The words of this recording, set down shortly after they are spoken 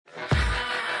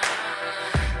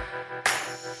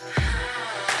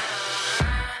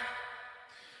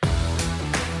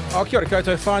Oh, kia ora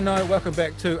koutou whānau. Welcome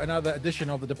back to another edition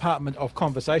of the Department of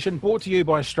Conversation, brought to you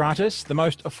by Stratus, the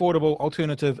most affordable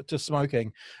alternative to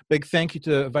smoking. Big thank you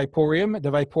to Vaporium.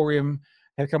 The Vaporium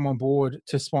have come on board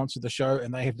to sponsor the show,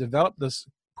 and they have developed this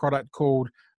product called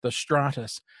the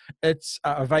Stratus. It's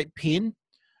a vape pen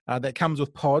that comes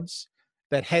with pods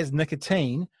that has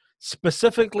nicotine,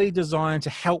 specifically designed to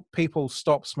help people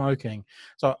stop smoking.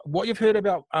 So what you've heard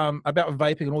about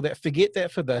vaping and all that, forget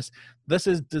that for this. This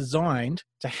is designed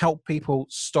to help people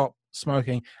stop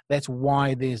smoking. That's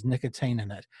why there's nicotine in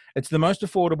it. It's the most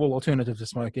affordable alternative to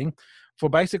smoking.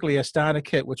 For basically a starter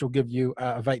kit, which will give you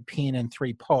a vape pen and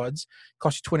 3 pods,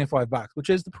 costs you $25, which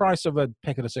is the price of a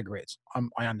packet of cigarettes.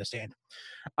 I understand.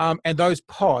 And those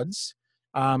pods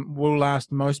will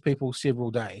last most people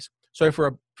several days. So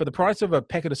for the price of a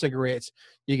packet of cigarettes,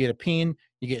 you get a pen,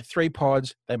 you get 3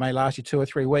 pods. They may last you 2 or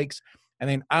 3 weeks. And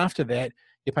then after that,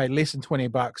 you pay less than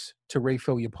 $20 to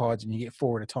refill your pods, and you get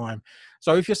 4 at a time.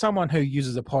 So if you're someone who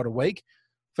uses a pod a week,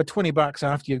 for $20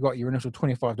 after you've got your initial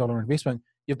 $25 investment,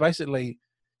 you've basically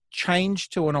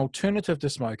changed to an alternative to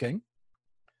smoking,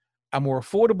 a more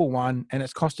affordable one, and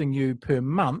it's costing you per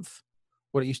month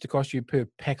what it used to cost you per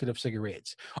packet of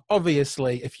cigarettes.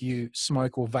 Obviously, if you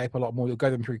smoke or vape a lot more, you'll go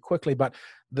them through quickly, but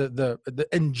the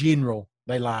in general,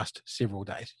 they last several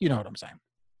days. You know what I'm saying?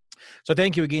 So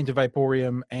thank you again to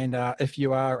Vaporium. And if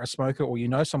you are a smoker or you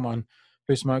know someone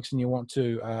who smokes and you want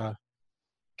to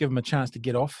give them a chance to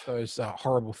get off those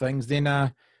horrible things, then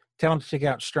tell them to check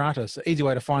out Stratus. The easy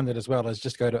way to find it as well is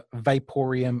just go to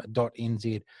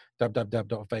vaporium.nz,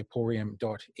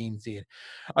 www.vaporium.nz.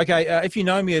 Okay, if you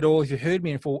know me at all, if you've heard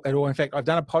me at all, in fact, I've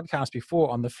done a podcast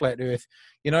before on the flat earth.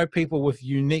 You know, people with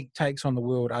unique takes on the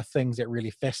world are things that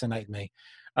really fascinate me.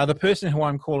 The person who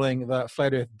I'm calling the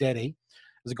flat earth daddy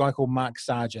is a guy called Mark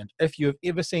Sargent. If you've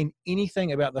ever seen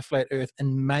anything about the flat earth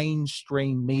in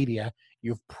mainstream media,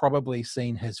 you've probably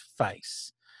seen his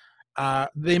face.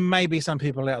 There may be some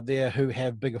people out there who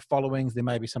have bigger followings. There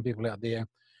may be some people out there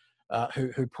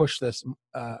who push this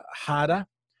harder,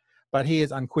 but he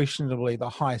is unquestionably the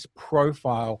highest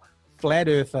profile flat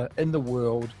earther in the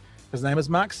world. His name is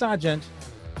Mark Sargent.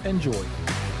 Enjoy.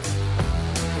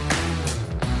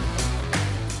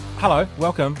 Hello,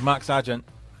 welcome, Mark Sargent.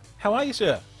 How are you,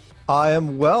 sir? I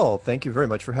am well. Thank you very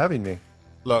much for having me.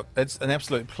 Look, it's an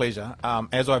absolute pleasure.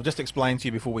 As I've just explained to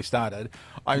you before we started,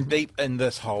 I'm deep in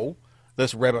this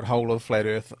rabbit hole of flat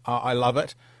earth. I love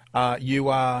it. You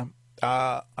are,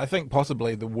 I think,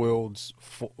 possibly the world's,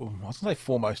 I was going to say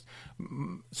foremost,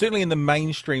 certainly in the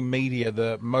mainstream media,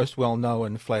 the most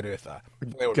well-known flat earther.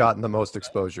 Gotten the most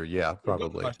exposure, yeah,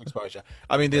 probably. Most exposure.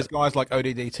 I mean, there's guys like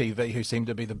ODD TV who seem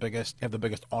to be have the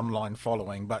biggest online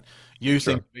following, but you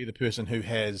seem to be the person who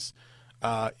has,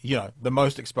 the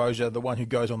most exposure, the one who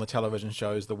goes on the television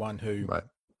shows, the one who. Right.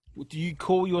 Do you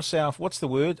call yourself, what's the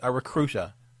word? A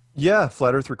recruiter? Yeah,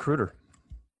 flat earth recruiter.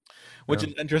 Which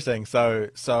is interesting. So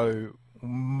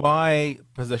my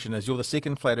position is you're the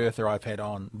second flat earther I've had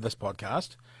on this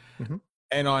podcast,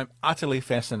 and I'm utterly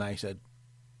fascinated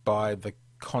by the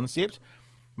concept.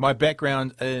 My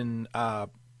background in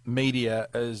media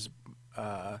is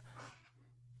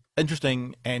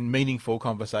interesting and meaningful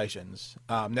conversations.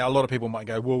 Now, a lot of people might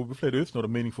go, well, flat earth's not a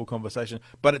meaningful conversation,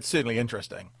 but it's certainly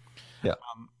interesting. Yeah.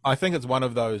 I think it's one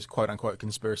of those quote-unquote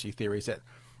conspiracy theories that,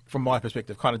 from my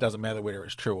perspective, kind of doesn't matter whether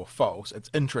it's true or false. It's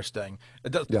interesting.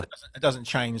 It doesn't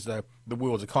change the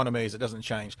world's economies. It doesn't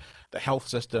change the health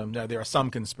system. Now, there are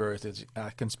some conspiracies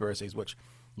which,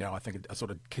 I think it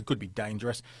sort of could be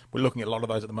dangerous. We're looking at a lot of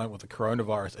those at the moment with the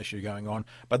coronavirus issue going on.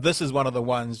 But this is one of the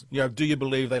ones, do you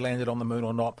believe they landed on the moon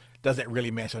or not? Does that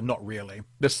really matter? Not really.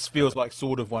 This feels like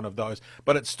sort of one of those,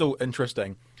 but it's still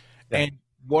interesting. Yeah. And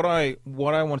what I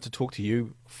wanted to talk to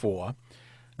you for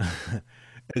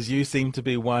is you seem to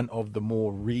be one of the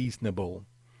more reasonable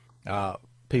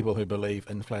people who believe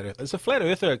in flat earth. Is a flat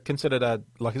earther considered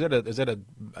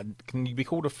can you be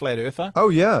called a flat earther? Oh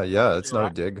yeah. It's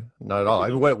not a dig, not at all. I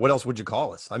mean, what else would you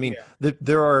call us? I mean,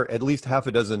 there are at least half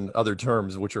a dozen other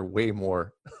terms which are way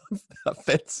more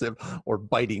offensive or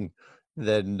biting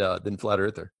than flat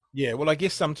earther. Yeah, well, I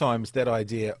guess sometimes that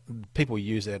idea, people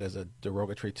use that as a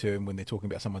derogatory term when they're talking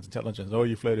about someone's intelligence. Oh,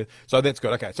 you flat earth. So that's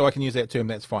good. Okay, so I can use that term.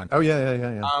 That's fine. Oh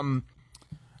yeah.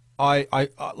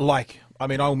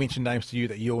 I'll mention names to you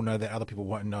that you'll know that other people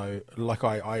won't know. Like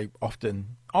I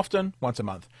often once a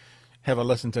month have a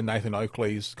listen to Nathan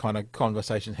Oakley's kind of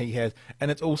conversation he has, and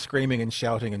it's all screaming and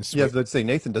shouting and swearing. Yeah, let's say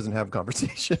Nathan doesn't have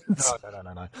conversations.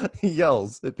 No. He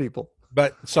yells at people.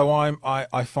 But so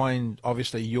I find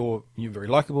obviously you're very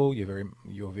likable,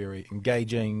 you're very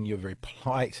engaging, you're very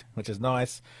polite, which is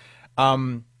nice.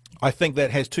 I think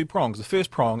that has two prongs. The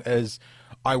first prong is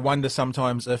I wonder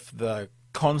sometimes if the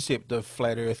concept of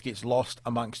flat Earth gets lost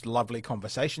amongst lovely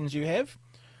conversations you have.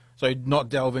 So not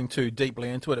delving too deeply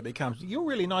into it, it becomes, you're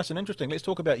really nice and interesting. Let's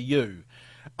talk about you.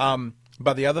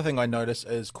 But the other thing I notice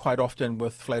is quite often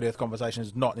with flat Earth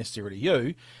conversations, not necessarily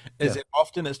you, is that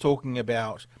often it's talking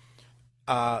about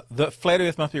the flat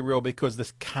Earth must be real because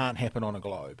this can't happen on a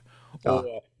globe,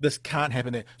 or this can't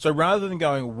happen there. So rather than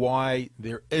going why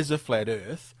there is a flat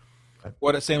Earth,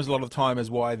 what it seems a lot of the time is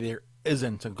why there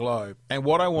isn't a globe. And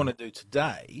what I want to do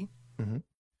today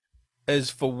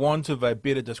is, for want of a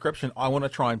better description, I want to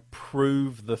try and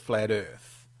prove the flat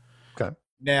Earth. Okay.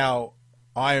 Now,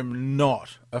 I am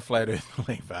not a flat Earth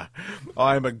believer.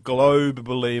 I am a globe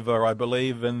believer. I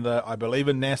believe in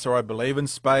NASA. I believe in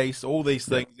space. All these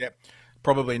things that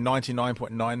probably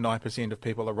 99.99% of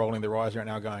people are rolling their eyes right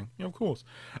now, going, "Yeah, of course."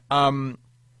 But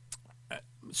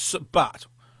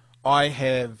I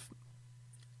have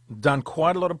done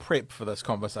quite a lot of prep for this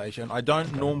conversation. I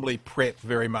don't normally prep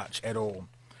very much at all.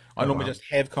 I normally just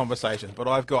have conversations, but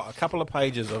I've got a couple of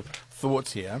pages of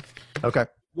thoughts here. Okay.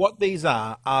 What these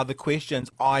are the questions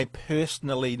I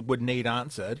personally would need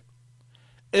answered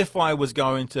if I was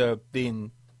going to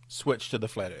then switch to the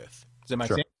flat Earth. Does that make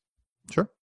sense? Sure.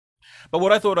 But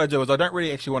what I thought I'd do is, I don't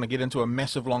really actually want to get into a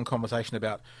massive long conversation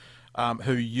about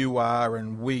who you are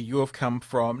and where you've come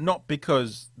from, not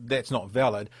because that's not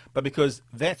valid, but because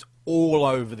that's all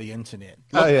over the internet.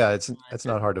 Look, yeah, it's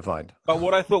not hard to find. But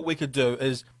what I thought we could do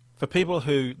is, for people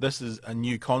who this is a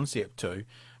new concept to,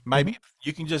 maybe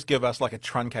you can just give us like a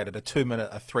truncated, a 2-minute,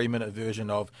 a 3-minute version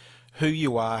of who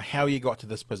you are, how you got to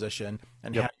this position,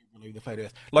 and how you believe the flat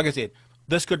Earth. Like I said,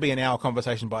 this could be an hour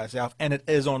conversation by itself, and it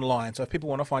is online. So if people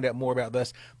want to find out more about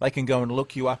this, they can go and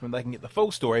look you up and they can get the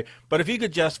full story. But if you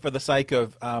could just, for the sake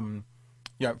of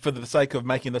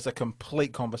making this a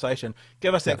complete conversation,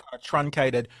 give us that kind of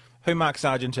truncated who Mark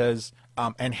Sargent is,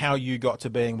 and how you got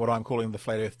to being what I'm calling the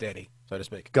flat Earth daddy, so to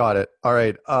speak. Got it. All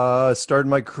right. Started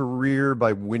my career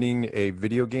by winning a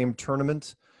video game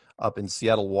tournament up in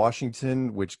Seattle,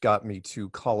 Washington, which got me to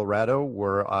Colorado,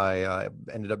 where I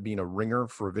ended up being a ringer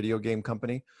for a video game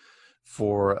company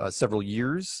for several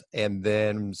years, and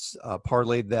then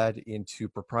parlayed that into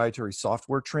proprietary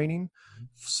software training.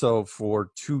 So for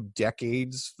 2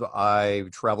 decades, I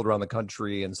traveled around the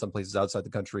country and some places outside the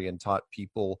country and taught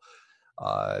people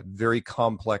very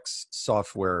complex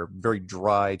software, very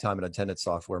dry time and attendance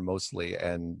software mostly,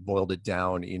 and boiled it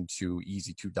down into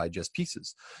easy to digest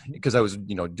pieces, because I was,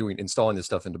 installing this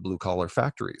stuff into blue collar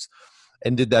factories,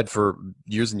 and did that for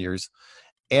years and years.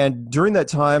 And during that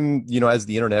time, as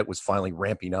the internet was finally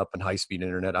ramping up, and high speed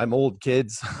internet, I'm old,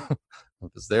 kids. I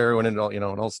was there when it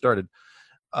all started.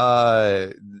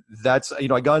 That's,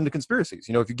 I got into conspiracies.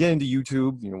 If you get into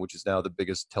YouTube, which is now the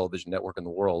biggest television network in the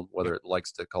world, whether it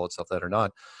likes to call itself that or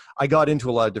not, I got into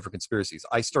a lot of different conspiracies.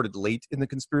 I started late in the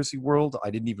conspiracy world.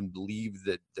 I didn't even believe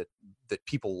that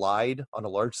people lied on a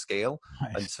large scale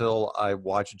until I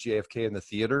watched JFK in the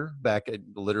theater back in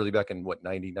what,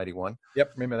 90, 91.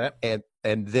 Yep. Remember that.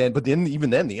 But even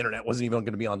then the internet wasn't even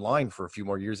going to be online for a few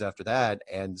more years after that.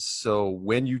 And so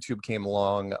when YouTube came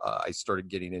along, I started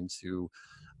getting into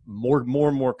more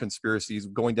and more conspiracies,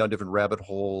 going down different rabbit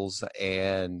holes,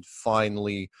 and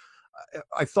finally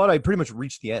I thought I pretty much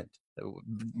reached the end of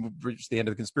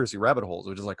the conspiracy rabbit holes,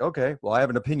 which is like, okay, well, I have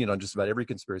an opinion on just about every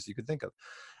conspiracy you could think of.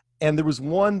 And there was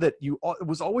one that it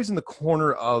was always in the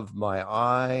corner of my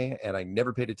eye, and I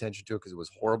never paid attention to it because it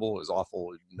was horrible, it was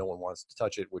awful, no one wants to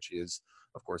touch it, which is,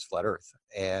 of course, flat Earth.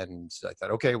 And I thought,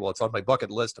 okay, well, it's on my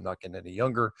bucket list, I'm not getting any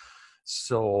younger,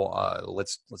 so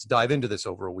let's dive into this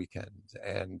over a weekend.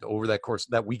 And over that course,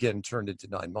 that weekend turned into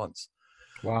 9 months.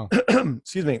 Wow.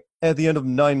 Excuse me. At the end of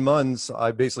 9 months,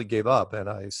 I basically gave up, and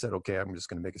I said, okay, I'm just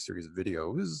going to make a series of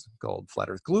videos called Flat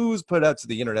Earth Clues, put it out to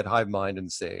the internet hive mind,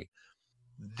 and say,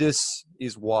 this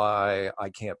is why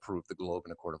I can't prove the globe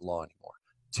in a court of law anymore.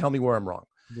 Tell me where I'm wrong.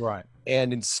 Right.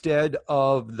 And instead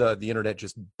of the internet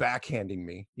just backhanding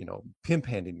me, pimp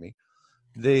handing me,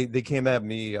 they came at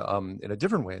me in a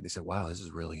different way. They said, wow, this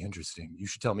is really interesting. You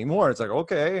should tell me more. It's like,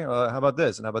 okay, how about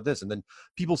this? And how about this? And then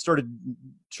people started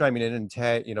chiming in and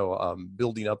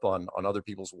building up on other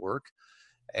people's work.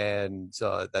 And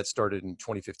that started in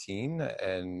 2015.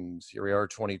 And here we are,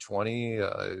 2020,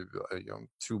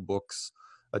 2 books,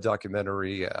 a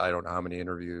documentary, I don't know how many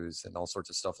interviews, and all sorts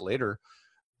of stuff later.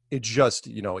 It just,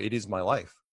 it is my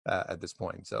life at this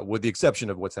point, with the exception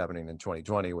of what's happening in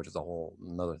 2020, which is a whole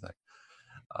another thing.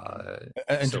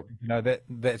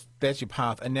 That's your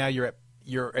path, and now you're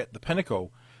at the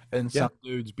pinnacle in some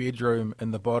dude's bedroom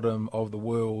in the bottom of the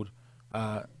world,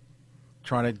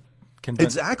 trying to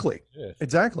convince. Exactly. Yes.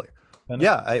 Exactly.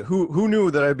 Yeah. Who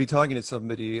knew that I'd be talking to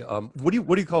somebody? What do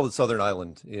you call the Southern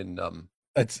Island in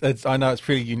It's I know it's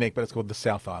pretty unique, but it's called the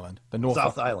South Island, the North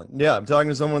South Island. Island? Yeah, I'm talking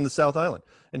to someone in the South Island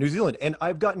in New Zealand, and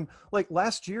I've gotten like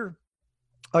last year.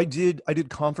 I did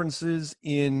conferences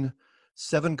in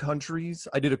 7 countries.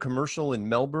 I did a commercial in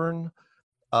Melbourne.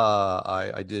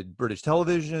 I did British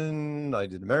television. I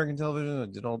did American television.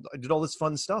 I did all this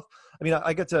fun stuff. I mean,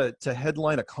 I got to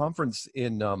headline a conference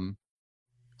in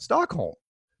Stockholm.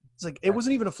 It's like it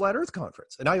wasn't even a flat Earth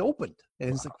conference, and I opened, and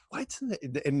it's like what?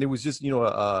 And it was just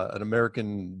an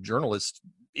American journalist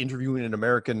interviewing an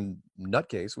American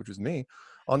nutcase, which was me,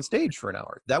 on stage for an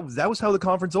hour. That was how the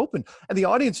conference opened, and the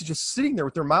audience is just sitting there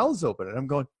with their mouths open, and I'm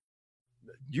going,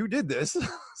 "You did this."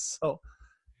 So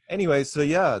anyway, so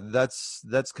yeah, that's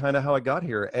kind of how I got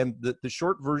here, and the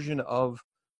short version of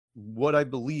what I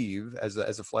believe as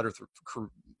a flat Earth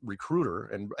recruiter,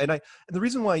 and the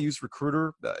reason why I use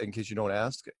recruiter, in case you don't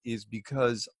ask, is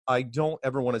because I don't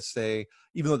ever want to say,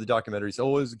 even though the documentary says,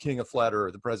 "Oh, is the king of flat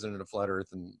Earth, the president of flat Earth,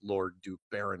 and Lord Duke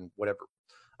Baron, whatever."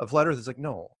 A flat Earth is like,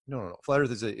 no. Flat Earth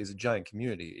is a giant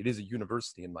community. It is a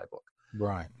university in my book,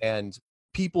 Right. and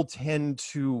people tend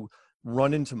to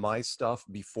run into my stuff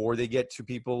before they get to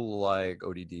people like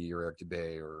ODD or Eric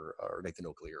Dubay or Nathan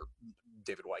Oakley or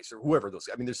David Weiss or whoever those.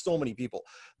 I mean, there's so many people,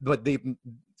 but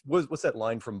what's that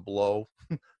line from Blow,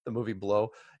 the movie Blow?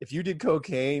 If you did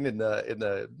cocaine in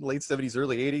the late 70s,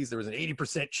 early 80s, there was an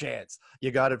 80% chance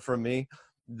you got it from me.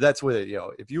 That's what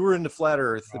if you were into flat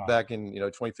Earth back in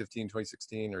 2015,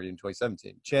 2016, or even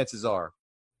 2017, chances are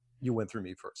you went through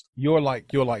me first. You're like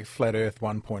Flat Earth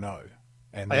 1.0.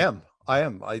 And I am.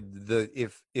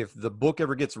 If the book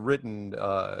ever gets written,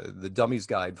 the Dummy's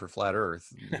Guide for Flat Earth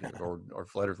or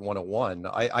Flat Earth 101,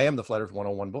 I am the Flat Earth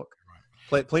 101 book.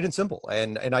 Plain and simple,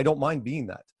 and I don't mind being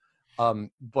that.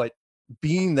 But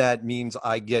being that means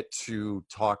I get to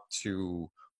talk to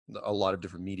a lot of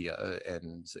different media,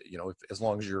 and as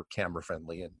long as you're camera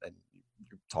friendly and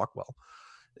you talk well,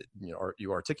 or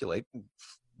you articulate,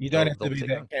 you don't have to be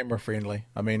that camera friendly.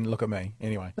 I mean, look at me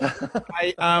anyway.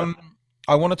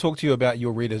 I want to talk to you about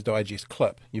your Reader's Digest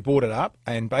clip. You brought it up,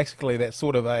 and basically that's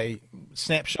sort of a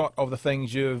snapshot of the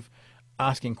things you've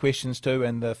asking questions to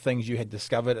and the things you had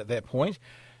discovered at that point.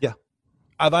 Yeah.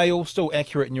 Are they all still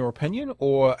accurate in your opinion,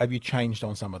 or have you changed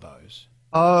on some of those?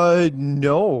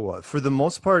 No. For the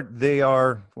most part, they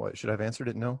are. What should I have answered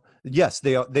it? No. Yes,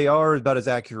 they are. They are about as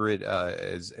accurate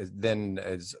as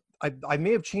I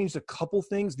may have changed a couple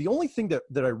things. The only thing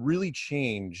that I really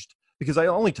changed, because I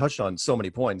only touched on so many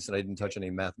points and I didn't touch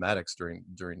any mathematics during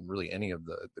really any of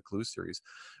the Clue series,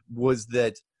 was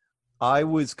that I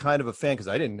was kind of a fan, because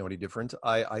I didn't know any different.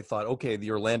 I thought, okay,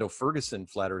 the Orlando Ferguson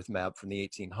flat Earth map from the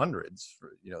 1800s,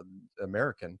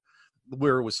 American,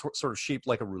 where it was sort of shaped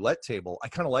like a roulette table. I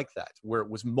kind of like that, where it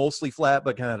was mostly flat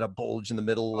but kind of had a bulge in the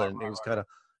middle, and it was kind of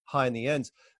high in the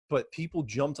ends. But people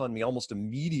jumped on me almost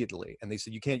immediately, and they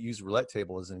said, you can't use roulette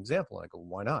table as an example. And I go,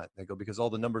 why not? They go, because all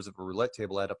the numbers of a roulette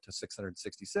table add up to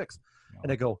 666.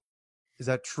 And I go, is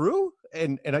that true?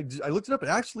 And I looked it up. It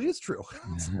actually is true.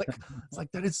 It's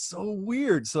like that is so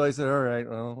weird. So I said, all right,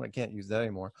 well, I can't use that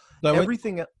anymore. So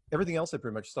everything else I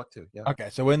pretty much stuck to. Yeah. Okay.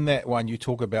 So in that one, you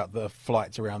talk about the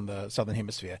flights around the Southern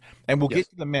Hemisphere, and we'll get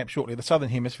to the map shortly. The Southern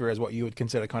Hemisphere is what you would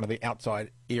consider kind of the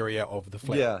outside area of the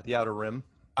flat. Yeah, the outer rim.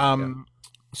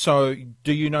 So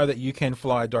do you know that you can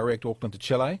fly direct Auckland to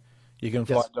Chile? You can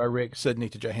fly direct Sydney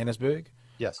to Johannesburg.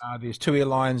 Yes. There's 2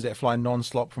 airlines that fly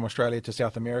non-stop from Australia to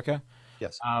South America.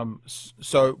 Yes.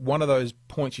 So one of those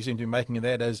points you seem to be making in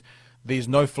that is there's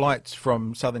no flights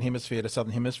from Southern Hemisphere to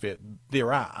Southern Hemisphere.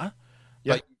 There are.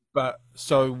 Yeah. But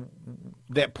so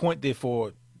that point,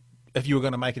 therefore, if you were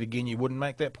going to make it again, you wouldn't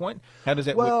make that point? How does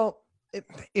that work? Well,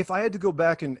 if I had to go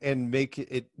back and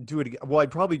make do it again, well,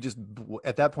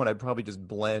 at that point, I'd probably just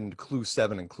blend Clue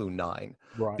 7 and Clue 9.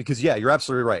 Right. Because, yeah, you're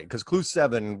absolutely right. Because Clue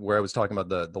 7, where I was talking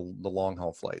about the long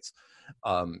haul flights,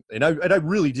 and I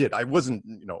really did. I wasn't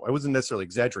necessarily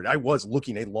exaggerating. I was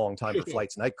looking a long time for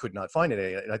flights, and I could not find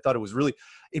it. And I thought it was really,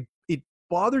 it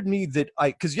bothered me that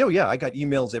I got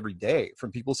emails every day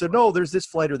from people who said, no, there's this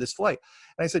flight or this flight.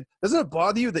 And I said, doesn't it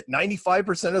bother you that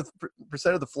 95% of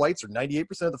the flights or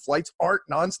 98% of the flights aren't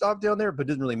nonstop down there? But it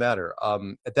didn't really matter.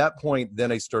 At that point, then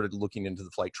I started looking into the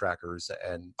flight trackers,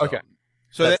 and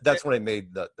so that's when I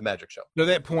made the magic show. So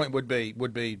that point would be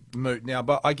moot now.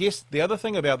 But I guess the other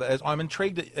thing about that is I'm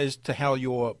intrigued as to how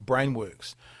your brain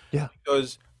works. Yeah.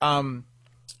 Because I'm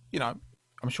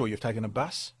sure you've taken a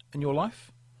bus in your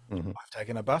life. Mm-hmm. I've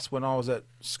taken a bus when I was at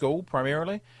school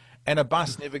primarily, and a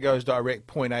bus never goes direct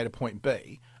point A to point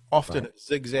B. Often it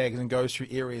zigzags and goes through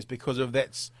areas because of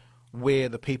that's where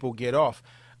the people get off.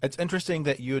 It's interesting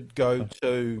that you'd go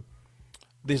to.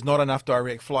 There's not enough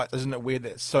direct flights, isn't it? Weird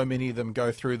that so many of them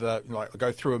go through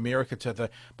go through America to the.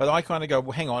 But I kind of go,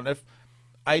 well, hang on, if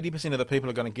 80% of the people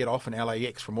are going to get off in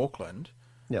LAX from Auckland,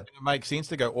 Yeah. it makes sense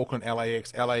to go Auckland,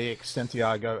 LAX,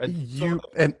 Santiago.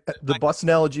 The bus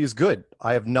analogy is good.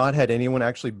 I have not had anyone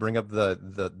actually bring up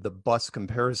the bus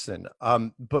comparison.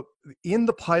 But in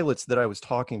the pilots that I was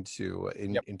talking to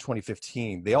in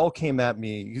 2015, they all came at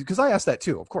me because I asked that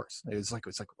too. Of course, it's like,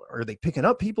 are they picking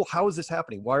up people? How is this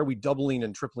happening? Why are we doubling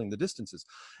and tripling the distances?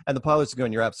 And the pilots are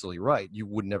going, "You're absolutely right. You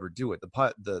would never do it.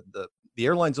 The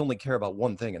airlines only care about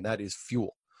one thing, and that is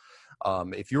fuel."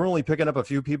 If you're only picking up a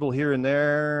few people here and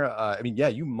there,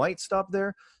 you might stop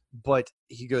there, but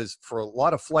he goes, for a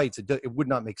lot of flights, it would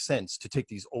not make sense to take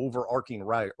these overarching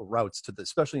routes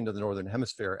especially into the Northern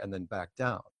Hemisphere and then back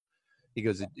down. He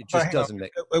goes, it just doesn't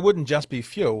make. It wouldn't just be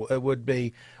fuel; it would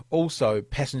be also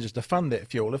passengers to fund that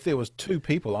fuel. If there was two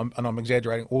people, and I'm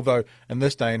exaggerating, although in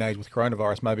this day and age with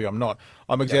coronavirus, maybe I'm not.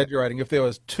 I'm exaggerating. If there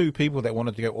was two people that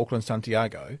wanted to go Auckland,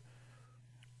 Santiago,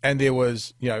 and there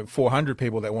was 400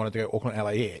 people that wanted to go Auckland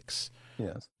LAX,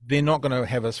 yes, they're not going to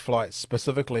have us flights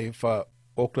specifically for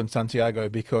Auckland Santiago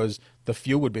because the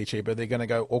fuel would be cheaper. They're going to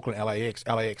go Auckland LAX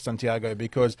Santiago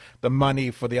because the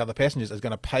money for the other passengers is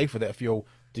going to pay for that fuel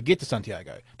to get to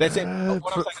Santiago. That's it.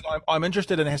 What I'm saying, I'm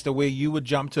interested in as to where you would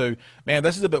jump to. Man,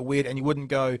 this is a bit weird, and you wouldn't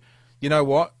go, you know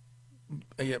what?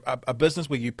 A business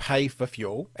where you pay for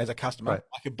fuel as a customer,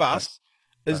 like a bus.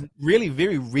 Is really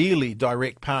very really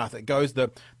direct path. It goes the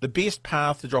best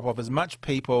path to drop off as much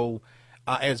people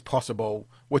as possible,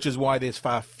 which is why there's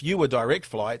far fewer direct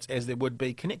flights as there would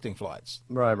be connecting flights.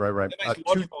 Right. That makes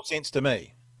logical sense to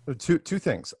me. Two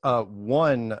things.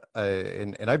 One,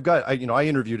 and I've got, I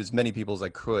interviewed as many people as I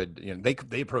could.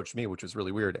 They approached me, which was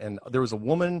really weird. And there was a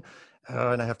woman,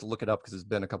 and I have to look it up because it's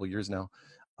been a couple of years now.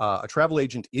 A travel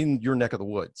agent in your neck of the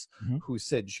woods who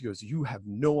said, she goes, "You have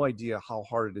no idea how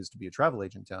hard it is to be a travel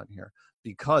agent down here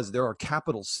because there are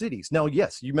capital cities." Now,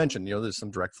 yes, you mentioned, there's some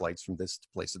direct flights from this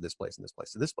place to this place and this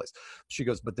place to this place. She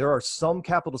goes, but there are some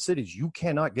capital cities you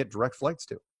cannot get direct flights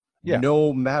to. Yeah.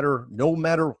 No matter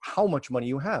how much money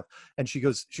you have. And she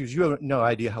goes, you have no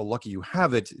idea how lucky you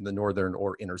have it in the northern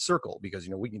or inner circle because,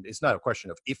 it's not a question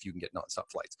of if you can get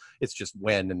nonstop flights. It's just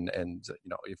when, and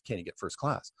if can you get first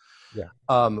class. Yeah.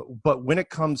 But when it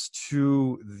comes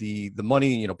to the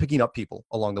money, picking up people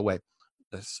along the way,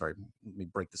 sorry, let me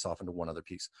break this off into one other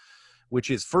piece,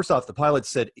 which is, first off, the pilots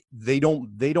said they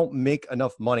don't make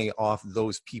enough money off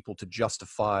those people to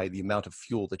justify the amount of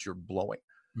fuel that you're blowing.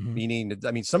 Mm-hmm.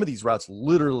 Meaning, some of these routes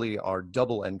literally are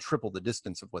double and triple the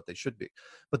distance of what they should be.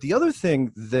 But the other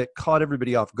thing that caught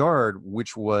everybody off guard,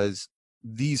 which was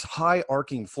these high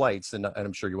arcing flights, and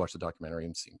I'm sure you watched the documentary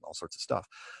and seen all sorts of stuff.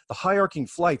 The high arcing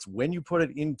flights, when you put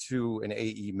it into an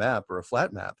AE map or a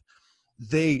flat map,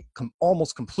 they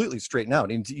almost completely straighten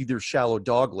out into either shallow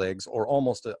dog legs or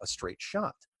almost a straight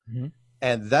shot. Mm-hmm.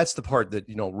 And that's the part that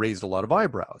raised a lot of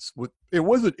eyebrows. It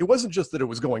wasn't just that it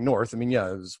was going north. It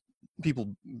was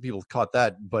people caught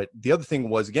that, but the other thing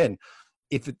was, again,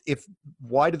 if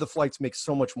why do the flights make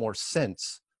so much more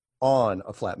sense on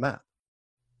a flat map?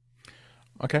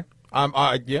 Okay.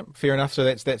 Fair enough. So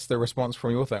that's the response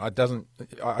from your thing.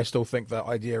 I still think the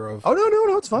idea of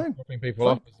no, it's fine. Dropping people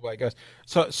off is the way it goes.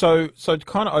 So to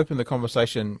kind of open the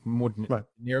conversation more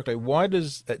generically, why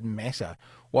does it matter?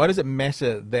 Why does it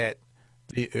matter that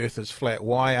the Earth is flat?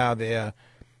 Why are there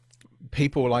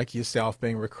people like yourself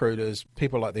being recruiters,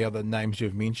 people like the other names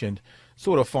you've mentioned,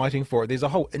 sort of fighting for it? There's a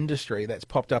whole industry that's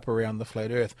popped up around the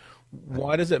flat Earth.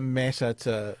 Why does it matter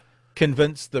to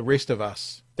convince the rest of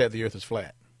us that the Earth is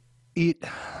flat? It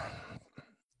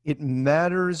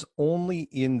matters only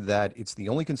in that it's the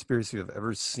only conspiracy I've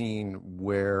ever seen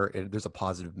where there's a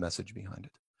positive message behind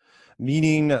it.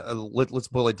 Meaning, let's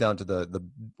boil it down to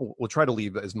we'll try to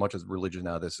leave as much as religion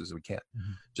out of this as we can,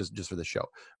 just for the show,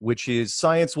 which is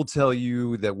science will tell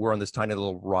you that we're on this tiny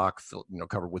little rock,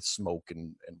 covered with smoke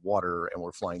and water, and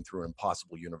we're flying through an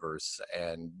impossible universe,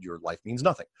 and your life means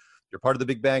nothing. You're part of the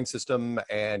Big Bang system,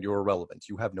 and you're irrelevant.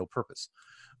 You have no purpose.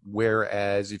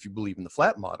 Whereas if you believe in the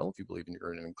flat model, if you believe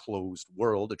you're in an enclosed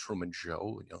world, a Truman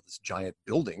Show, this giant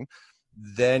building,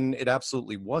 then it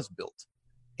absolutely was built.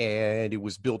 And it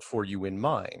was built for you in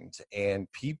mind.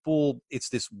 And people, it's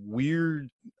this weird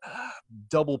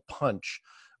double punch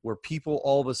where people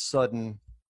all of a sudden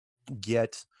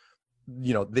get,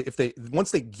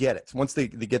 once they get it, once they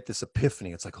get this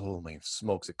epiphany, it's like, holy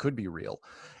smokes, it could be real.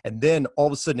 And then all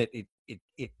of a sudden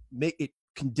it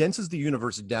condenses the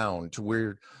universe down to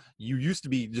where you used to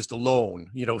be just alone,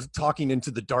 talking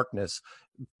into the darkness,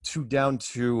 to down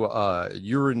to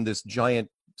you're in this giant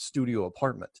studio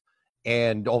apartment,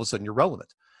 and all of a sudden you're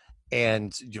relevant.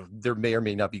 And there may or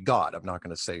may not be God. I'm not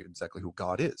going to say exactly who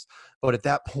God is, but at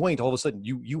that point, all of a sudden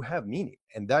you have meaning,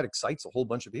 and that excites a whole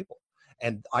bunch of people.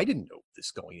 And I didn't know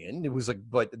this going in. It was like,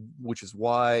 which is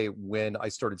why when I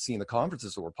started seeing the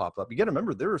conferences that were popping up, you got to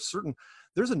remember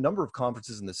there's a number of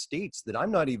conferences in the States that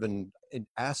I'm not even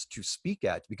asked to speak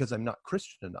at because I'm not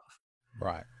Christian enough.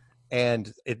 Right.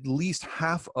 And at least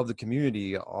half of the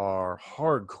community are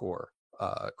hardcore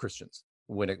Christians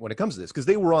when it comes to this, because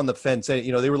they were on the fence.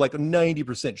 They were like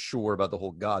 90% sure about the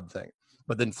whole God thing.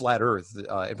 But then flat Earth.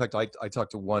 In fact, I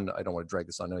talked to one. I don't want to drag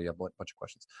this on. I know you have a bunch of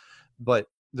questions, but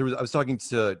I was talking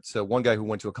to one guy who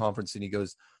went to a conference, and he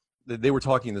goes, they were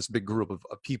talking, this big group of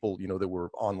people, that were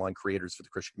online creators for the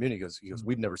Christian community. He goes,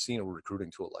 we've never seen a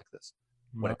recruiting tool like this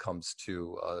when it comes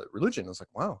to religion. I was like,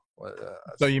 wow.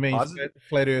 So you mean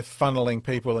flat Earth funneling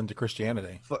people into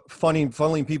Christianity?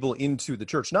 Funneling people into the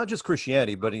church, not just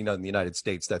Christianity, but in the United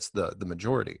States, that's the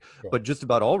majority. Sure. But just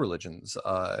about all religions,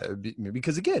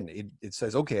 because again, it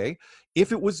says, okay,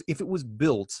 if it was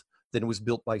built, then it was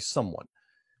built by someone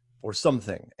or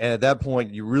something. And at that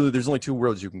point, there's only two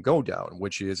roads you can go down,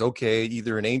 which is, okay,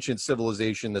 either an ancient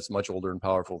civilization that's much older and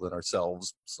powerful than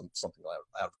ourselves, something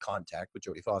out of contact with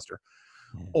Jodie Foster,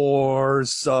 or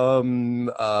some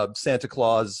Santa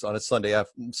Claus on a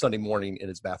Sunday morning in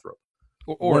his bathrobe,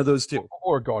 or one of those two,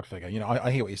 or a God figure. I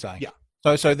hear what you're saying. Yeah.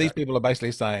 So exactly. These people are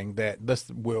basically saying that this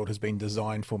world has been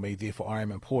designed for me, therefore I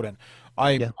am important.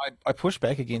 I push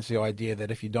back against the idea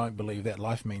that if you don't believe that,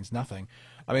 life means nothing.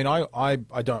 I mean,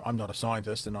 I'm not a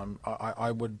scientist, and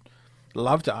I would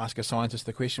love to ask a scientist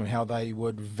the question of how they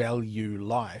would value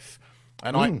life,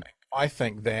 and I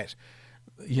think that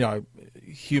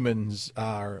humans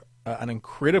are an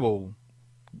incredible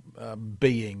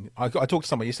being. I talked to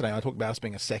someone yesterday. I talked about us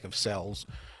being a sack of cells,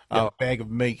 a bag of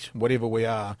meat, whatever we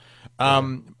are.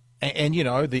 And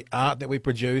the art that we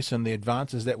produce and the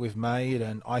advances that we've made,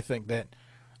 and I think that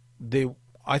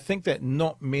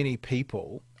not many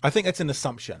people. I think that's an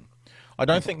assumption. I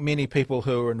don't think many people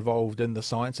who are involved in the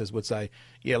sciences would say,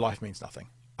 "Yeah, life means nothing."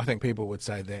 I think people would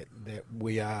say that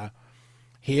we are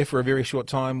here for a very short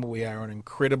time. We are an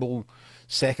incredible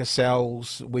sack of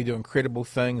cells. We do incredible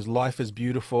things. Life is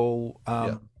beautiful.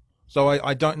 So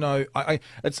I don't know.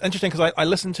 It's interesting because I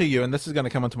listen to you, and this is going to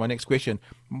come on to my next question.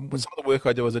 Some of the work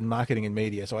I do is in marketing and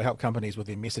media, so I help companies with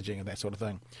their messaging and that sort of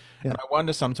thing. Yeah. And I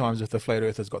wonder sometimes if the Flat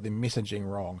Earth has got their messaging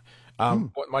wrong.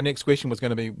 What my next question was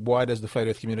going to be, why does the Flat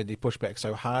Earth community push back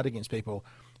so hard against people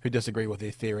who disagree with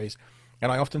their theories?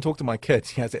 And I often talk to my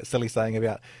kids, that silly saying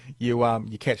about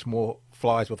you catch more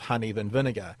flies with honey than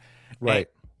vinegar. Right.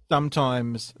 And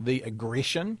sometimes the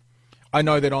aggression, I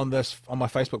know that on my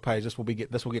Facebook page, this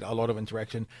will get a lot of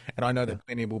interaction, and I know that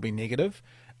plenty will be negative,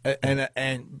 and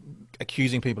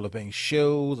accusing people of being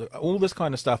shills, all this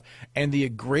kind of stuff, and the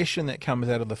aggression that comes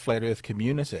out of the Flat Earth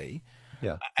community,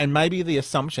 and maybe the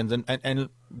assumptions, and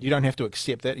you don't have to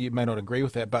accept that, you may not agree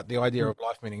with that, but the idea of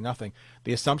life meaning nothing,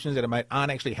 the assumptions that are made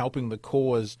aren't actually helping the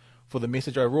cause for the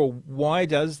message overall. Why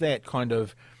does that kind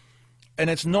of, and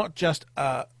it's not just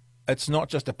a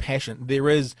passion. There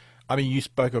is. I mean, you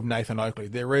spoke of Nathan Oakley.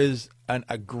 There is an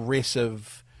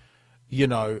aggressive,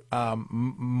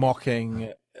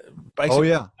 mocking,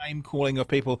 basically name calling of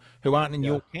people who aren't in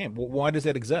your camp. Well, why does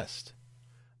that exist?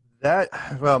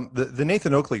 The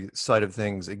Nathan Oakley side of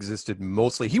things existed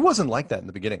mostly. He wasn't like that in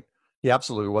the beginning. He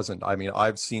absolutely wasn't. I mean,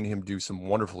 I've seen him do some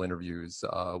wonderful interviews,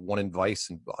 one on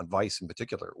Vice in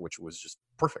particular, which was just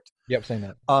perfect. Yep, seen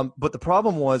that. But the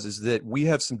problem is that we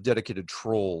have some dedicated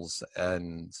trolls,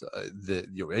 and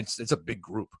it's a big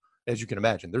group, as you can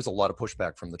imagine. There's a lot of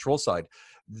pushback from the troll side.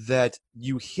 That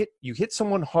you hit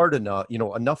someone hard enough,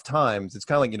 enough times. It's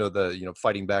kind of like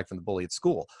fighting back from the bully at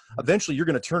school. Eventually, you're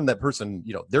going to turn that person.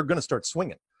 They're going to start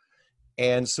swinging.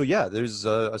 And so, there's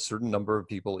a certain number of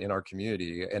people in our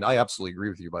community, and I absolutely agree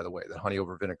with you, by the way, that honey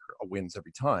over vinegar wins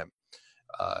every time.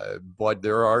 But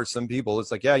there are some people,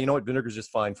 it's like, vinegar's just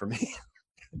fine for me.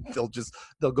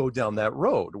 they'll go down that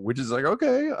road, which is like,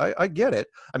 okay, I get it.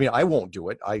 I mean, I won't do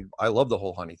it. I love the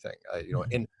whole honey thing,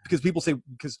 and because people say,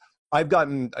 because I've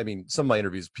gotten, some of my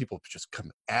interviews, people just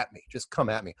come at me,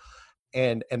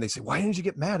 and they say, why didn't you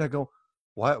get mad? I go,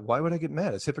 why would I get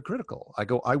mad? It's hypocritical. I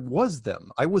go, I was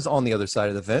them. I was on the other side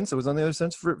of the fence. I was on the other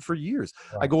fence for years.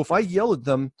 Right. I go, if I yell at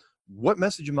them, what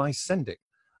message am I sending?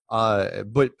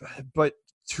 But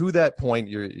to that point,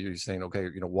 you're saying, okay,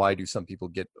 why do some people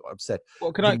get upset?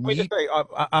 Well, can I just say,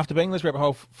 after being in this rabbit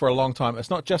hole for a long time, it's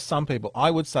not just some people.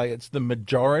 I would say it's the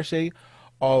majority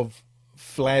of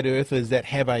flat earthers that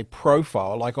have a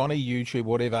profile, like on a YouTube,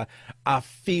 whatever, are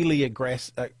fairly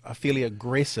aggressive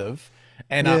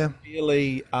and are Yeah.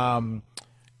 fairly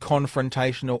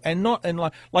confrontational, and not in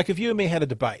like if you and me had a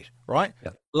debate, right?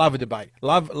 Yeah. Love a debate,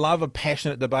 love a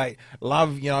passionate debate,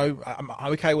 love, I'm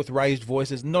okay with raised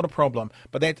voices, not a problem,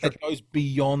 but that it goes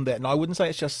beyond that. And I wouldn't say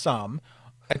it's just some,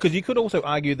 because you could also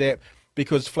argue that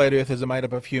because flat earthers are made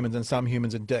up of humans and some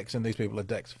humans are dicks and these people are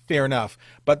dicks, fair enough,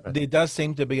 but there does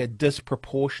seem to be a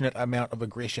disproportionate amount of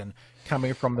aggression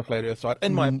coming from the flat earth side,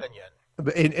 in my opinion.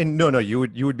 And no, you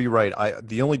would be right.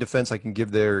 The only defense I can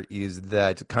give there is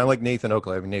that, kind of like Nathan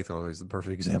Oakley. I mean, Nathan Oakley is the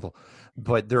perfect example,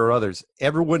 but there are others.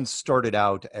 Everyone started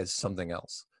out as something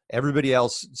else. Everybody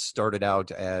else started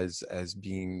out as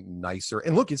being nicer.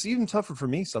 And look, it's even tougher for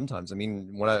me sometimes. I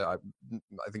mean, when I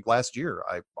think last year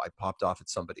I popped off at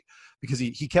somebody because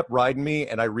he kept riding me,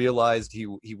 and I realized he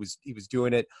was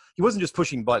doing it. He wasn't just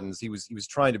pushing buttons. He was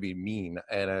trying to be mean,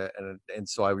 and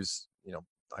so I was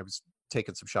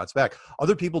taking some shots back.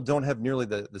 Other people don't have nearly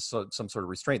some sort of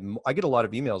restraint. I get a lot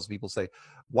of emails. People say,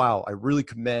 "Wow, I really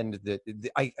commend that."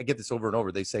 I get this over and over.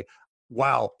 They say,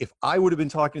 "Wow, if I would have been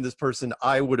talking to this person,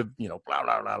 I would have, blah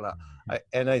blah blah blah."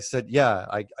 And I said, "Yeah,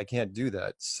 I can't do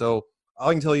that." So all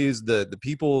I can tell you is the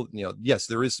people, yes,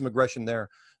 there is some aggression there,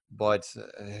 but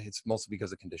it's mostly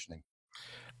because of conditioning.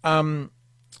 A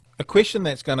question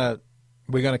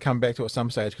we're gonna come back to at some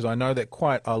stage, because I know that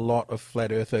quite a lot of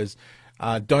flat earthers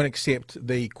don't accept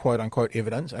the quote unquote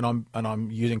evidence, and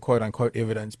I'm using quote unquote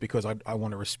evidence because I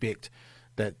want to respect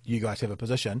that you guys have a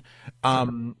position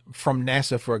from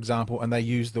NASA, for example, and they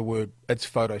use the word it's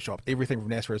Photoshop. Everything from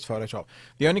NASA is Photoshop.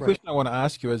 The only question I want to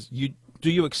ask you is, do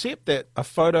you accept that a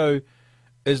photo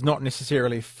is not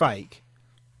necessarily fake,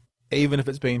 even if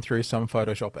it's been through some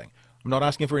photoshopping? I'm not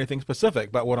asking for anything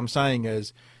specific, but what I'm saying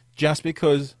is, just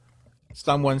because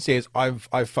someone says I've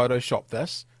photoshopped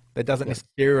this, that doesn't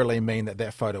necessarily mean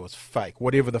that photo is fake,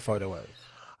 whatever the photo is.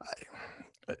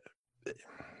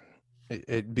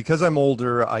 Because I'm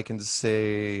older, I can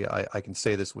say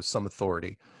this with some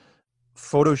authority.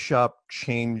 Photoshop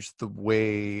changed the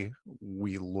way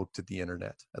we looked at the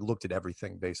internet. I looked at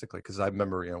everything basically, because I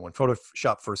remember, when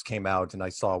Photoshop first came out and I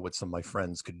saw what some of my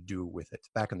friends could do with it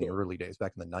back in the early days,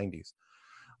 back in the 90s.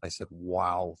 I said,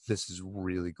 wow, this is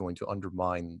really going to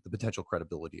undermine the potential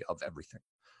credibility of everything.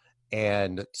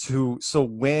 And so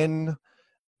when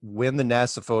the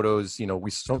NASA photos,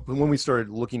 when we started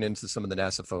looking into some of the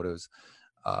NASA photos,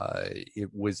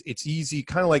 it's easy,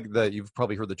 kind of like you've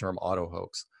probably heard the term auto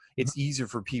hoax. It's easier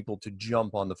for people to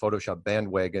jump on the Photoshop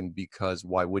bandwagon, because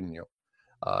why wouldn't you?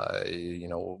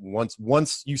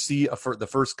 Once you see the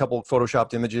first couple of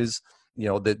photoshopped images,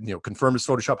 confirmed as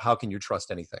Photoshop, how can you trust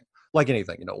anything? Like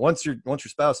anything, once your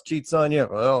spouse cheats on you,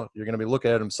 well, you're going to be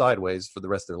looking at them sideways for the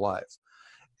rest of their lives.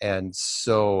 And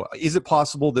so, is it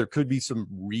possible there could be some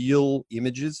real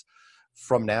images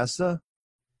from NASA?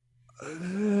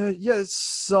 Yes,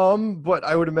 some, but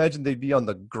I would imagine they'd be on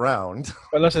the ground.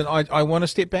 But listen, I want to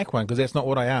step back one, because that's not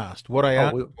what I asked. What I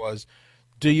asked was,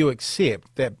 do you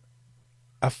accept that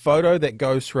a photo that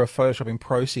goes through a photoshopping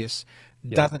process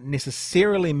doesn't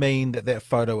necessarily mean that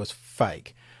photo is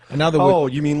fake? In other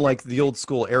words, you mean like the old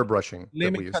school airbrushing?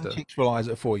 Let me contextualize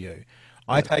it for you.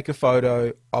 I take a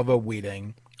photo of a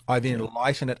wedding. I then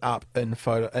lighten it up in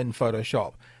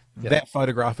Photoshop. That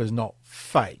photograph is not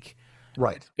fake.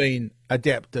 Right. It's been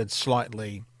adapted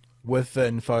slightly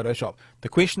within Photoshop. The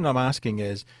question I'm asking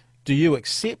is, do you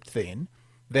accept then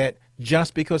that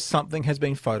just because something has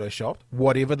been Photoshopped,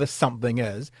 whatever the something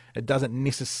is, it doesn't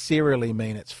necessarily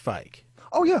mean it's fake?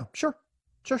 Oh yeah, sure.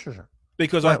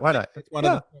 Because why not? It's one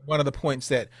of the points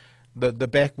that the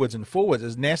backwards and forwards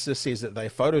is, NASA says that they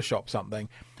Photoshop something,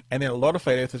 and then a lot of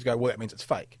flat earthers go, well, that means it's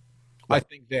fake. I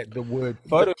think that the word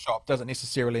Photoshop doesn't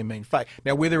necessarily mean fake.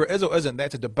 Now, whether it is or isn't,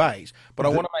 that's a debate. But I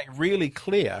want to make really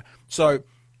clear. So,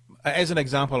 as an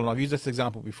example, and I've used this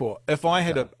example before, if I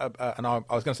had and I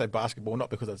was going to say basketball, not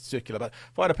because it's circular, but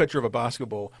if I had a picture of a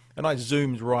basketball and I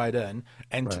zoomed right in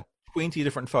and took 20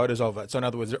 different photos of it, so in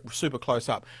other words, super close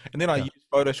up, and then I used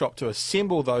Photoshop to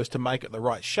assemble those to make it the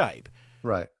right shape.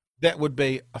 Right. That would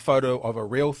be a photo of a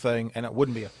real thing, and it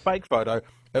wouldn't be a fake photo.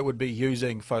 It would be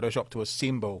using Photoshop to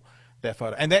assemble that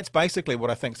photo. And that's basically what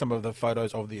I think some of the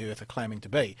photos of the Earth are claiming to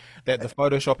be, that the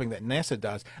photoshopping that NASA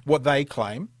does, what they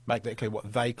claim, make that clear,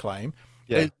 what they claim,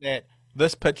 is that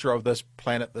this picture of this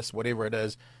planet, this whatever it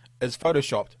is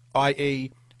photoshopped,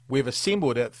 i.e. we've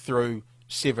assembled it through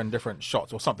 7 different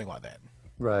shots or something like that.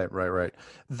 Right.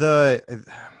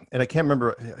 And I can't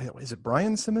remember, is it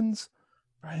Brian Simmons?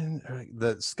 Brian,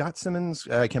 the Scott Simmons.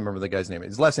 I can't remember the guy's name.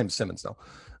 His last name's Simmons, though.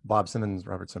 Bob Simmons,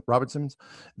 Robert Simmons.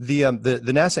 The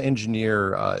NASA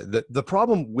engineer. The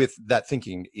problem with that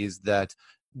thinking is that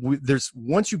there's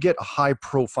once you get a high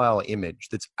profile image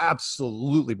that's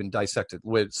absolutely been dissected.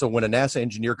 So when a NASA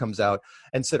engineer comes out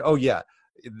and said, "Oh yeah,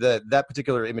 that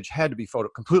particular image had to be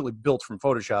completely built from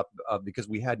Photoshop because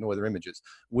we had no other images,"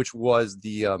 which was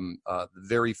the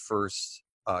very first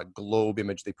globe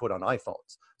image they put on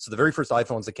iPhones. So the very first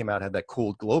iPhones that came out had that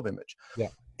cool globe image. Yeah.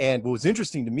 And what was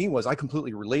interesting to me was I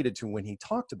completely related to when he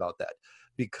talked about that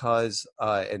because,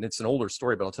 and it's an older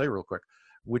story, but I'll tell you real quick,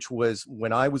 which was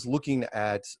when I was looking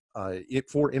at it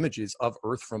for images of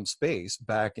Earth from space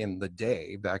back in the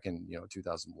day, back in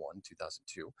 2001,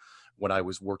 2002, when I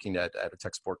was working at a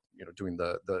tech support, doing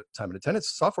the time and attendance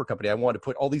software company. I wanted to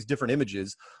put all these different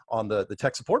images on the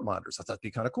tech support monitors. I thought that'd be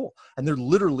kind of cool. And there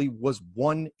literally was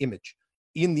one image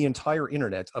in the entire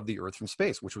internet of the Earth from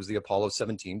space, which was the Apollo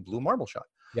 17 blue marble shot.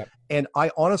 Yep. And I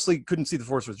honestly couldn't see the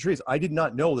forest for the trees. I did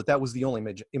not know that was the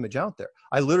only image out there.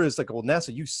 I literally was like, well,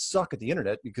 NASA, you suck at the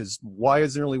internet because why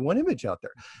is there only one image out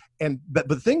there? And but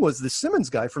the thing was, the Simmons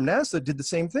guy from NASA did the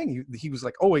same thing. He was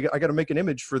like, oh, I got to make an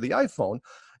image for the iPhone.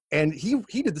 And he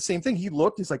did the same thing. He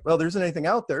looked, he's like, well, there isn't anything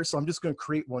out there, so I'm just going to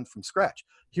create one from scratch.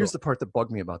 Here's the part that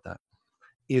bugged me about that.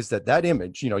 Is that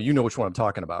image, you know which one I'm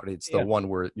talking about. It's the one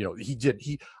where, I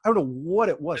don't know what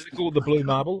it was. Is it called the blue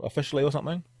marble officially or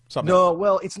something? No,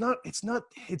 well, it's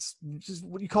just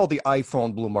what you call the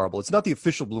iPhone blue marble. It's not the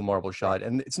official blue marble shot.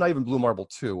 And it's not even blue marble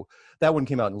 2. That one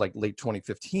came out in like late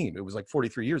 2015. It was like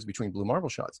 43 years between blue marble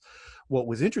shots. What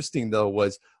was interesting though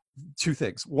was two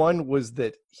things. One was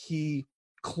that he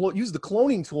used the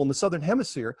cloning tool in the Southern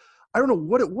Hemisphere. I don't know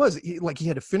what it was. He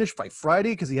had to finish by Friday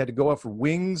because he had to go out for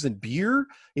wings and beer.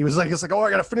 It's like, oh, I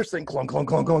got to finish thing.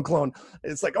 Clone.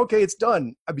 It's like, okay, it's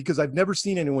done. Because I've never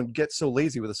seen anyone get so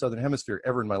lazy with the Southern Hemisphere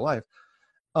ever in my life.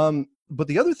 But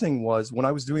the other thing was when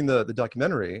I was doing the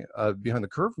documentary Behind the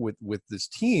Curve with this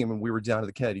team, and we were down at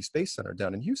the Kennedy Space Center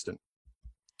down in Houston.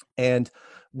 And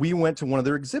we went to one of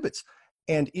their exhibits.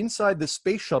 And inside the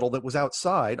space shuttle that was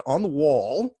outside on the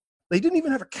wall, they didn't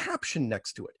even have a caption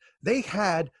next to it. They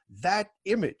had that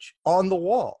image on the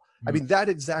wall. I mean, that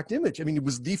exact image. I mean, it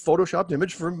was the photoshopped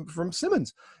image from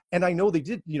Simmons. And I know they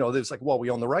did, there's like, well, we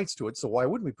own the rights to it, so why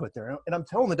wouldn't we put it there? And I'm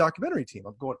telling the documentary team,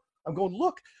 I'm going,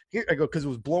 look, here I go, because it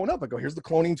was blown up. I go, here's the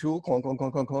cloning tool, clone.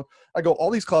 I go, all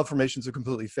these cloud formations are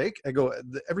completely fake. I go,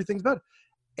 everything's bad.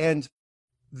 And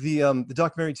the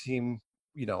documentary team,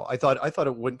 I thought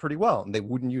it went pretty well, and they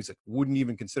wouldn't use it, wouldn't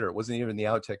even consider it. Wasn't even in the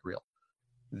outtake reel.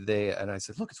 And I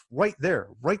said, look, it's right there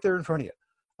in front of you.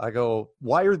 I go,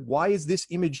 why is this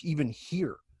image even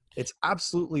here? It's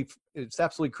absolutely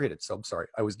created. So I'm sorry,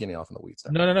 I was getting off in the weeds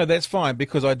there. No, that's fine,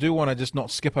 because I do want to just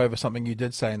not skip over something you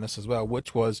did say in this as well,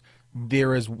 which was there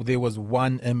was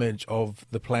one image of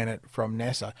the planet from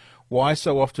NASA. Why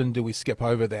so often do we skip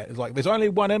over that? It's like, there's only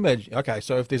one image. Okay,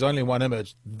 so if there's only one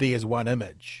image, there's one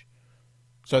image.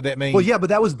 So that means, well, yeah, but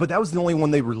that was the only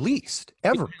one they released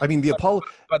ever. I mean, the Apollo.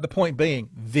 But the point being,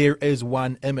 there is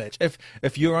one image.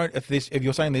 If you're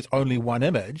saying there's only one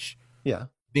image, yeah,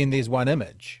 then there's one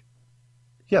image.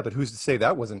 Yeah, but who's to say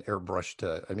that wasn't airbrushed?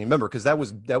 I mean, remember, because that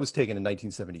was taken in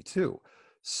 1972.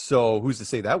 So who's to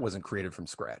say that wasn't created from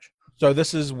scratch? So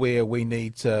this is where we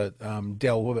need to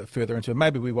delve a bit further into it.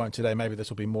 Maybe we won't today. Maybe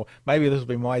this will be more. Maybe this will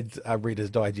be my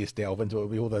Reader's Digest delve into it.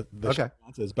 It'll be all the okay.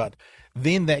 answers. But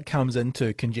then that comes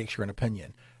into conjecture and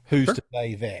opinion. Who's to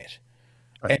say that?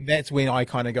 Right. And that's when I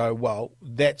kind of go, well,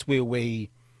 that's where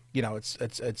we,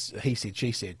 it's he said,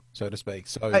 she said, so to speak.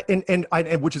 So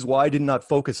and which is why I did not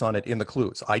focus on it in the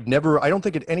clues. I don't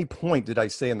think at any point did I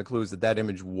say in the clues that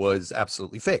image was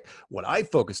absolutely fake. What I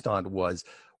focused on was,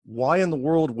 why in the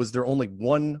world was there only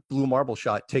one blue marble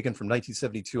shot taken from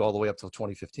 1972 all the way up till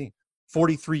 2015?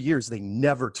 43 years, they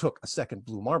never took a second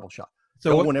blue marble shot.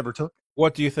 So no one ever took.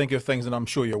 What do you think of things, and I'm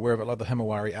sure you're aware of it, like the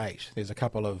Himawari 8? There's a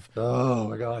couple of... Oh,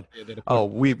 my God.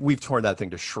 We've torn that thing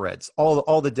to shreds.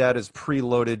 All the data is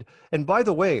preloaded. And by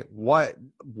the way, why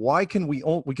can we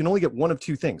only get one of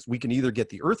two things? We can either get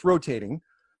the Earth rotating,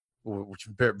 which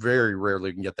very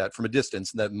rarely can get that from a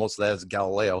distance, and that most of that is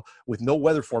Galileo, with no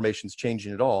weather formations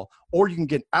changing at all, or you can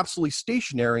get absolutely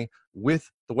stationary with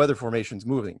the weather formations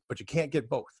moving, but you can't get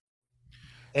both.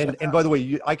 And by the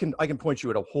way, I can point you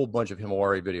at a whole bunch of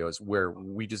Himawari videos where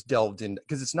we just delved in,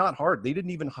 because it's not hard. They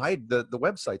didn't even hide the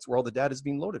websites where all the data is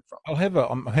being loaded from.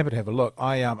 I'm happy to have a look.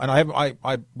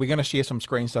 We're going to share some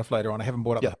screen stuff later on. I haven't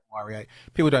brought up the Himawari 8.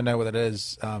 People don't know what it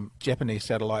is. Japanese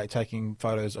satellite taking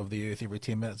photos of the Earth every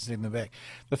 10 minutes and sending them back.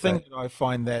 The thing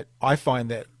that I find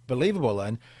that believable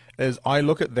in is I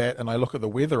look at that and I look at the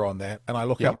weather on that and I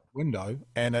look out Yep. the window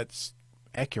and it's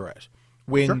accurate.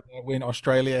 Sure. When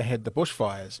Australia had the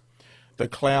bushfires, the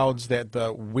clouds that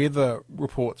the weather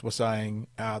reports were saying,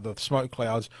 the smoke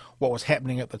clouds, what was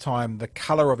happening at the time, the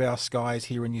colour of our skies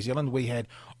here in New Zealand, we had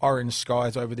orange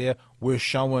skies over there, were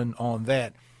shown on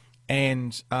that.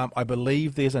 And I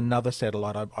believe there's another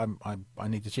satellite. I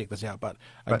need to check this out, but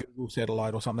a Right. Google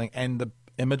satellite or something, and the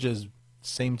images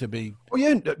seem to be. Oh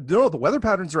yeah, no, the weather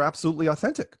patterns are absolutely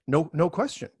authentic, no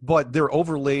question. But they're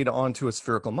overlaid onto a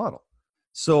spherical model.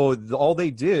 So all they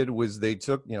did was they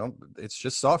took, it's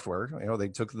just software. They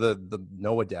took the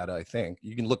NOAA data. I think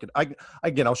you can look at.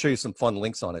 Again, I'll show you some fun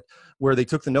links on it, where they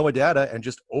took the NOAA data and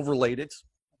just overlaid it,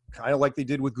 kind of like they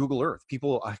did with Google Earth.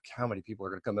 People, how many people are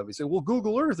going to come up and say, "Well,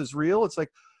 Google Earth is real"? It's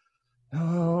like,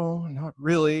 no, not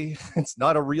really. It's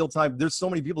not a real time. There's so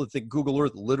many people that think Google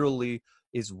Earth literally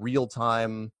is real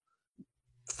time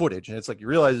footage, and it's like you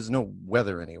realize there's no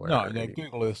weather anywhere. No,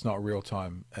 Google Earth's not a real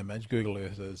time image. Google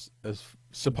Earth is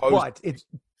supposed But it's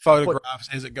photographs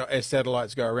as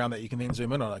satellites go around that you can then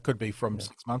zoom in on. It could be from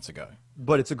 6 months ago.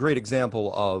 but it's a great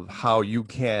example of how you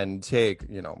can take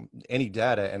any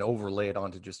data and overlay it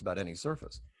onto just about any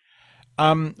surface.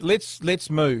 Let's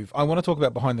move. I want to talk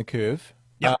about Behind the Curve.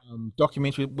 Yeah.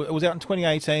 Documentary. It was out in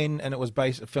 2018 and it was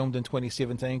filmed in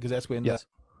 2017 because that's when Yes. the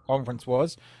conference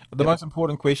was. The most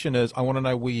important question is I want to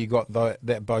know where you got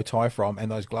that bow tie from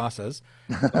and those glasses.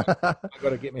 I got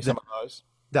to get me some of those.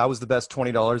 That was the best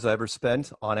 $20 I ever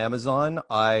spent on Amazon.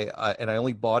 I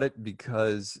only bought it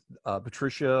because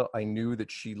Patricia, I knew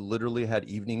that she literally had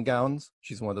evening gowns.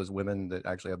 She's one of those women that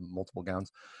actually have multiple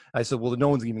gowns. I said, well, no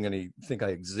one's even going to think I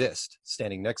exist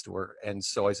standing next to her. And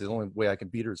so I said, the only way I can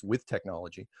beat her is with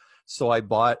technology. So I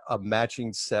bought a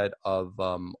matching set of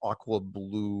aqua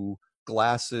blue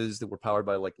glasses that were powered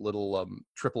by like little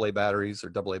AAA batteries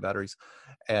or AA batteries,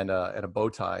 and a bow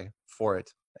tie for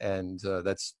it. And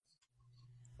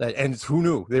and who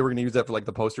knew they were going to use that for like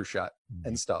the poster shot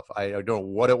and stuff. I don't know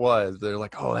what it was. They're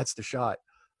like, oh, that's the shot.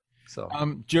 So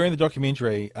during the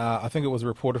documentary, I think it was a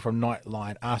reporter from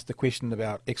Nightline asked a question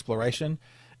about exploration,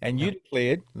 and you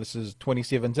declared, this is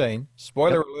 2017,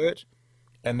 spoiler alert,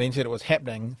 and then said it was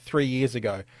happening 3 years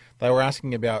ago. They were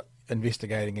asking about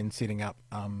investigating and setting up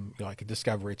like a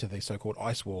discovery to the so-called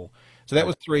ice wall. So that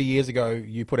was 3 years ago.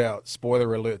 You put out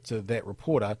spoiler alert to that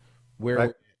reporter.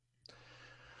 Where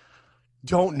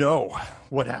Don't know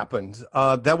what happened.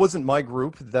 That wasn't my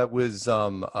group. That was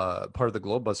part of the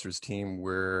Globebusters team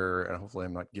where, and hopefully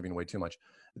I'm not giving away too much,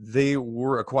 they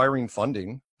were acquiring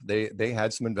funding. They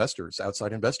had some investors,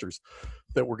 outside investors,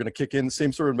 that were going to kick in,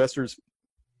 same sort of investors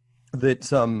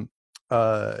that,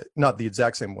 not the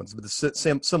exact same ones, but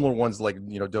the similar ones, like,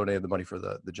 donated the money for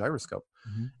the gyroscope.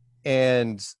 Mm-hmm.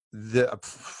 And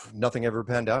nothing ever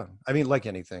panned out. I mean, like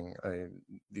anything,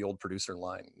 the old producer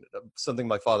line, something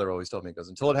my father always told me, goes,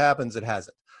 until it happens, it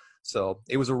hasn't. So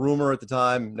it was a rumor at the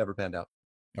time, never panned out.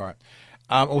 All right.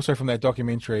 Also from that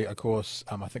documentary, of course,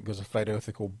 I think there was a flat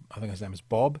earther called, I think his name is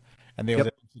Bob, and there was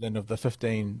an incident of the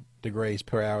 15 degrees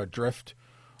per hour drift,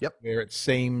 where it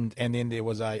seemed, and then there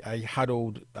was a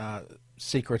huddled,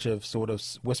 secretive sort of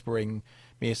whispering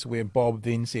mess where Bob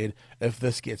then said, if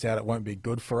this gets out, it won't be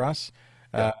good for us.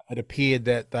 It appeared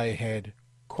that they had,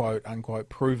 quote unquote,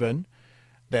 proven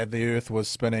that the Earth was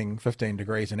spinning 15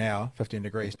 degrees an hour. 15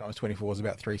 degrees times 24 is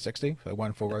about 360, so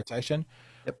one full rotation.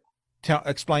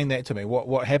 Explain that to me.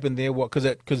 What happened there?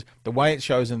 Because the way it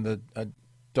shows in the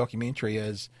documentary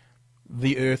is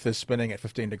the Earth is spinning at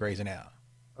 15 degrees an hour.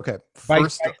 Okay.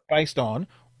 Based on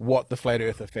what the flat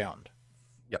earther found.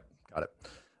 Yep, got it.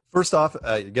 First off,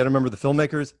 you got to remember the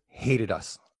filmmakers hated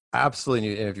us.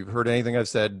 Absolutely. And if you've heard anything I've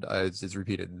said, it's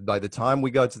repeated. By the time we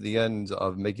got to the end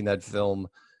of making that film,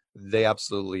 they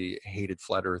absolutely hated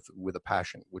Flat Earth with a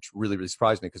passion, which really, really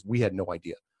surprised me because we had no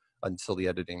idea until the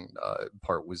editing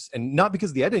part was, and not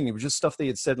because of the editing, it was just stuff they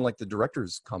had said in like the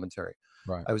director's commentary.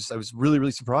 Right. I was really,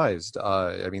 really surprised.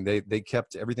 I mean, they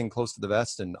kept everything close to the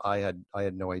vest, and I had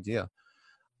no idea.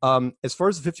 As far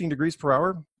as the 15 degrees per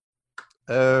hour,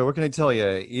 what can I tell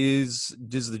you?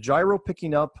 Does the gyro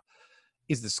picking up?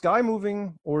 Is the sky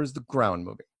moving or is the ground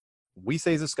moving? We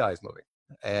say the sky is moving,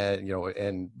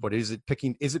 but is it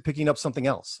picking up something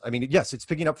else? I mean, yes, it's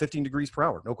picking up 15 degrees per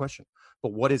hour, no question.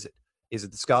 But what is it? Is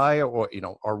it the sky, or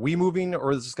are we moving,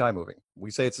 or is the sky moving?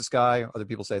 We say it's the sky. Other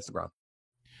people say it's the ground.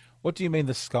 What do you mean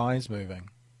the sky's moving?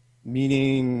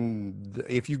 Meaning,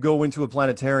 if you go into a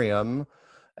planetarium,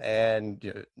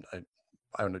 and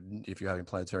I don't know if you're having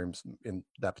planetariums in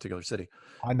that particular city.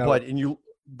 I know, but you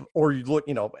look,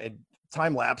 at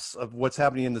time lapse of what's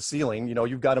happening in the ceiling.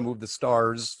 You've got to move the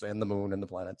stars and the moon and the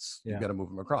planets. You've got to move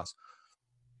them across.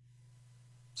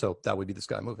 So that would be the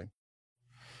sky moving.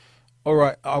 All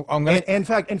right, I'm going to. In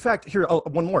fact, here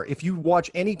one more. If you watch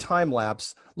any time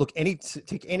lapse,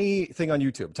 take anything on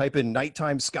YouTube, type in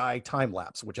nighttime sky time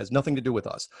lapse, which has nothing to do with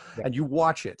us, and you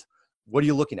watch it. What are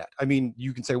you looking at? I mean,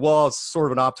 you can say, well, it's sort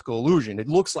of an optical illusion. It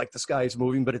looks like the sky is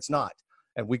moving, but it's not.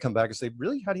 And we come back and say,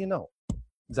 really? How do you know?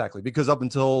 Exactly. Because up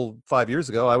until 5 years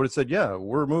ago, I would have said, yeah,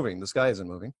 we're moving. The sky isn't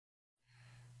moving.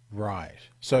 Right.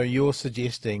 So you're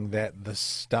suggesting that the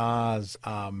stars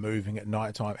are moving at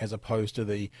nighttime as opposed to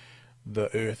the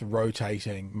Earth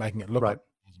rotating, making it look like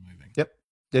it's moving. Yep.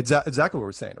 Exactly what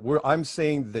we're saying. I'm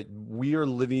saying that we are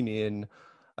living in,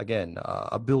 again,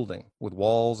 a building with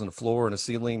walls and a floor and a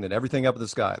ceiling and everything up in the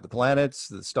sky. The planets,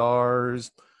 the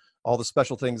stars, all the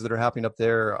special things that are happening up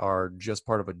there are just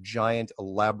part of a giant,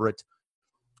 elaborate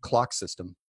clock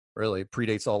system. Really, it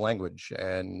predates all language,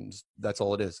 and that's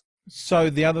all it is. So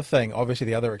the other thing, obviously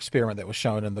the other experiment that was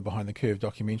shown in the Behind the Curve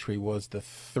documentary was the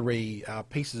 3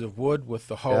 pieces of wood with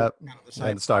the hole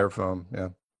and the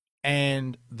styrofoam,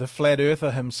 And the flat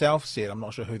earther himself said, I'm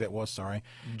not sure who that was, sorry.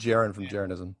 Jaron from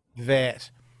Jaronism. That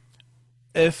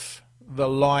if the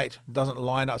light doesn't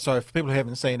line up, so for people who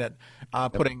haven't seen it,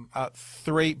 putting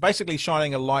 3, basically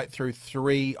shining a light through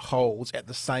 3 holes at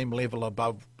the same level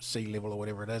above sea level or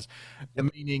whatever it is,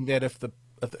 meaning that if the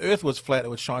Earth was flat, it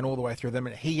would shine all the way through them.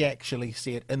 And he actually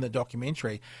said in the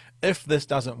documentary, if this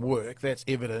doesn't work, that's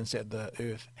evidence that the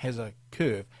Earth has a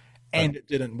curve. And it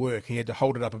didn't work. He had to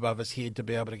hold it up above his head to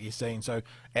be able to get seen. So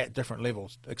at different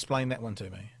levels. Explain that one to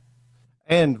me.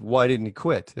 And why didn't he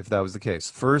quit if that was the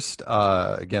case? First,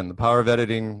 again, the power of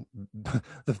editing.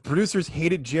 The producers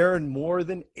hated Jaron more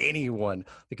than anyone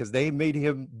because they made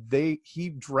him, he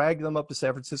dragged them up to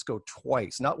San Francisco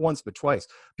twice, not once, but twice.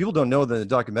 People don't know that in the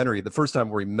documentary, the first time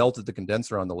where he melted the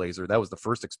condenser on the laser, that was the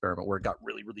first experiment where it got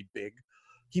really, really big.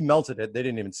 He melted it. They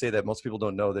didn't even say that. Most people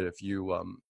don't know that if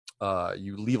you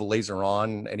leave a laser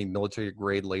on, any military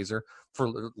grade laser,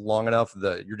 for long enough,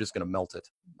 you're just going to melt it.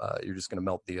 You're just going to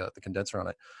melt the condenser on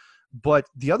it. But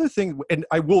the other thing, and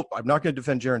I'm not going to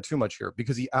defend Jaron too much here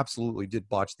because he absolutely did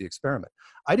botch the experiment.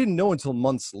 I didn't know until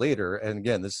months later, and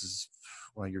again, this is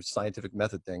one of your scientific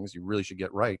method things you really should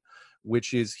get right,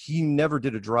 which is he never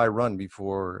did a dry run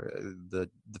before the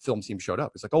film team showed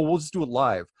up. It's like, oh, we'll just do it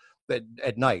live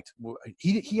at night.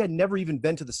 He had never even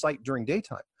been to the site during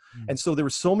daytime. And so there were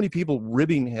so many people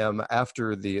ribbing him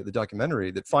after the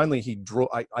documentary that finally he drove.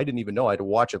 I didn't even know. I had to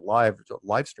watch it live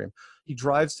stream. He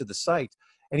drives to the site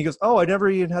and he goes, oh, I never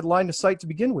even had line of sight to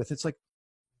begin with. It's like,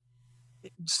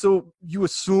 so you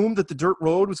assumed that the dirt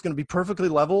road was going to be perfectly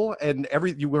level and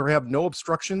you were have no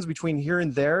obstructions between here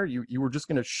and there. You were just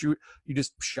going to shoot. You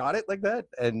just shot it like that.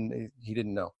 And he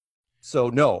didn't know. So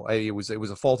no, it was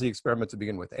a faulty experiment to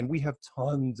begin with. And we have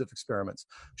tons of experiments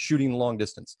shooting long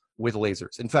distance with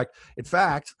lasers. In fact,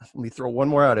 let me throw one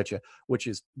more out at you, which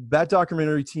is that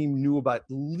documentary team knew about at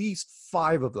least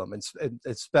 5 of them. And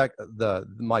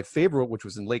my favorite, which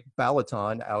was in Lake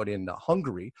Balaton out in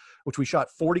Hungary, which we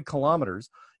shot 40 kilometers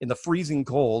in the freezing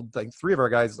cold. Like 3 of our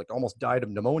guys almost died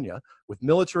of pneumonia with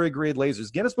military grade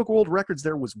lasers. Guinness Book of World Records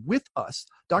there was with us.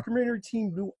 Documentary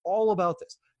team knew all about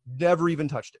this. Never even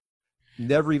touched it.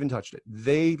 Never even touched it.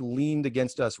 They leaned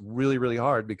against us really, really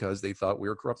hard because they thought we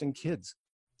were corrupting kids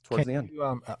towards the end.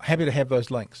 Happy to have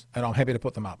those links, and I'm happy to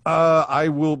put them up. I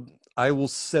will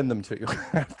send them to you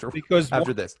after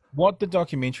this. What the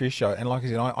documentary show, and like I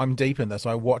said, I'm deep in this.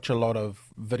 I watch a lot of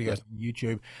videos on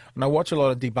YouTube, and I watch a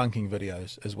lot of debunking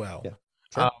videos as well. Yeah,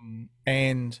 sure.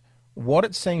 And what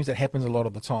it seems that happens a lot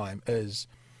of the time is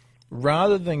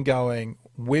rather than going,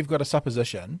 we've got a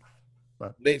supposition,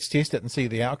 let's test it and see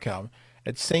the outcome.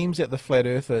 It seems that the flat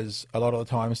earthers a lot of the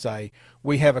time say,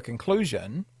 we have a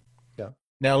conclusion. Yeah.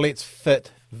 Now let's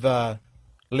fit the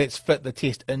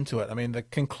test into it. I mean, the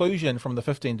conclusion from the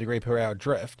 15 degree per hour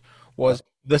drift was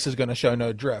this is going to show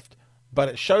no drift, but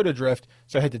it showed a drift,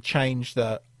 so I had to change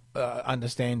the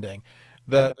understanding.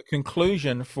 The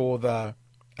conclusion for the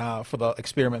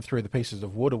experiment through the pieces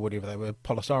of wood or whatever they were,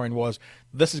 polystyrene, was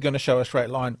this is going to show a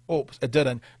straight line. Oops, it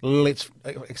didn't. Let's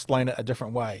explain it a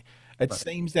different way. It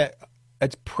seems that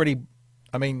it's pretty,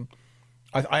 I mean,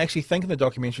 I actually think in the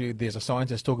documentary there's a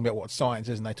scientist talking about what science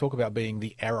is, and they talk about being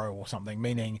the arrow or something,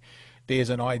 meaning there's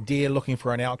an idea looking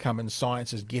for an outcome and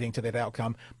science is getting to that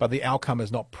outcome, but the outcome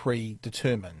is not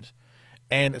predetermined.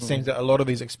 And it seems that a lot of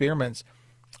these experiments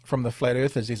from the flat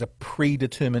earthers, there's a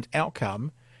predetermined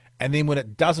outcome, and then when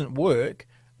it doesn't work,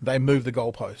 they move the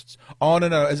goalposts. Oh,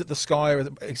 no, is it the sky?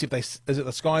 Is it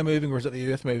the sky moving or is it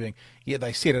the earth moving? Yet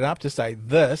they set it up to say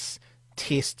this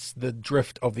tests the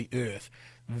drift of the earth.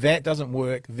 That doesn't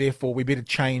work, therefore we better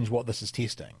change what this is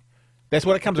testing. That's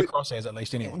what it comes across as, at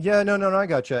least, anyway. Yeah, no, I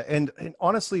gotcha. And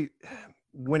honestly,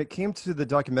 when it came to the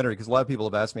documentary, because a lot of people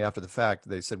have asked me after the fact,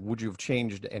 they said, "Would you have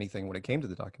changed anything when it came to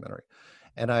the documentary?"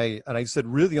 And I said,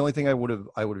 really, the only thing I would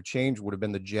have changed would have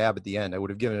been the jab at the end. I would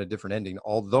have given it a different ending,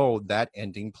 although that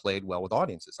ending played well with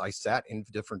audiences. I sat in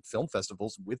different film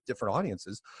festivals with different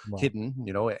audiences, hidden,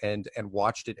 and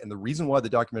watched it. And the reason why the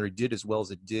documentary did as well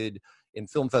as it did in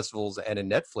film festivals and in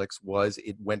Netflix was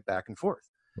it went back and forth.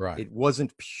 Right. It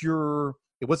wasn't pure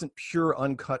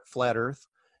uncut flat Earth.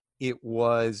 It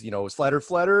was, it was flat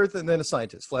Earth, and then a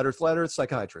scientist, flat Earth,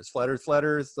 psychiatrist, flat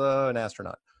Earth, an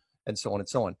astronaut, and so on and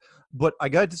so on. But I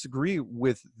got to disagree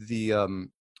with the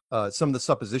some of the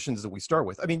suppositions that we start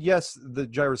with. I mean, yes, the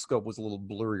gyroscope was a little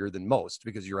blurrier than most,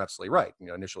 because you're absolutely right.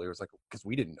 Initially it was like, because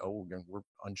we didn't know, we're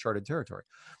uncharted territory.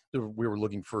 We were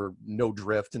looking for no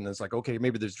drift, and it's like, okay,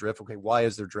 maybe there's drift. Okay, why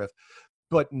is there drift?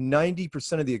 But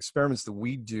 90% of the experiments that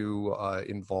we do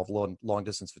involve long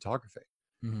distance photography.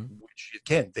 Which,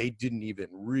 again, they didn't even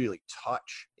really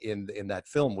touch in that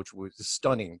film, which was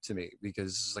stunning to me,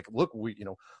 because it's like, look,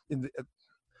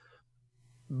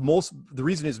 the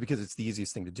reason is because it's the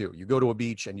easiest thing to do. You go to a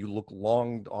beach and you look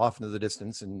long off into the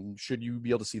distance, and should you be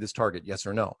able to see this target, yes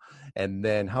or no? And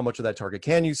then how much of that target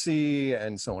can you see,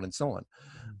 and so on and so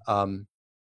on.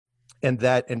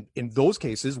 And in those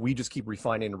cases, we just keep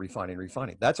refining.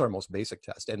 That's our most basic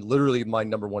test. And literally my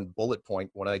number one bullet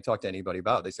point when I talk to anybody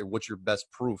about it, they say, what's your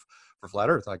best proof for flat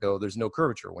Earth? I go, there's no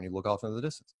curvature when you look off into the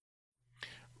distance.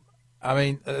 I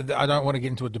mean, I don't want to get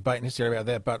into a debate necessarily about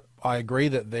that, but I agree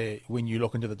that when you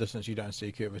look into the distance, you don't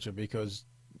see curvature, because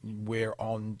we're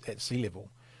at sea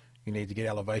level. You need to get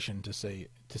elevation to see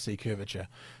curvature.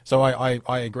 So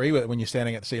I agree with it. When you're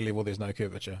standing at sea level, there's no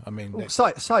curvature. I mean,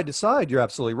 side to side, you're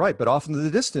absolutely right. But off into the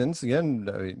distance, again,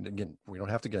 we don't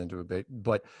have to get into a debate.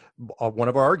 But one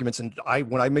of our arguments, and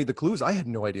when I made the clues, I had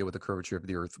no idea what the curvature of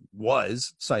the Earth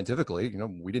was scientifically.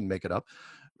 We didn't make it up.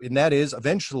 And that is,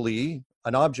 eventually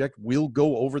an object will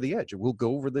go over the edge. It will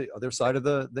go over the other side of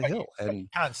the hill, and you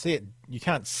can't see it. You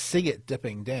can't see it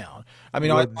dipping down. I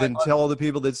mean, then tell all the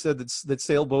people that said that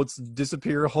sailboats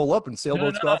disappear, hole up, and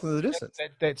sailboats go off into the distance.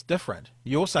 That's different.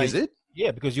 You're saying, is it?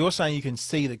 Yeah, because you're saying you can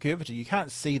see the curvature. You can't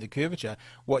see the curvature.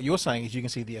 What you're saying is you can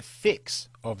see the effects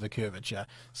of the curvature.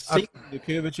 Seeing the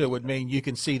curvature would mean you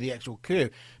can see the actual curve.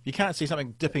 You can't see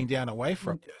something dipping down away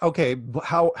from it. Okay,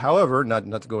 however, not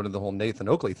to go into the whole Nathan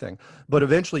Oakley thing, but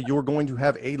eventually you're going to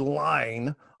have a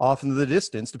line off into the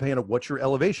distance, depending on what your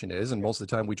elevation is. And most of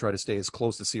the time we try to stay as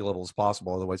close to sea level as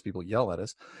possible. Otherwise people yell at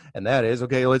us. And that is,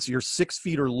 okay, you're 6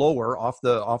 feet or lower off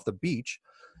the beach.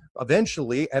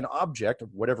 Eventually an object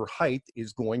of whatever height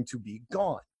is going to be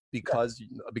gone because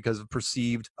of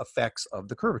perceived effects of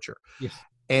the curvature. Yes.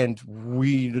 And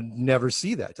we never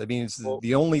see that. I mean, it's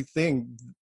the only thing.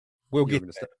 We'll get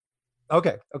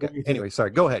Okay. Anyway,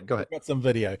 sorry. Go ahead. I've got some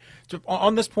video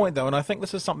on this point, though, and I think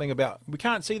this is something about we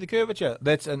can't see the curvature.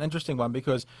 That's an interesting one,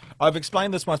 because I've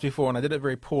explained this once before and I did it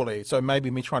very poorly. So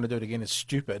maybe me trying to do it again is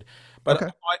stupid. But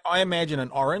okay. I imagine an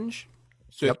orange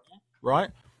circle,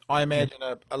 right? I imagine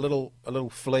a little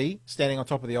flea standing on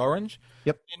top of the orange.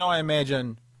 Yep. And I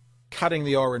imagine cutting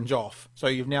the orange off. So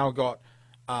you've now got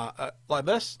like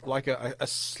this, like a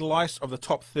slice of the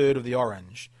top third of the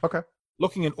orange. Okay.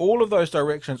 Looking in all of those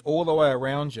directions, all the way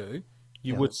around you,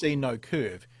 you would see no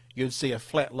curve. You'd see a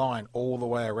flat line all the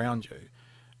way around you.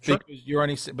 Sure. Because you're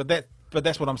only, but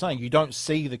that's what I'm saying. You don't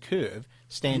see the curve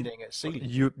standing at sea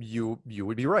level. You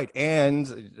would be right.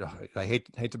 And I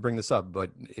hate to bring this up,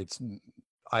 but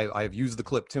I've used the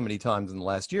clip too many times in the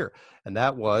last year, and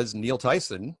that was Neil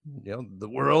Tyson, the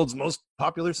world's most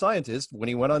popular scientist, when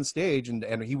he went on stage,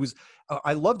 and he was,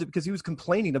 I loved it because he was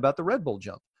complaining about the Red Bull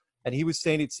jump, and he was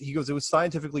saying it was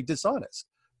scientifically dishonest,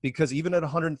 because even at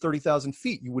 130,000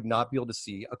 feet, you would not be able to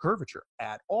see a curvature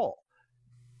at all,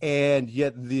 and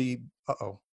yet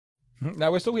no,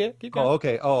 we're still here. Keep going. Oh,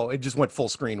 okay. Oh, it just went full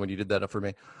screen when you did that up for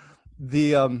me.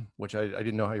 Which I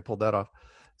didn't know how you pulled that off.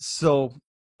 So.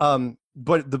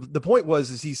 But the point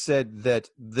is he said that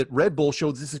Red Bull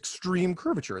showed this extreme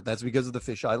curvature. That's because of the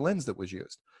fisheye lens that was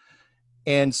used.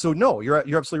 And so, no, you're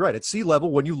absolutely right. At sea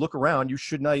level, when you look around, you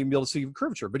should not even be able to see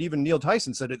curvature. But even Neil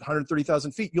Tyson said at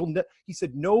 130,000 feet, he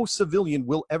said no civilian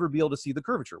will ever be able to see the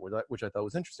curvature, which I thought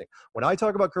was interesting. When I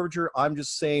talk about curvature, I'm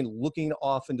just saying looking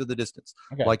off into the distance,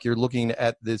 like you're looking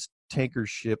at this tanker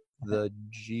ship, the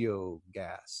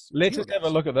Geogas. Let's just have a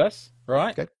look at this,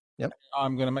 right? Okay. Yep.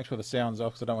 I'm going to make sure the sound's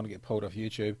off because I don't want to get pulled off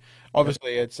YouTube.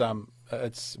 Obviously, it's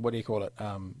what do you call it?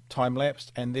 Time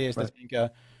lapsed, and there's the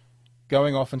tanker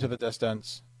going off into the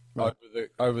distance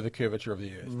over the curvature of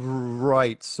the Earth.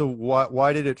 Right. So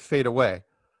why did it fade away?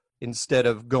 instead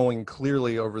of going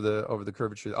clearly over the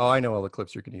curvature. Oh, I know all the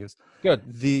clips you're going to use. Good.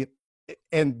 The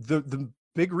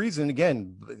big reason,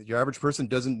 again, your average person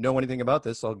doesn't know anything about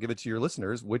this. So I'll give it to your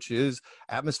listeners, which is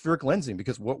atmospheric lensing,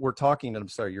 because what we're talking, and I'm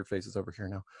sorry, your face is over here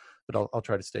now, but I'll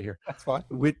try to stay here. That's fine.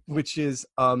 Which is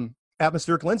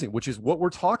atmospheric lensing, which is what we're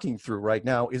talking through right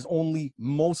now, is only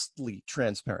mostly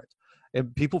transparent.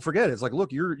 And people forget it. It's like,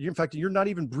 look, in fact, you're not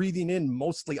even breathing in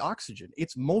mostly oxygen.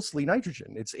 It's mostly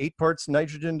nitrogen. It's 8 parts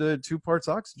nitrogen to 2 parts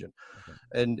oxygen.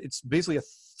 Okay. And it's basically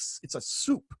it's a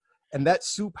soup. And that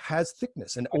soup has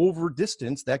thickness, and over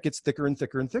distance, that gets thicker and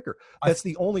thicker and thicker. That's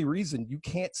the only reason you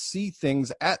can't see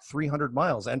things at 300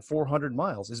 miles and 400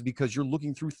 miles, is because you're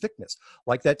looking through thickness,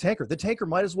 like that tanker. The tanker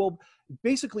might as well,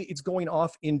 basically, it's going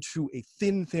off into a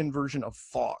thin version of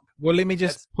fog. Well, let me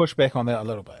just push back on that a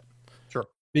little bit. Sure.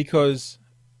 Because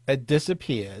it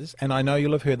disappears, and I know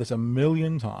you'll have heard this a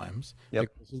million times. Yep.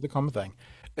 This is the common thing.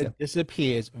 It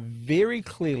disappears very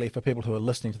clearly for people who are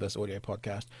listening to this audio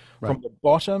podcast from the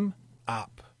bottom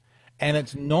up. And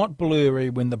it's not blurry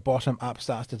when the bottom up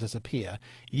starts to disappear.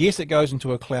 Yes, it goes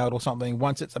into a cloud or something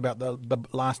once it's about the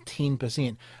last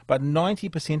 10%, but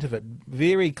 90% of it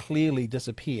very clearly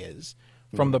disappears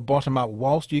from the bottom up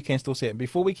whilst you can still see it.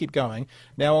 Before we keep going,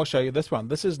 now I'll show you this one.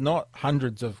 This is not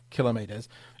hundreds of kilometers.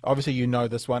 Obviously, you know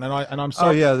this one, and I'm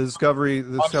sorry. Oh yeah, the Discovery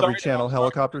Channel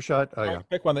helicopter shot. Oh yeah,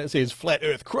 pick one that says "Flat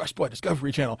Earth crushed by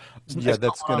Discovery Channel."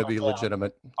 That's going to be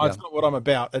legitimate. Oh, it's not what I'm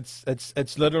about.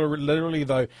 It's literally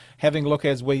though, having a look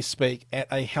as we speak at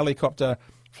a helicopter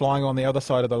flying on the other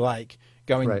side of the lake,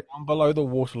 going down below the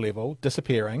water level,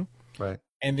 disappearing. Right.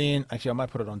 And then, actually, I might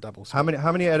put it on double speed.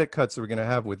 How many edit cuts are we going to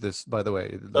have with this, by the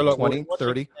way? So look, 20,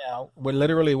 30? Now, we're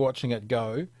literally watching it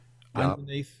go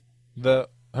underneath the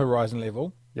horizon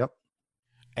level. Yep.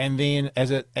 And then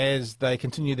as they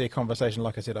continue their conversation,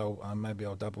 like I said, maybe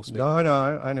I'll double speed. No,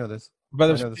 I know this.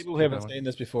 But if people who haven't seen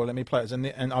this before, let me play it.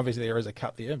 And obviously there is a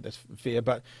cut there, that's fair,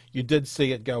 but you did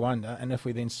see it go under, and if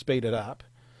we then speed it up,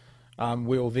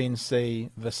 we'll then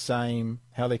see the same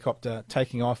helicopter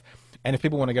taking off. And if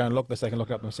people want to go and look this, they can look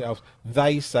it up themselves.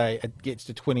 They say it gets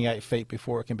to 28 feet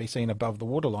before it can be seen above the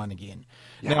waterline again.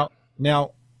 Yeah.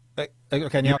 Now, you're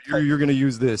going to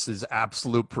use this as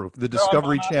absolute proof. The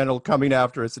Discovery Channel coming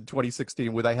after us in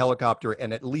 2016 with a helicopter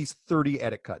and at least 30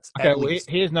 edit cuts. Okay, well,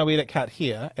 here's no edit cut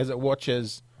here as it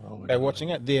watches. They're watching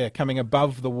it there, coming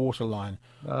above the waterline.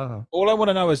 All I want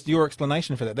to know is your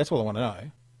explanation for that. That's all I want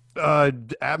to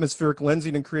know. Atmospheric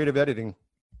lensing and creative editing.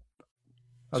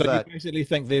 How's that? You basically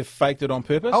think they've faked it on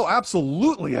purpose? Oh,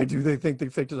 absolutely, I do. They think they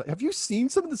faked it. Have you seen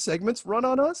some of the segments run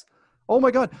on us? Oh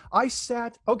my God!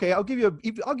 Okay, I'll give you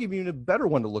a better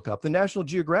one to look up. The National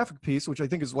Geographic piece, which I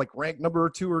think is like ranked number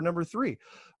 2 or number 3,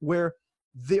 where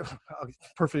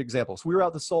perfect example. So we were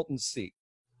out the Salton Sea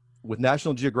with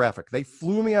National Geographic. They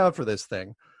flew me out for this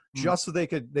thing just so they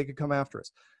could come after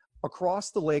us.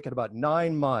 Across the lake at about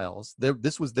 9 miles,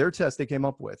 this was their test they came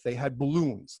up with. They had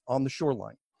balloons on the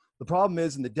shoreline. The problem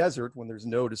is in the desert, when there's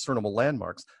no discernible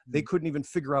landmarks, they couldn't even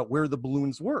figure out where the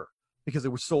balloons were because they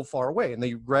were so far away. And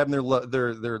they grab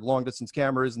their long distance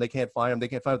cameras and they can't find them.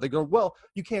 They go, well,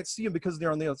 you can't see them because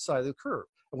they're on the other side of the curve.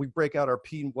 And we break out our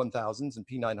P1000s and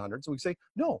P900s. And we say,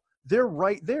 no, they're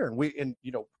right there. And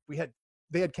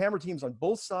they had camera teams on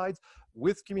both sides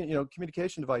with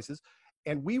communication devices.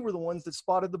 And we were the ones that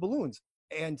spotted the balloons.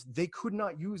 And they could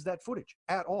not use that footage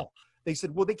at all. They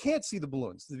said, well, they can't see the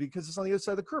balloons because it's on the other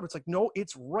side of the curve. It's like, no,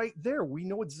 it's right there. We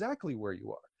know exactly where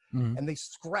you are. Mm-hmm. And they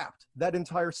scrapped that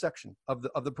entire section of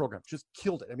the program, just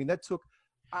killed it. I mean, that took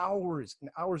hours and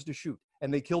hours to shoot,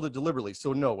 and they killed it deliberately.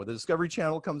 So no, when the Discovery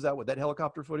Channel comes out with that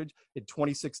helicopter footage in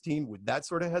 2016 with that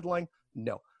sort of headline,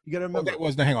 no. You got to remember.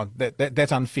 Hang on,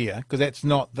 that's unfair because that's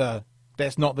not the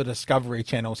Discovery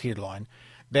Channel's headline.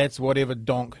 That's whatever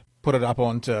donk put it up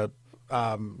onto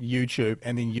YouTube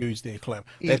and then use their clip.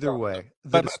 Either way,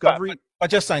 the Discovery. But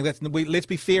just saying let's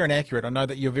be fair and accurate. I know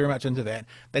that you're very much into that.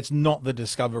 That's not the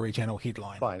Discovery Channel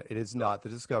headline. Fine, it is not the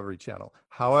Discovery Channel.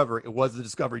 However, it was the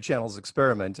Discovery Channel's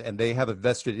experiment, and they have a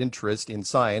vested interest in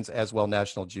science, as well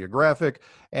National Geographic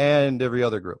and every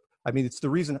other group. I mean, it's the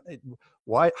reason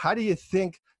why. How do you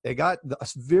think they got a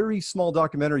very small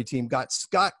documentary team got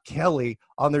Scott Kelly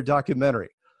on their documentary?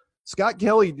 Scott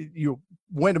Kelly,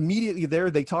 went immediately there.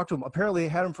 They talked to him. Apparently, they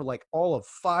had him for like all of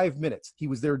 5 minutes. He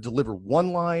was there to deliver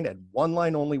one line and one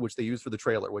line only, which they used for the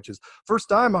trailer, which is first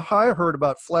time I heard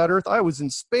about flat Earth. I was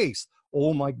in space.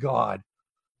 Oh my God.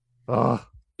 So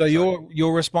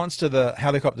your response to the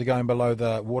helicopter going below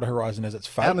the water horizon is it's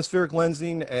fake? Atmospheric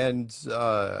lensing and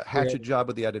hatchet job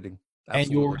with the editing.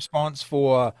 Absolutely. And your response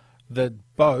for the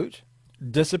boat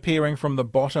disappearing from the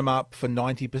bottom up for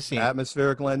 90%.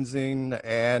 Atmospheric lensing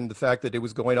and the fact that it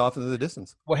was going off into the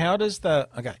distance. Well, how does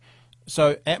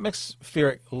so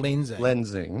atmospheric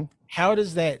lensing, how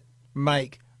does that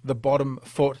make the bottom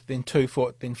foot, then 2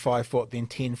 foot, then 5 foot, then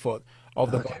 10 foot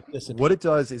of the bottom disappear? What it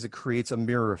does is it creates a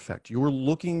mirror effect. You're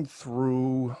looking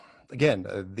through, again,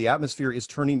 the atmosphere is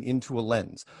turning into a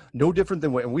lens. No different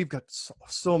than and we've got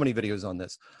so many videos on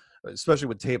this, especially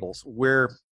with tables, where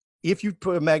if you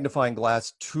put a magnifying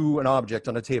glass to an object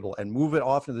on a table and move it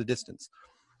off into the distance,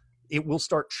 it will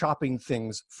start chopping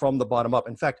things from the bottom up.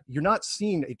 In fact, you're not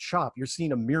seeing a chop, you're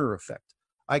seeing a mirror effect.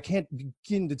 I can't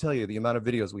begin to tell you the amount of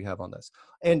videos we have on this.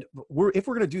 And if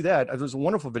we're going to do that, there's a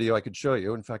wonderful video I could show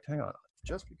you. In fact, hang on,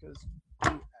 just because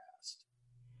you asked.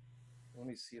 Let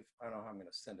me see if, I don't know how I'm going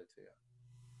to send it to you.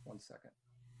 1 second.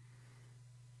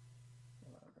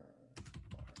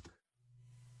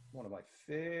 One of my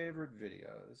favorite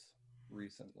videos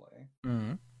recently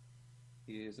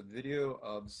is a video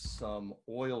of some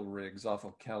oil rigs off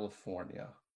of California.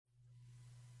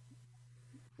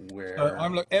 Where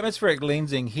atmospheric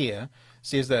lensing here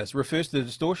says this refers to the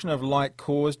distortion of light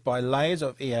caused by layers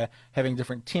of air having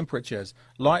different temperatures.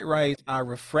 Light rays are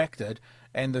refracted,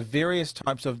 and the various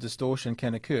types of distortion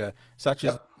can occur, such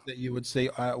as that you would see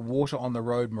water on the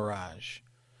road mirage.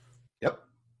 Yep.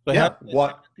 So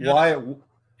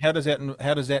how does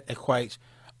that equate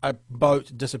a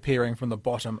boat disappearing from the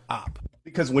bottom up?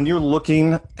 Because when you're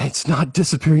looking, it's not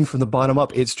disappearing from the bottom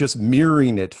up. It's just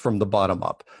mirroring it from the bottom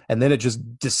up. And then it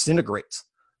just disintegrates.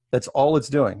 That's all it's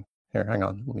doing. Here, hang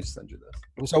on. Let me send you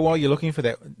this. So while you're looking for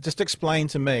that, just explain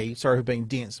to me, sorry for being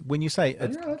dense, when you say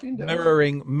it's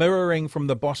mirroring from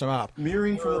the bottom up.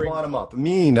 Mirroring from the bottom up. I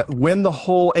mean, when the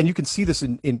whole, and you can see this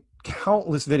in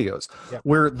countless videos,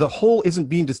 where the hole isn't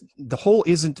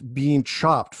being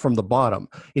chopped from the bottom.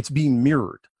 It's being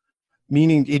mirrored.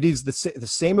 Meaning it is the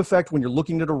same effect when you're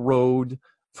looking at a road,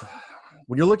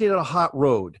 when you're looking at a hot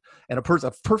road and a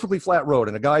perfectly flat road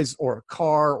and or a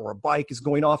car or a bike is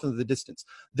going off into the distance.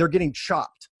 They're getting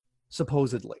chopped,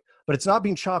 supposedly. But it's not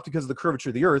being chopped because of the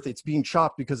curvature of the earth. It's being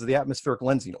chopped because of the atmospheric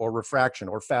lensing or refraction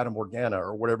or fata morgana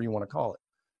or whatever you want to call it.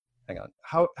 Hang on.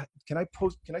 How can I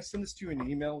send this to you in an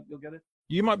email? You'll get it?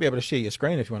 You might be able to share your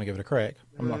screen if you want to give it a crack.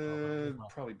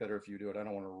 Probably better if you do it. I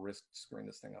don't want to risk screwing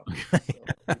this thing up. So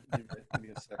give me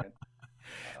a second.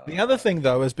 The other thing,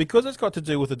 though, is because it's got to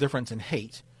do with the difference in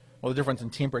heat or the difference in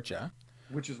temperature,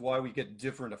 which is why we get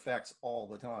different effects all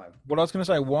the time. What I was going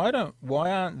to say, why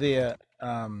aren't there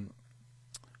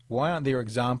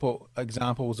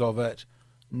examples of it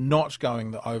not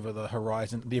going over the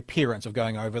horizon, the appearance of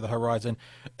going over the horizon,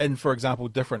 in, for example,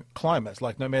 different climates?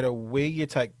 Like no matter where you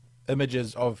take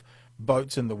images of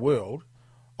boats in the world,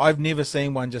 I've never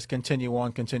seen one just continue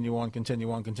on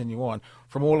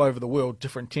from all over the world.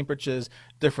 Different temperatures,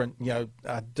 different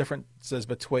differences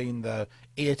between the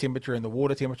air temperature and the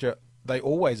water temperature. They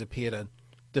always appear to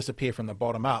disappear from the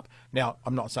bottom up. Now,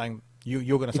 I'm not saying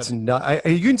you're going to say it's not.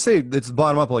 You can say it's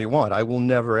bottom up all you want. I will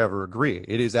never ever agree.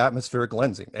 It is atmospheric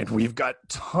lensing, and we've got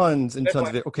tons and tons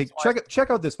of it. Okay,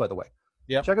 check out this, by the way.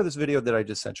 Yeah. Check out this video that I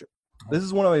just sent you. This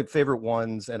is one of my favorite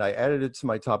ones, and I added it to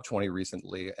my top 20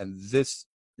 recently. And this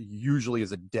usually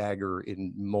is a dagger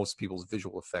in most people's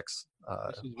visual effects.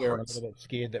 This is where I'm a little bit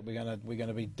scared that we're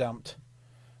gonna be dumped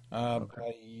by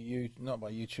not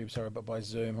by YouTube, sorry, but by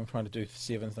Zoom. I'm trying to do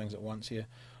 7 things at once here.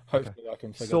 Hopefully, I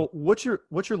can figure. So what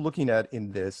you're looking at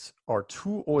in this are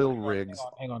 2 oil rigs.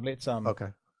 Hang on.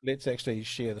 Let's actually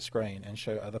share the screen and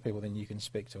show other people. Then you can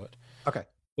speak to it. Okay.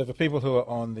 So for people who are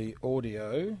on the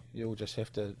audio, you'll just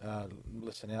have to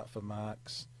listen out for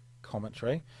Mark's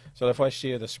commentary. So if I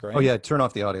share the screen. Oh yeah, turn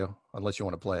off the audio unless you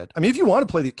want to play it. I mean, if you want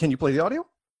to play can you play the audio?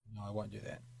 No, I won't do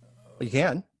that. You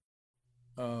can.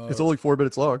 It's only 4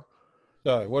 minutes long.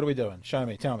 So what are we doing? Show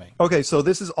me. Tell me. Okay, so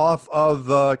this is off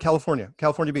of California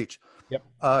Beach.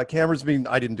 Yep. Cameras being.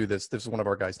 I didn't do this. This is one of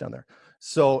our guys down there.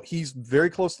 So he's very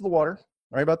close to the water,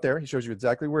 right about there. He shows you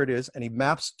exactly where it is, and he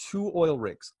maps 2 oil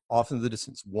rigs off into the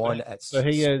distance. One at. So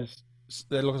he is.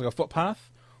 That looks like a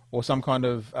footpath, or some kind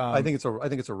of. I think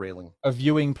it's a railing. A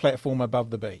viewing platform above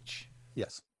the beach.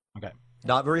 Yes. Okay.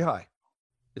 Not very high.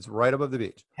 It's right above the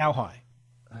beach. How high?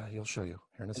 He'll show you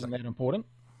here in a second. Isn't that important?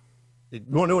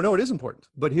 No, it is important.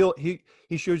 But he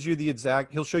shows you the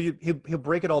exact. He'll show you. He'll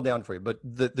break it all down for you. But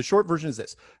the short version is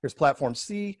this: there's platform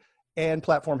C and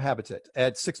platform habitat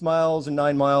at 6 miles and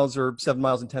 9 miles or 7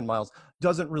 miles and 10 miles.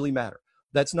 Doesn't really matter.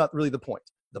 That's not really the point.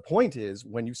 The point is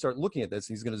when you start looking at this.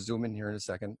 He's going to zoom in here in a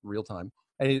second, real time.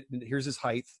 And here's his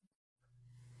height.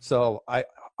 So eye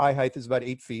height is about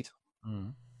 8 feet.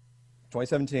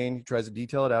 2017. He tries to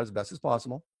detail it out as best as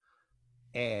possible.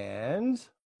 And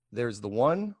There's the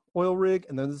one oil rig,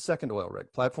 and then the second oil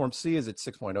rig. Platform C is at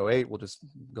 6.08. We'll just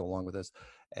go along with this.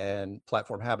 And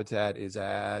platform habitat is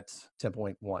at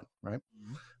 10.1, right?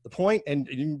 Mm-hmm. The point,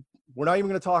 and we're not even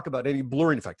going to talk about any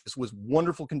blurring effect. This was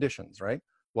wonderful conditions, right?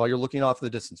 While you're looking off the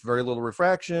distance, very little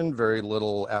refraction, very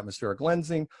little atmospheric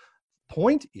lensing.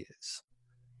 Point is,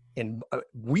 and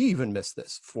we even missed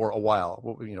this for a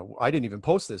while. You know, I didn't even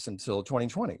post this until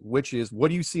 2020, which is, what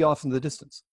do you see off in the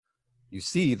distance? You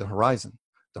see the horizon.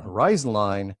 The horizon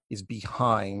line is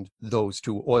behind those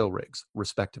two oil rigs,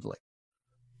 respectively.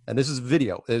 And this is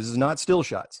video. This is not still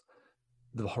shots.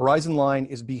 The horizon line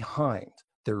is behind.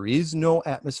 There is no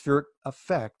atmospheric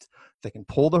effect that can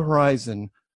pull the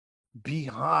horizon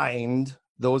behind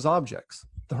those objects.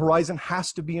 The horizon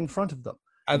has to be in front of them.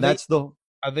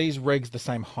 Are these rigs the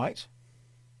same height?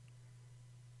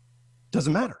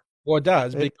 Doesn't matter. Well, it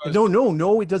does. Because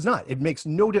No, it does not. It makes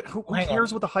no difference. Who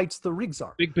cares what the heights of the rigs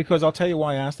are? Because I'll tell you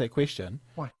why I asked that question.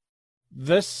 Why?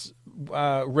 This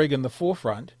rig in the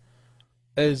forefront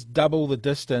is double the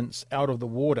distance out of the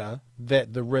water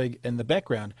that the rig in the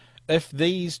background. If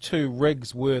these two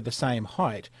rigs were the same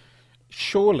height,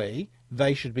 surely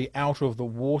they should be out of the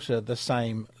water the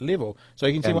same level. So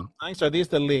you can see what I'm saying. So there's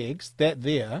the legs. That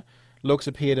there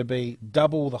appear to be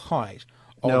double the height.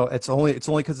 No, it's only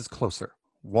because it's closer.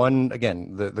 One,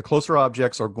 again, the closer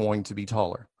objects are going to be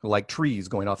taller, like trees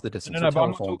going off the distance. No, but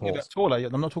I'm not talking about taller.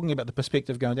 I'm not talking about the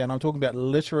perspective going down. I'm talking about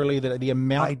literally the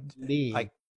amount of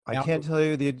leg. I can't tell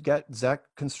you the exact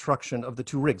construction of the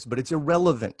two rigs, but it's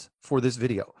irrelevant for this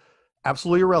video.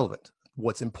 Absolutely irrelevant.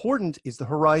 What's important is the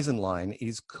horizon line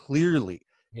is clearly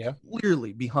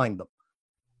behind them.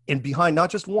 And behind not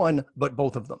just one, but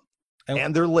both of them.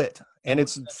 And they're lit. And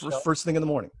it's first thing in the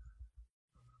morning.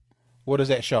 What does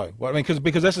that show? Well, I mean,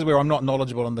 because this is where I'm not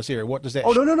knowledgeable in this area. What does that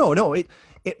show? No. It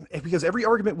because every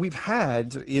argument we've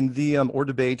had in the or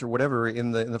debate or whatever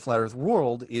in the flat Earth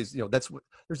world is, you know,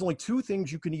 there's only two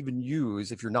things you can even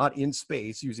use if you're not in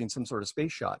space using some sort of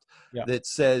space shot that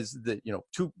says that, you know,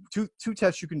 two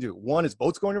tests you can do. One is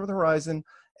boats going over the horizon,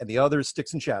 and the other is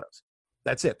sticks and shadows.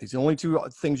 That's it. These are the only two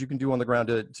things you can do on the ground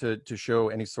to show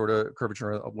any sort of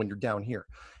curvature when you're down here.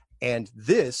 And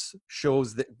this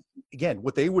shows that, again,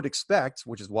 what they would expect,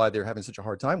 which is why they're having such a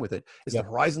hard time with it, is the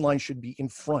horizon line should be in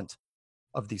front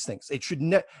of these things. It should,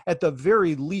 at the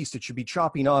very least, it should be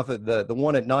chopping off at the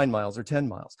one at 9 miles or 10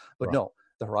 miles. But no,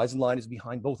 the horizon line is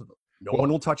behind both of them. No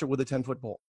one will touch it with a 10-foot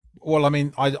pole. Well, I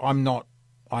mean, I'm not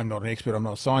an expert. I'm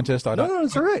not a scientist. No,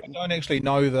 it's all right. I don't actually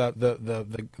know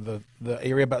the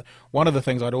area. But one of the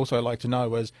things I'd also like to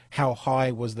know is how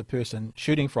high was the person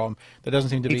shooting from? That doesn't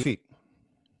seem to be 8 feet.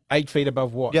 8 feet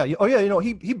above what? Yeah. Oh, yeah. You know,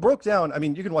 he broke down. I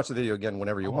mean, you can watch the video again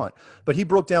whenever you want, but he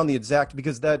broke down the exact,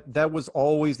 because that was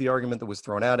always the argument that was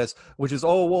thrown at us, which is,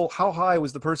 oh, well, how high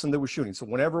was the person that was shooting? So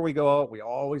whenever we go out, we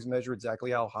always measure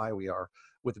exactly how high we are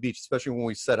with the beach, especially when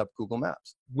we set up Google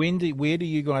Maps. Where do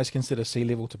you guys consider sea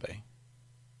level to be?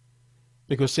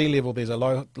 Because sea level, there's a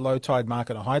low tide mark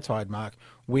and a high tide mark.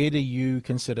 Where do you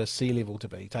consider sea level to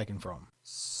be taken from?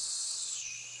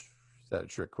 Is that a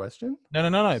trick question?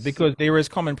 No. Because there is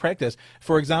common practice.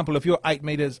 For example, if you're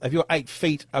 8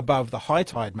 feet above the high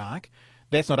tide mark,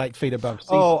 that's not 8 feet above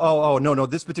sea. No.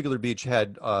 This particular beach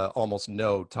had almost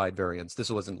no tide variance. This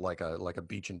wasn't like a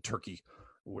beach in Turkey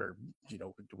where, you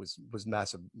know, it was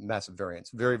massive variance.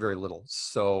 Very, very little.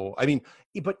 So, I mean,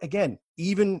 but again,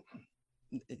 even,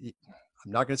 I'm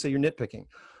not going to say you're nitpicking,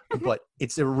 but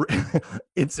it's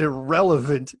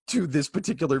irrelevant to this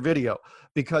particular video,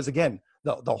 because again,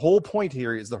 the whole point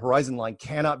here is the horizon line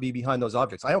cannot be behind those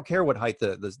objects. I don't care what height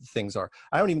the things are.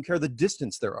 I don't even care the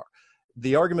distance there are.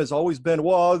 The argument has always been,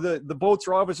 well, the boats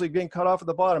are obviously being cut off at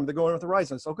the bottom. They're going with the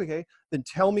horizon. It's okay. Then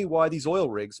tell me why these oil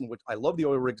rigs, and which I love the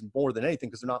oil rigs more than anything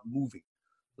because they're not moving.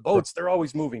 The boats, they're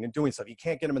always moving and doing stuff. You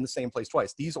can't get them in the same place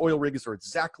twice. These oil rigs are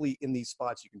exactly in these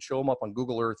spots. You can show them up on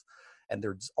Google Earth, and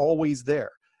they're always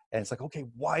there. And it's like, okay,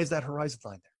 why is that horizon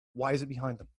line there? Why is it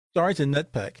behind them? Sorry to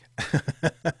nitpick.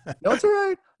 No, it's all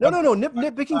right. No.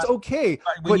 Nitpicking's okay,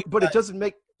 but it doesn't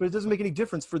make any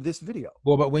difference for this video.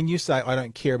 Well, but when you say I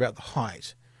don't care about the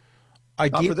height,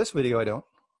 for this video, I don't.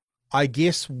 I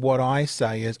guess what I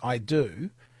say is I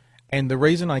do, and the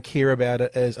reason I care about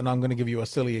it is, and I'm going to give you a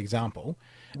silly example.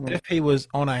 If he was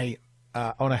on a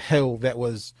hill that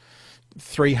was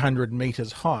 300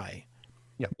 meters high,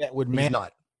 that would matter. He's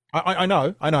not. I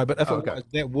know, but if it was,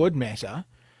 that would matter.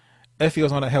 If he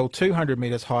was on a hill 200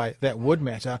 meters high, that would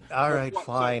matter. All right,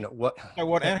 fine.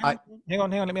 Hang on.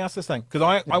 Let me ask this thing, because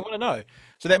I want to know.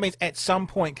 So that means at some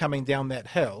point coming down that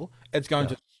hill, it's going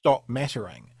to stop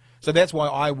mattering. So that's why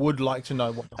I would like to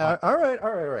know what the height. All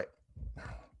right.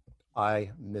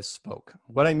 I misspoke.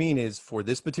 What I mean is, for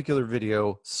this particular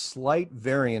video, slight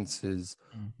variances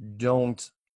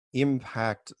don't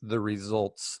impact the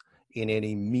results in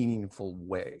any meaningful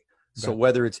way. So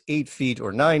whether it's 8 feet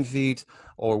or 9 feet,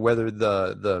 or whether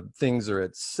the things are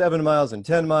at 7 miles and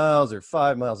 10 miles or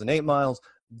 5 miles and 8 miles,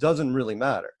 doesn't really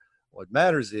matter. What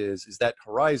matters is that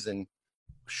horizon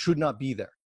should not be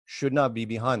there, should not be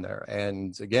behind there.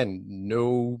 And again,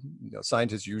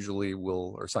 scientists usually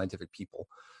will, or scientific people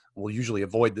will usually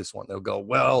avoid this one. They'll go,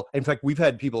 well, in fact, we've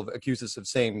had people accuse us of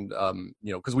saying,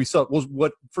 because we saw,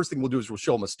 what first thing we'll do is we'll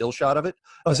show them a still shot of it.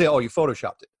 I'll say, oh, you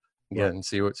photoshopped it. Again,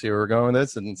 see where we're going with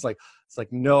this. And it's like,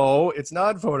 no, it's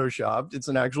not photoshopped. It's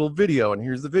an actual video. And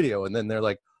here's the video. And then they're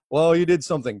like, well, you did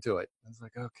something to it. And it's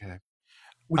like, okay,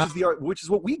 which is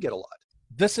what we get a lot.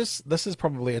 This is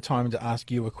probably a time to ask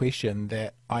you a question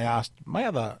that I asked my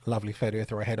other lovely flat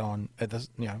earther I had on at this,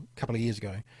 a couple of years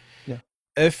ago. Yeah.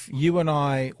 If you and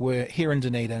I were here in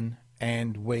Dunedin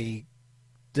and we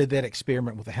did that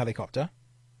experiment with a helicopter,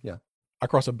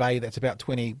 across a bay that's about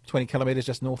 20 kilometers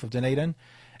just north of Dunedin,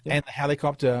 and the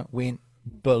helicopter went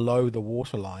below the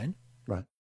waterline, right?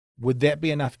 Would that be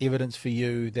enough evidence for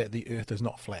you that the Earth is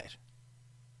not flat?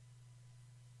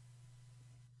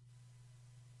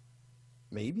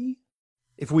 Maybe.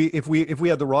 If we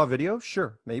had the raw video,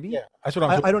 sure, maybe. Yeah, that's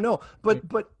what I don't know,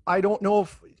 but I don't know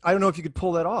if you could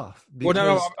pull that off. Well,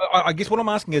 no, I guess what I'm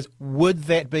asking is, would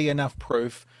that be enough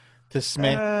proof to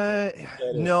smack?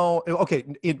 No. Okay.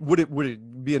 Would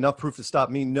it be enough proof to stop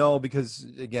me? No, because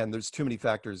again, there's too many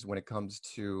factors when it comes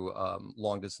to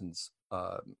long distance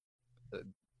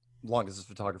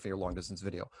photography or long distance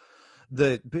video.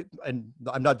 And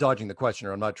I'm not dodging the question,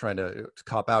 or I'm not trying to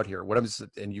cop out here.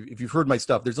 If you've heard my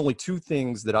stuff, there's only two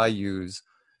things that I use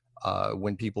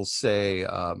when people say,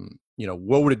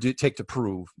 what would it take to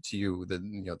prove to you that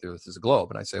the Earth is a globe?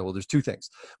 And I say, well, there's two things.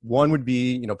 One would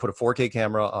be, put a 4K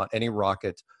camera on any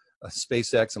rocket,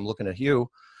 SpaceX. I'm looking at you.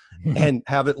 And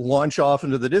have it launch off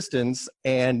into the distance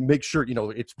and make sure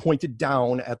it's pointed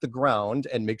down at the ground,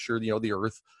 and make sure the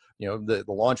Earth, the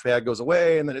launch pad goes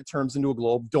away and then it turns into a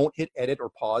globe. Don't hit edit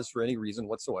or pause for any reason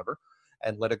whatsoever,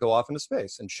 and let it go off into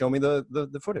space and show me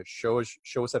the footage. Show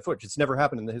us that footage. It's never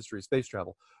happened in the history of space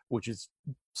travel, which is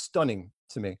stunning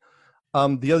to me.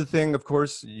 The other thing, of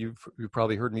course, you've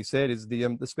probably heard me say it, is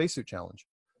the spacesuit challenge,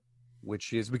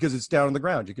 which is because it's down on the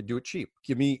ground. You could do it cheap.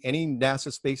 Give me any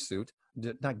NASA spacesuit,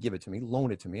 not give it to me,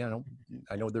 loan it to me.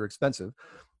 I know they're expensive.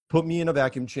 Put me in a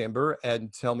vacuum chamber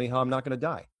and tell me how I'm not going to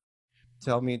die.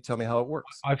 Tell me how it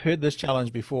works. I've heard this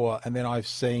challenge before, and then I've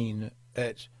seen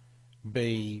it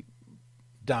be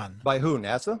done. By who?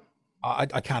 NASA? I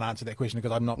can't answer that question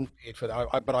because I'm not prepared for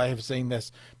that. But I have seen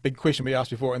this big question be asked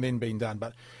before and then being done.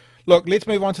 But look, let's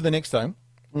move on to the next thing.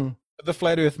 The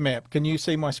flat Earth map. Can you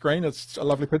see my screen? It's a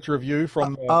lovely picture of you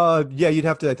from. Yeah, you'd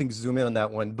have to, I think, zoom in on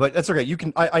that one, but that's okay. You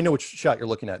can. I know which shot you're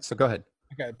looking at, so go ahead.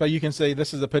 Okay, but you can see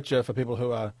this is a picture for people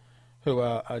who are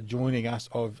joining us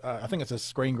of. I think it's a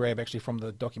screen grab actually from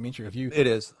the documentary of you. It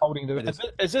is holding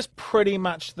the. Is this pretty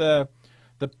much the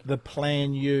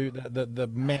plan? The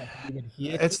map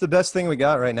here? It's the best thing we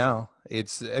got right now.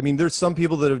 There's some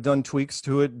people that have done tweaks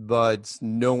to it, but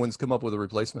no one's come up with a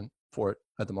replacement for it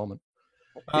at the moment.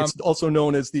 It's also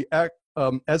known as the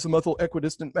azimuthal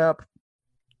equidistant map,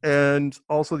 and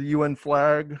also the UN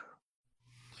flag.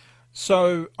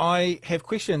 So I have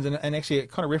questions, and actually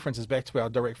it kind of references back to our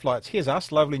direct flights. Here's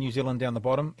us, lovely New Zealand down the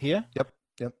bottom here.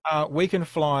 Yep. We can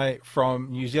fly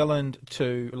from New Zealand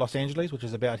to Los Angeles, which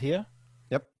is about here.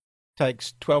 Yep.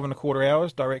 Takes 12 and a quarter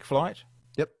hours, direct flight.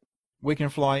 Yep. We can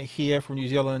fly here from New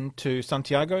Zealand to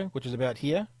Santiago, which is about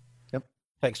here. Yep.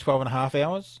 Takes 12 and a half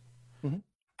hours.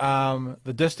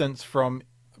 The distance from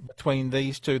between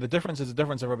these two, the difference is a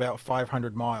difference of about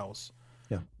 500 miles.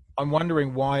 Yeah. I'm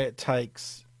wondering why it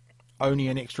takes only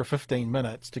an extra 15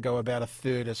 minutes to go about a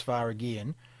third as far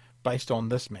again, based on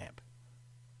this map.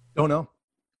 Oh no,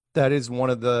 that is one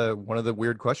of the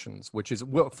weird questions. Which is,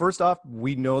 well, first off,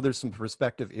 we know there's some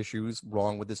perspective issues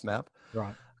wrong with this map.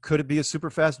 Right. Could it be a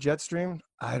super fast jet stream?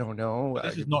 I don't know.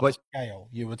 This is not scale,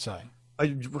 you would say.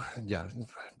 Yeah,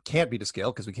 can't be to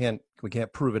scale because we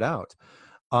can't prove it out.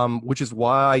 Which is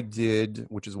why I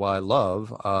love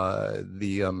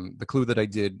the clue that I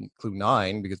did, clue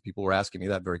 9, because people were asking me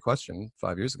that very question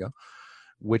 5 years ago,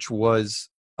 which was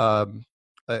and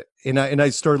I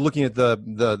started looking at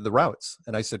the routes,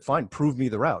 and I said, fine, prove me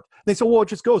the route. And they said, well, it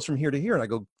just goes from here to here. And I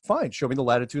go, fine, show me the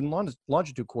latitude and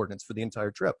longitude coordinates for the entire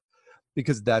trip,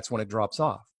 because that's when it drops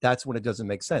off. That's when it doesn't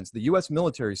make sense. The U.S.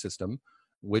 military system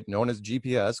known as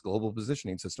GPS, Global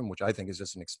Positioning System, which I think is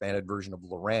just an expanded version of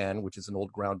LORAN, which is an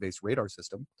old ground-based radar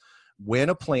system. When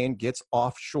a plane gets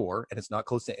offshore and it's not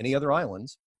close to any other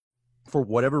islands, for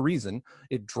whatever reason,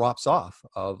 it drops off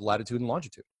of latitude and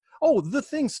longitude. Oh, the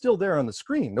thing's still there on the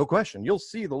screen, no question. You'll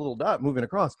see the little dot moving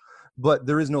across, but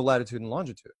there is no latitude and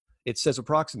longitude. It says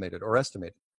approximated or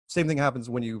estimated. Same thing happens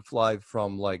when you fly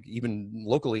from, like, even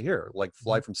locally here, like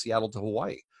fly from Seattle to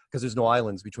Hawaii, because there's no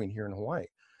islands between here and Hawaii.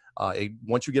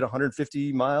 Once you get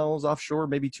 150 miles offshore,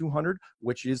 maybe 200,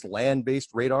 which is land-based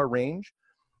radar range,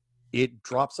 it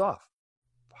drops off.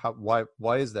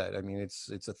 Why is that? I mean,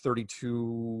 it's a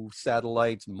 32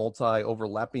 satellite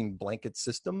multi-overlapping blanket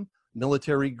system,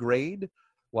 military grade.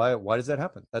 Why does that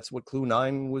happen? That's what Clue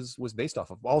 9 was based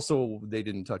off of. Also, they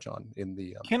didn't touch on in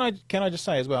the. Can I just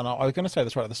say as well? And I was going to say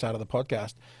this right at the start of the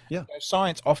podcast. Yeah.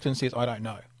 Science often says, "I don't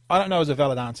know." I don't know is a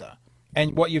valid answer.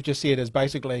 And what you've just said is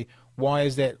basically, why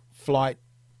is that flight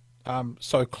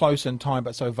so close in time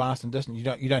but so vast and distant?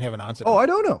 You don't have an answer. Oh, I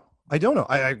don't know.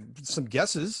 I some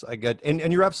guesses I get, and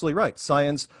you're absolutely right.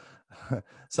 Science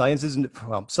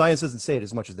doesn't say it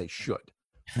as much as they should.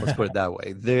 Let's put it that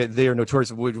way. They are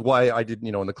notorious. Why I did,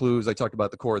 in the clues I talked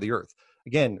about the core of the Earth.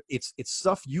 Again, it's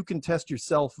stuff you can test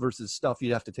yourself versus stuff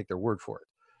you'd have to take their word for it.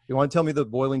 You want to tell me the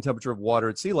boiling temperature of water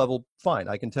at sea level? Fine,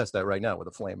 I can test that right now with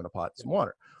a flame and a pot and some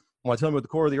water. Want to tell me what the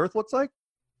core of the Earth looks like?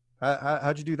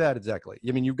 How'd you do that exactly?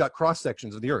 I mean, you've got cross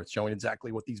sections of the Earth showing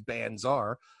exactly what these bands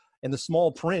are. And the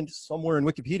small print somewhere in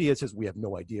Wikipedia says we have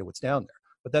no idea what's down there,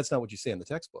 but that's not what you see in the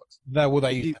textbooks.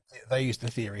 They use the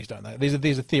theories, don't they?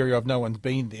 There's a theory of no one's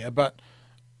been there, but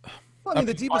well, I mean,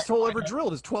 the deepest hole ever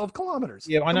drilled is 12 kilometers.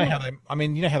 Yeah, I know how they. I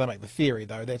mean, you know how they make the theory,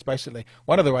 though. That's basically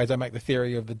one of the ways they make the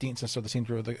theory of the denseness of the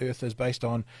center of the Earth is based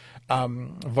on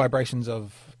vibrations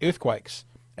of earthquakes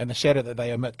and the shadow that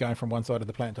they emit going from one side of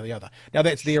the planet to the other. Now,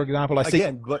 that's their example. I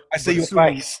see your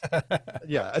face.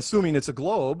 Yeah, assuming it's a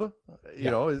globe, you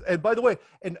know. And by the way,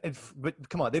 but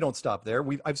come on, they don't stop there.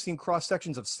 I've seen cross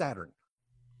sections of Saturn.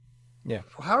 Yeah.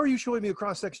 How are you showing me a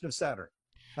cross section of Saturn?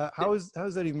 How is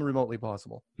that even remotely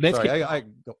possible? Go ahead.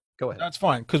 That's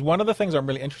fine, because one of the things I'm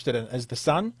really interested in is the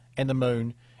sun and the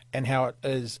moon and how it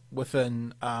is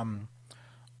within,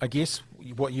 I guess,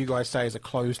 what you guys say is a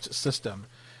closed system.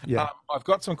 Yeah. I've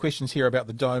got some questions here about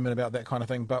the dome and about that kind of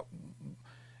thing, but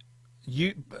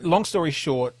long story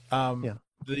short,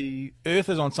 the Earth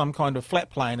is on some kind of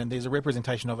flat plane, and there's a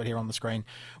representation of it here on the screen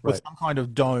with some kind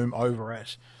of dome over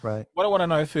it. Right. What I want to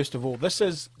know, first of all,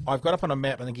 I've got up on a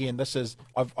map, and again,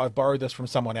 I've borrowed this from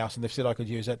someone else, and they've said I could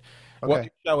use it. Okay. What you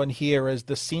show in here is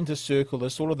the center circle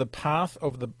is sort of the path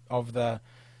of the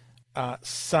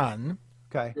sun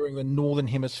during the northern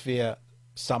hemisphere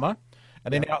summer.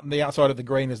 And then out on the outside of the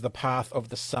green is the path of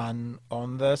the sun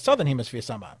on the southern hemisphere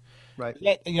summer. Right.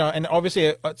 And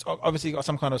obviously it's obviously got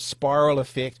some kind of spiral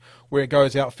effect where it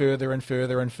goes out further and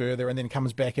further and further and then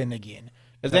comes back in again.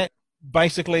 Is that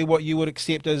basically what you would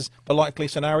accept as the likely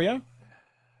scenario?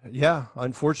 Yeah,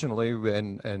 unfortunately,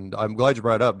 and I'm glad you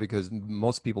brought it up because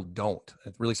most people don't.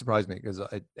 It really surprised me because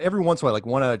every once in a while, like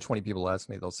 1 out of 20 people ask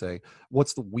me, they'll say,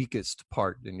 "What's the weakest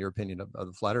part, in your opinion, of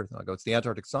the flat Earth?" And I go, "It's the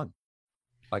Antarctic sun."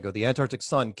 The Antarctic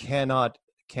sun cannot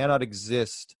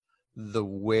exist the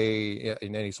way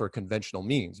in any sort of conventional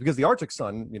means, because the Arctic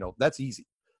sun, that's easy.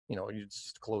 You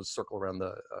just close circle around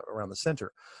the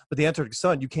center. But the Antarctic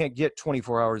sun, you can't get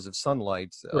 24 hours of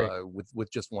sunlight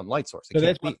with just one light source.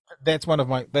 That's one of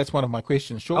my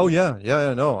questions. Sure. Oh yeah,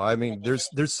 no. I mean,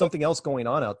 there's something else going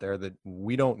on out there that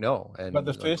we don't know. But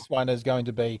the first one is going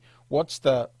to be what's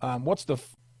the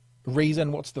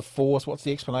reason, what's the force, what's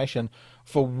the explanation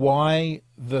for why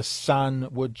the sun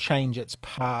would change its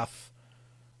path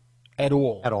at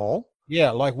all? Yeah,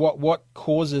 like what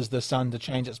causes the sun to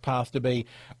change its path to be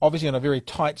obviously on a very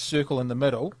tight circle in the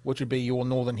middle, which would be your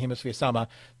northern hemisphere summer,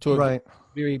 to a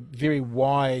very, very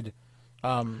wide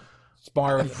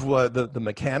spiral. The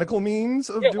mechanical means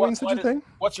of doing such a thing?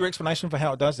 What's your explanation for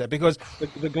how it does that? Because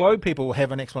the globe people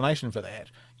have an explanation for that.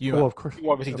 Of course.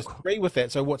 You obviously disagree with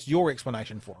that, so what's your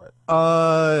explanation for it?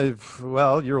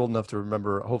 Well, you're old enough to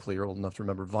remember, hopefully you're old enough to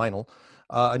remember vinyl,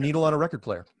 a needle on a record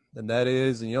player. And that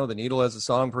is, the needle as the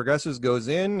song progresses goes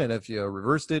in, and if you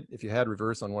had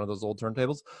reverse on one of those old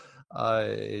turntables,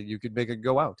 you could make it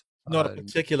go out. Not a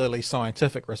particularly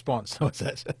scientific response, was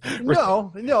it?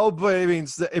 No,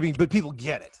 but people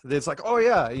get it. It's like, oh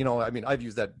yeah, I've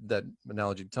used that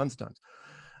analogy tons of times.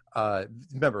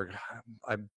 Remember,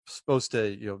 I'm supposed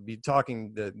to, be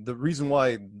talking. The reason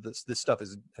why this stuff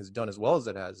has done as well as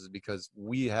it has is because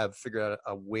we have figured out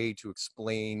a way to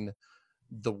explain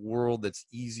the world that's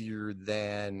easier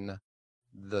than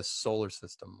the solar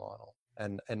system model.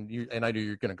 And I knew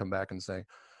you're going to come back and say,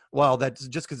 well, that's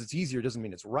just because it's easier doesn't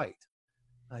mean it's right.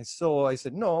 I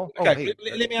said, no. Okay, Oh, hey,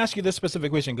 let me ask you this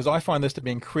specific question, because I find this to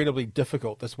be incredibly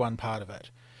difficult, this one part of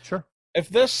it. sure. If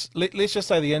this, let's just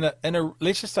say the inner,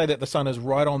 let's just say that the sun is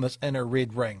right on this inner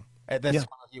red ring at this Yeah.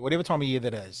 time of year, whatever time of year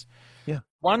that is. Yeah.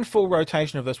 One full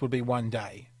rotation of this would be 1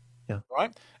 day. Yeah.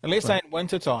 Right? And let's say in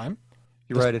winter time.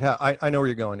 You're right. I know where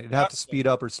you're going. It'd have to speed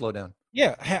up or slow down.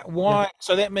 Yeah. Why? Yeah.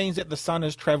 So that means that the sun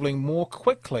is traveling more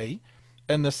quickly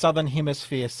in the southern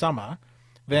hemisphere summer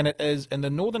than it is in the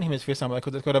northern hemisphere summer,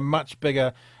 because it's got a much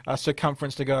bigger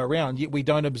circumference to go around. Yet we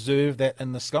don't observe that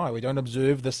in the sky. We don't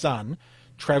observe the sun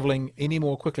traveling any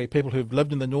more quickly. People who've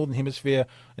lived in the northern hemisphere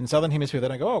and southern hemisphere, they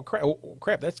don't go, oh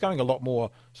crap, that's going a lot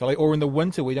more slowly. Or in the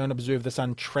winter, we don't observe the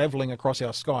sun traveling across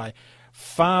our sky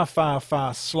far, far,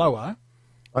 far slower.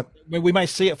 I mean, we may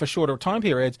see it for shorter time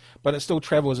periods, but it still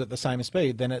travels at the same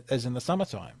speed than it is in the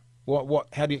summertime.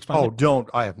 How do you explain that?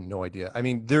 I have no idea. I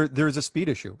mean, there's a speed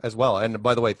issue as well. And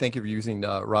by the way, thank you for using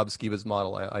Rob Skiba's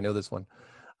model. I know this one.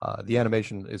 The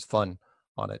animation is fun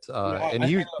on it. And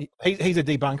he's a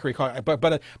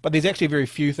debunker, but there's actually very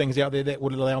few things out there that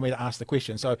would allow me to ask the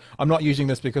question. So I'm not using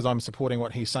this because I'm supporting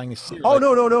what he's saying necessarily. Oh,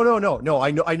 no.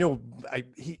 I know.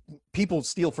 People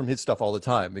steal from his stuff all the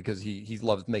time because he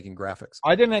loves making graphics.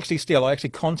 I didn't actually steal. I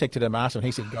actually contacted him, asked him, and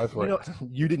he said, go for it.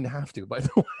 You didn't have to, by the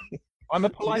way. I'm a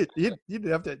polite. You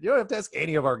didn't have to. You don't have to ask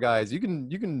any of our guys. You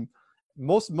can.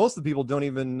 Most of the people don't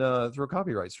even throw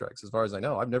copyright strikes, as far as I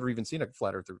know. I've never even seen a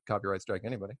flat earth copyright strike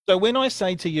anybody. So when I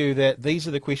say to you that these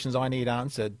are the questions I need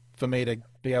answered for me to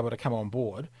be able to come on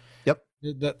board, yep,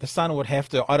 the sun would have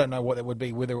to. I don't know what it would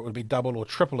be, whether it would be double or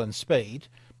triple in speed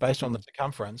based on the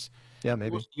circumference. Yeah,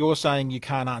 maybe. You're saying you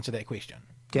can't answer that question.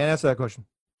 Can't answer that question.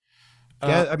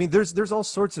 I mean, there's all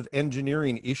sorts of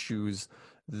engineering issues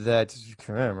that,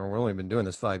 remember, we've only been doing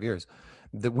this 5 years,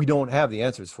 that we don't have the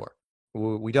answers for.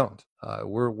 We don't.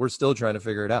 We're still trying to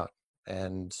figure it out,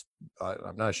 and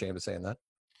I'm not ashamed of saying that.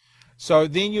 So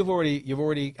then you've already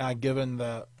given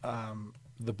the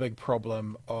big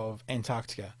problem of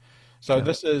Antarctica. So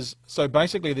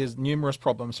basically there's numerous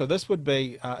problems. So this would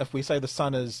be if we say the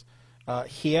sun is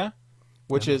here,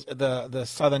 which is the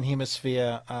southern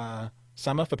hemisphere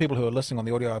summer. For people who are listening on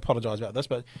the audio, I apologize about this,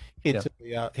 but head to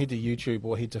YouTube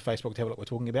or head to Facebook to have a look what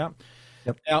we're talking about.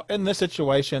 Yep. Now, in this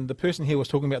situation, the person here was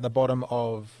talking about the bottom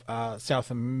of South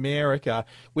America.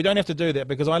 We don't have to do that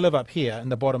because I live up here in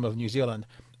the bottom of New Zealand.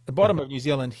 The bottom of New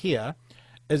Zealand here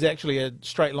is actually a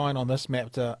straight line on this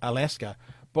map to Alaska.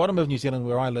 Bottom of New Zealand,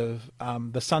 where I live,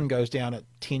 the sun goes down at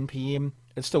 10 p.m.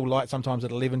 It's still light sometimes at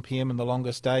 11 p.m. in the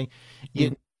longest day.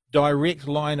 Yet direct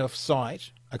line of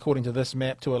sight, according to this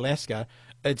map, to Alaska,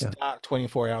 it's dark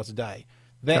 24 hours a day.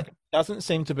 That doesn't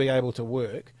seem to be able to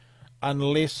work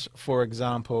unless, for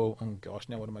example, oh gosh,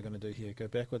 now what am I going to do here? Go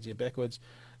backwards, backwards.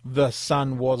 The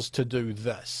sun was to do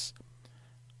this.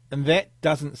 And that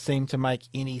doesn't seem to make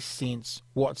any sense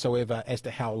whatsoever as to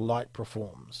how light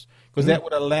performs. Because that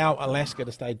would allow Alaska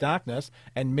to stay darkness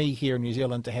and me here in New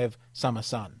Zealand to have summer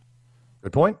sun.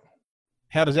 Good point.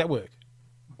 How does that work?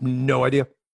 No idea.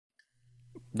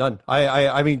 None.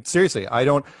 I mean, seriously, I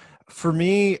don't. For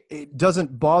me, it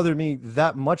doesn't bother me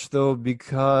that much, though,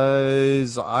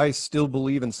 because I still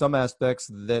believe in some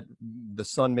aspects that the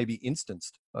sun may be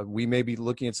instanced. We may be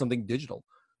looking at something digital.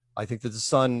 I think that the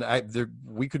sun,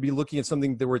 we could be looking at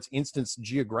something where it's instanced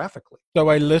geographically. So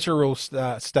a literal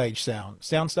stage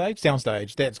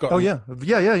soundstage. That's got. Oh yeah.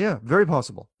 Very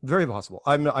possible. Very possible.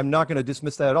 I'm not going to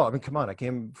dismiss that at all. I mean, come on. I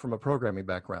came from a programming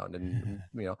background and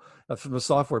from a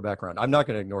software background. I'm not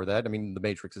going to ignore that. I mean, The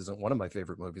Matrix isn't one of my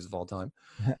favorite movies of all time,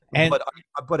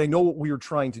 but I know what we were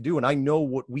trying to do, and I know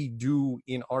what we do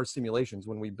in our simulations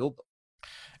when we build them.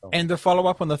 So. And to follow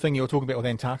up on the thing you were talking about with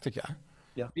Antarctica.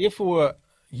 Yeah. Therefore,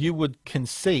 you would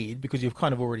concede, because you've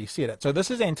kind of already said it. So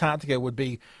this is Antarctica, would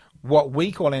be what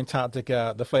we call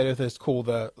Antarctica, the flat earthers call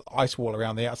the ice wall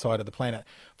around the outside of the planet.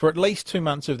 For at least 2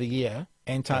 months of the year,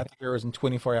 Antarctica is in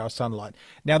 24-hour sunlight.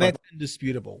 Now, that's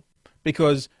indisputable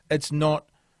because it's not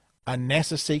a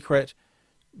NASA secret.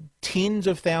 Tens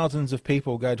of thousands of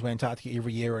people go to Antarctica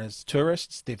every year as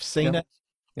tourists. They've seen it.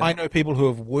 Yeah. I know people who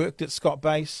have worked at Scott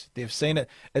Base. They've seen it.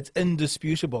 It's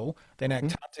indisputable that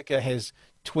Antarctica has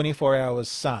 24 hours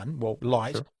sun,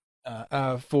 light,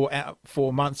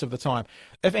 for months of the time.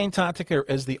 If Antarctica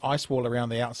is the ice wall around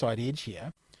the outside edge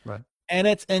here, right, and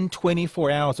it's in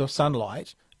 24 hours of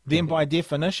sunlight, then by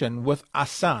definition, with a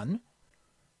sun,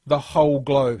 the whole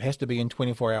globe has to be in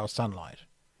 24 hours sunlight.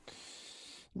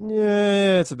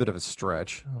 Yeah, it's a bit of a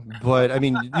stretch, but I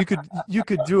mean, you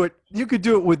could do it. You could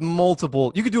do it with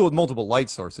multiple. You could do it with multiple light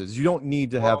sources. You don't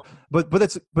need to have. Well, But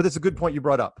that's a good point you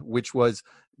brought up, which was,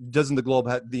 doesn't the globe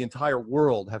have the entire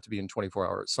world have to be in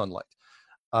 24-hour sunlight?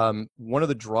 One of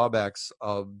the drawbacks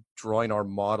of drawing our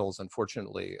models,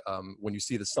 unfortunately, when you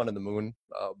see the sun and the moon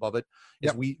above it,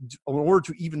 is yep. in order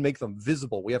to even make them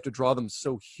visible, we have to draw them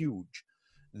so huge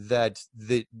that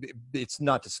it's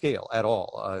not to scale at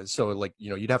all. So like,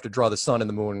 you'd have to draw the sun and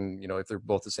the moon, if they're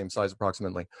both the same size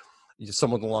approximately,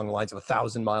 somewhat along the lines of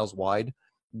 1,000 miles wide,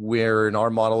 where in our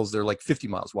models they're like 50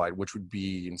 miles wide, which would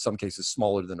be in some cases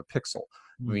smaller than a pixel.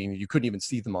 I mean, you couldn't even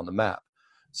see them on the map.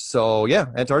 So yeah,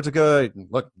 Antarctica,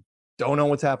 look, don't know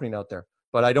what's happening out there,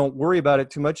 but I don't worry about it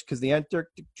too much because the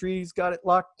Antarctic trees got it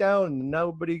locked down and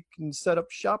nobody can set up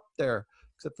shop there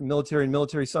except for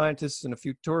military scientists and a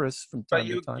few tourists from time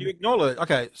to time. You acknowledge,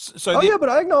 okay. So yeah, but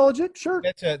I acknowledge it. Sure.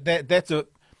 That's a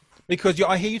because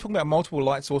I hear you talking about multiple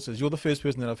light sources. You're the first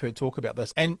person that I've heard talk about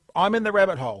this, and I'm in the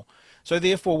rabbit hole. So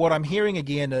therefore, what I'm hearing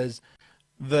again is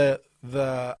the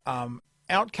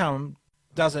outcome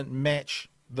doesn't match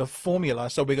the formula,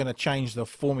 so we're going to change the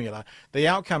formula. The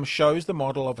outcome shows the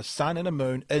model of a sun and a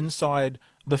moon inside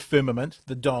the firmament,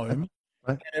 the dome.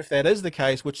 Right. And if that is the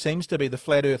case, which seems to be the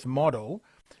flat Earth model,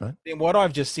 right, then what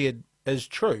I've just said is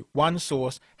true. One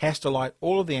source has to light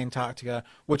all of the Antarctica,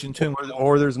 which in turn...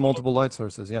 Or there's multiple light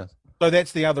sources, yes. So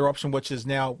that's the other option, which is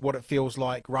now what it feels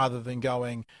like, rather than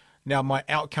going, now my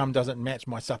outcome doesn't match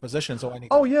my supposition, so I need...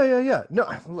 Oh, yeah. No,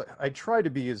 look, I try to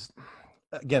be as...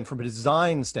 Again, from a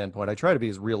design standpoint, I try to be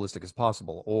as realistic as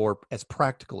possible or as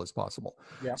practical as possible.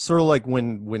 Yeah. Sort of like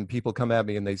when people come at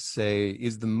me and they say,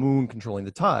 is the moon controlling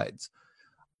the tides?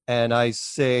 And I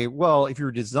say, well, if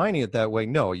you're designing it that way,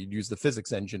 no, you'd use the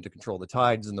physics engine to control the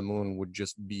tides, and the moon would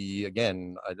just be,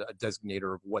 again, a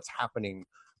designator of what's happening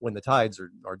when the tides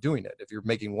are doing it. If you're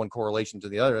making one correlation to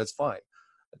the other, that's fine.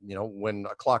 When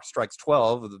a clock strikes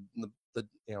 12, the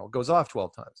it goes off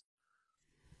 12 times.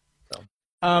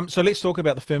 So let's talk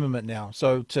about the firmament now.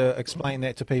 So to explain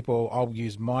that to people, I'll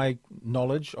use my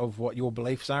knowledge of what your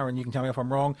beliefs are, and you can tell me if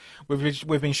I'm wrong.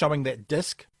 We've been showing that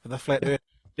disk for the flat Earth.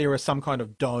 There is some kind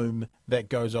of dome that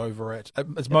goes over it.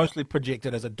 It's mostly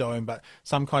projected as a dome, but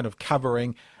some kind of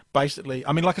covering. Basically,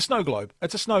 I mean, like a snow globe.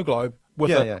 It's a snow globe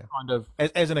with kind of,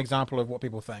 as an example of what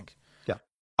people think. Yeah.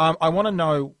 I want to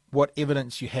know what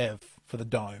evidence you have for the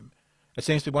dome. It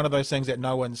seems to be one of those things that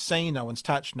no one's seen, no one's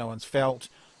touched, no one's felt.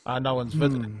 No one's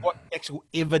visited. What actual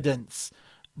evidence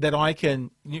that I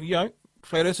can,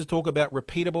 flat earthers talk about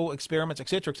repeatable experiments,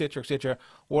 etc., etc., etc.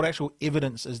 What actual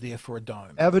evidence is there for a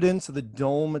dome? Evidence of the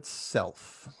dome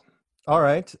itself. All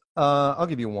right, I'll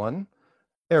give you one.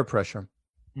 Air pressure.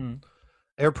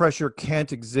 Air pressure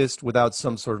can't exist without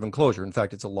some sort of enclosure. In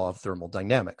fact, it's a law of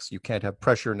thermodynamics. You can't have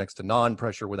pressure next to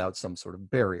non-pressure without some sort of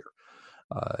barrier.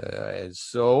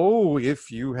 So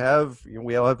if you have,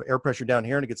 we all have air pressure down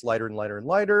here and it gets lighter and lighter and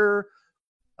lighter,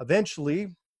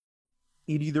 eventually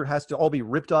it either has to all be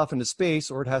ripped off into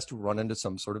space or it has to run into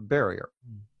some sort of barrier.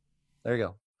 There you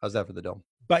go. How's that for the dome?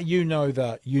 But you know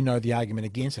the argument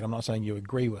against it. I'm not saying you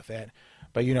agree with that,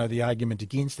 but you know the argument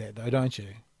against that though, don't you?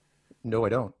 No, I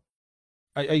don't.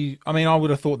 I mean, I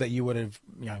would have thought that you would have,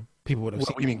 people would have.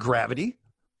 What, you mean gravity?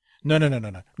 No.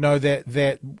 No,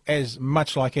 that as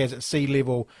much like as at sea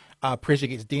level, pressure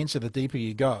gets denser the deeper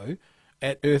you go.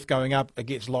 At Earth going up, it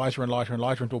gets lighter and lighter and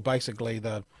lighter until basically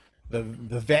the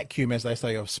vacuum, as they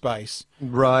say, of space.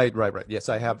 Right. Yes,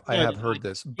 I have heard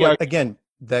this. But again,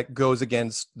 that goes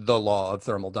against the law of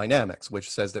thermodynamics, which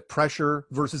says that pressure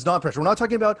versus non-pressure. We're not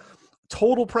talking about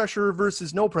total pressure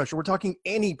versus no pressure. We're talking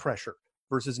any pressure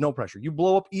versus no pressure. You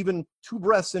blow up even 2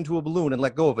 breaths into a balloon and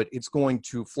let go of it, it's going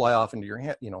to fly off into your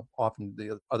hand, off into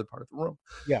the other part of the room.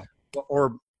 Yeah.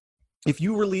 Or if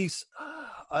you release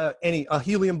a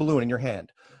helium balloon in your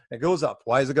hand, it goes up.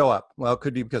 Why does it go up? Well, it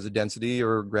could be because of density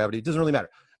or gravity. It doesn't really matter.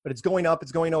 But it's going up.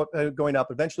 It's going up. Going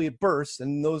up. Eventually, it bursts,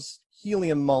 and those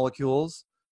helium molecules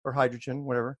or hydrogen,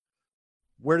 whatever,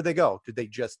 where do they go? Did they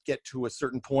just get to a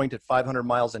certain point at 500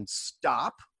 miles and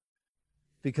stop?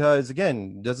 Because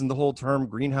again, doesn't the whole term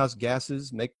greenhouse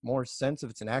gases make more sense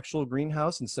if it's an actual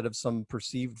greenhouse instead of some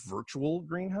perceived virtual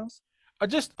greenhouse? I'm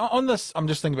just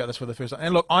thinking about this for the first time.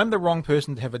 And look, I'm the wrong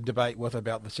person to have a debate with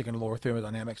about the second law of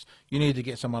thermodynamics. You need to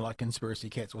get someone like Conspiracy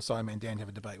Cats or Simon Dan to have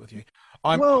a debate with you.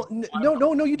 No, you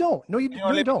don't. No,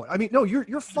 you don't. I mean, no,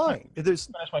 you're fine. That's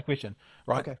my question,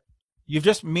 right? Okay. You've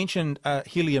just mentioned a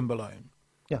helium balloon.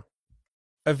 Yeah.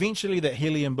 Eventually, that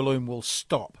helium balloon will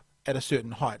stop at a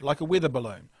certain height, like a weather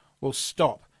balloon will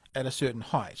stop at a certain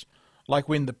height. like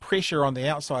when the pressure on the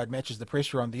outside matches the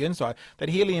pressure on the inside, that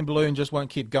helium balloon just won't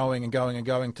keep going and going and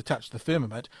going to touch the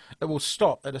firmament. It will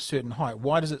stop at a certain height.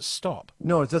 Why does it stop?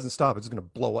 No, it doesn't stop. It's going to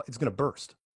blow up. It's going to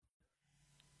burst.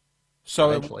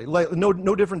 So eventually, like no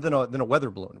different than a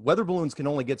weather balloon. Weather balloons can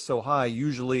only get so high,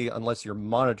 usually, unless you're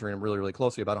monitoring them really, really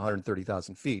closely, about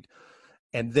 130,000 feet.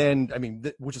 And then, I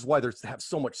mean, which is why they have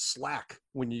so much slack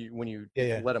when you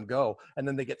let them go, and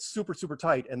then they get super, super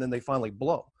tight, and then they finally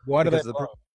blow. Why do they blow?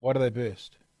 Why do they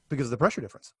burst? Because of the pressure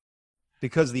difference.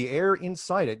 Because the air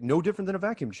inside it, no different than a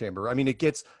vacuum chamber. I mean,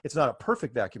 it's not a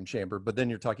perfect vacuum chamber, but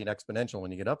then you're talking exponential when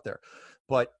you get up there.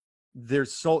 But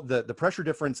there's the pressure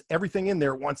difference, everything in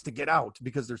there wants to get out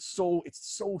because it's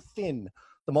so thin,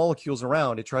 the molecules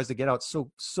around, it tries to get out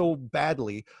so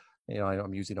badly. You know,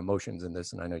 I'm using emotions in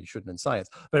this, and I know you shouldn't in science,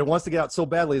 but it wants to get out so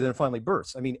badly that it finally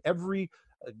bursts. I mean, you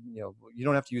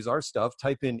don't have to use our stuff.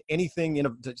 Type in anything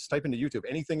just type into YouTube,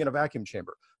 anything in a vacuum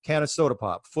chamber, can of soda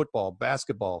pop, football,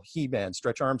 basketball, He-Man,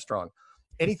 Stretch Armstrong,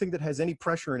 anything that has any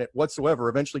pressure in it whatsoever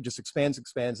eventually just expands,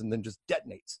 and then just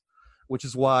detonates. Which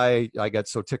is why I got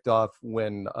so ticked off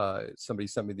when somebody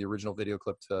sent me the original video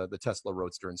clip to the Tesla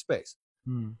Roadster in space.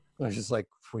 I was just like,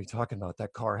 what are you talking about?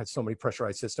 That car had so many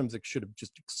pressurized systems, it should have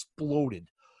just exploded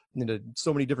into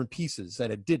so many different pieces,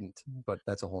 and it didn't. But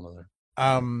that's a whole nother.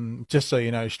 Just so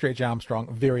you know, Stretch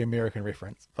Armstrong, very American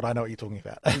reference, but I know what you're talking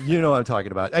about. You know what I'm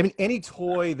talking about. I mean, any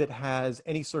toy that has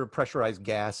any sort of pressurized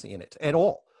gas in it at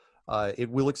all, it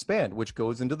will expand, which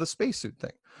goes into the spacesuit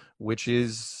thing, which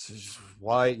is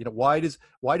why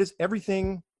does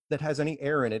everything that has any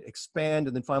air in it expand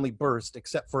and then finally burst,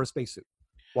 except for a spacesuit?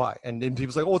 Why? And then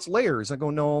people say, oh, it's layers. I go,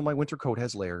 no, my winter coat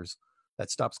has layers. That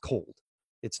stops cold.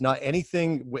 It's not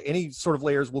anything. Any sort of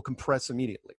layers will compress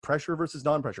immediately. Pressure versus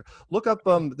non-pressure. Look up.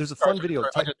 There's a fun video.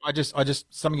 I just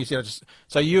something you said.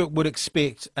 So you would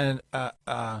expect an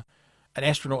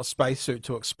astronaut spacesuit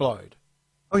to explode?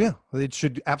 Oh yeah, it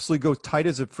should absolutely go tight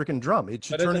as a freaking drum. It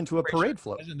should turn into a parade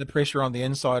float. Isn't the pressure on the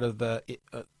inside of the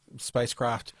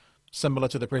spacecraft similar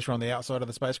to the pressure on the outside of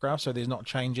the spacecraft? So there's not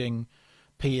changing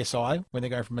PSI when they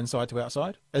go from inside to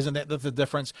outside? Isn't that the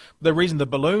difference? The reason the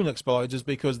balloon explodes is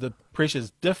because the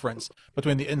pressure's difference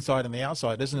between the inside and the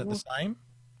outside. Isn't it the same?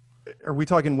 Are we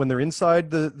talking when they're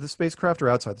inside the spacecraft or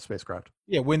outside the spacecraft?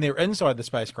 Yeah, when they're inside the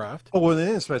spacecraft. Oh, well, they're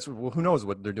in the space. Well, who knows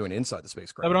what they're doing inside the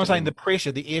spacecraft? No, but I'm saying the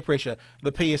pressure, the air pressure,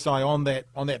 the PSI on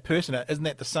that person, isn't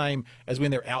that the same as when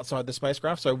they're outside the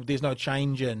spacecraft? So there's no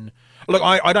change in. Look,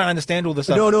 I don't understand all this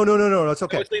stuff. No, it's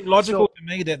okay. So it seems logical to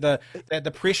me that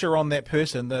the pressure on that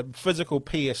person, the physical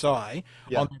PSI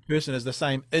on that person, is the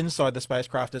same inside the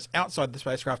spacecraft as outside the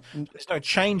spacecraft. There's no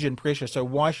change in pressure, so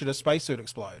why should a spacesuit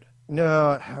explode?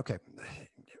 No, okay.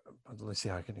 Let me see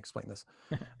how I can explain this.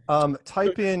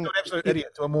 Type in absolute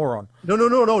idiot to a moron. No,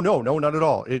 not at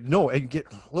all.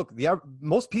 Look,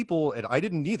 most people, and I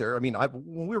didn't either. I mean,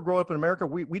 when we were growing up in America,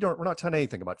 we're not taught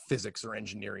anything about physics or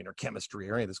engineering or chemistry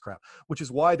or any of this crap, which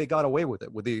is why they got away with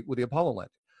it with the Apollo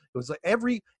landing. It was like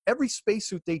every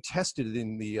spacesuit they tested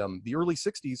in the early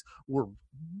 '60s were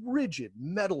rigid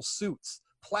metal suits.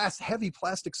 Heavy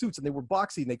plastic suits, and they were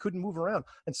boxy and they couldn't move around,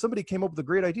 and somebody came up with a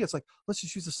great idea. It's like, let's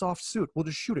just use a soft suit, we'll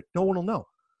just shoot it, no one will know.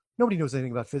 Nobody knows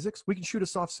anything about physics, we can shoot a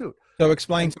soft suit. So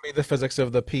explain to me the physics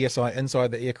of the PSI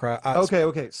inside the aircraft.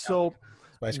 Okay, so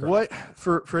what,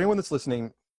 for anyone that's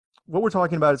listening, what we're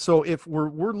talking about is, so if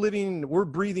we're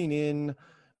breathing in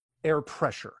air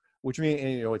pressure, which means,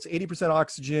 it's 80%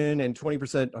 oxygen and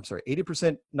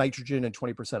 80% nitrogen and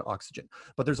 20% oxygen.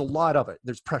 But there's a lot of it.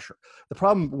 There's pressure. The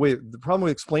problem with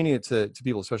explaining it to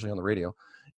people, especially on the radio,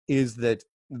 is that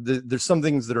there's some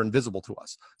things that are invisible to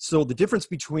us. So the difference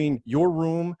between your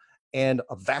room and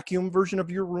a vacuum version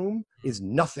of your room is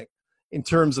nothing in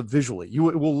terms of visually. It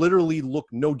will literally look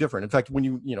no different. In fact, when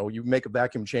you make a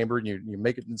vacuum chamber and you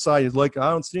make it inside, it's like,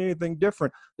 I don't see anything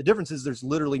different. The difference is there's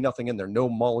literally nothing in there, no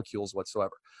molecules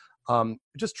whatsoever.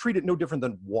 Just treat it no different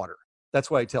than water.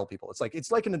 That's why I tell people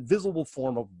it's like an invisible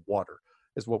form of water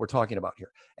is what we're talking about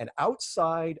here. And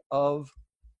outside of,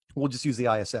 we'll just use the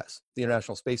ISS, the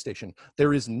International Space Station,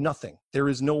 there is nothing. There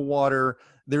is no water.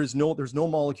 There's no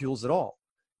molecules at all.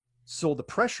 So the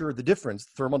pressure, the difference,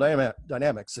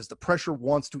 thermodynamics, is the pressure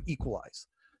wants to equalize.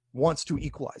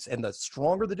 And the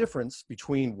stronger the difference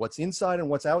between what's inside and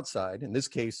what's outside, in this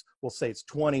case, we'll say it's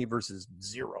 20 versus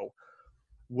 0,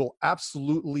 will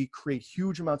absolutely create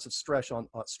huge amounts of stress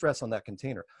on that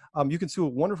container. You can see a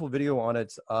wonderful video on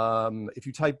it if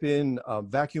you type in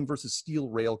vacuum versus steel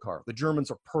rail car. The Germans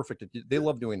are perfect. They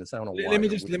love doing this. I don't know why. Let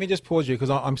me just pause you, because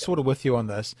I'm sort of with you on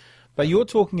this. But you're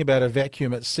talking about a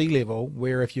vacuum at sea level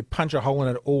where if you punch a hole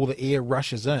in it, all the air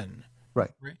rushes in.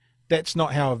 Right. that's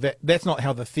not how that's not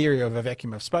how the theory of a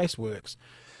vacuum of space works.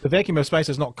 The vacuum of space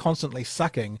is not constantly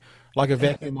sucking like a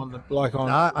vacuum on the like on.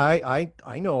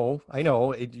 I know.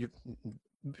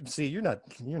 See, you're not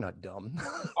dumb.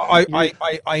 I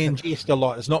ingest a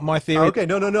lot. It's not my theory. Okay,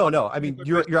 no. I mean,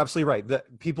 you're absolutely right.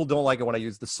 That people don't like it when I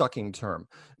use the sucking term.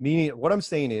 Meaning, what I'm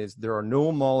saying is there are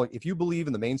no if you believe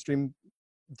in the mainstream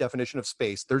definition of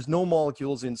space, there's no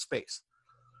molecules in space,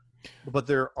 but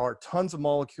there are tons of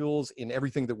molecules in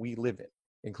everything that we live in,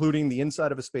 including the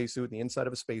inside of a spacesuit, the inside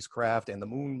of a spacecraft, and the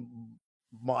moon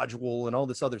module, and all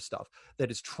this other stuff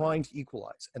that is trying to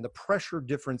equalize. And the pressure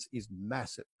difference is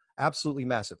massive. Absolutely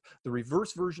massive. The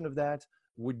reverse version of that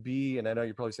would be, and I know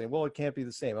you're probably saying, well, it can't be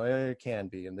the same. It can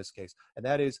be in this case. And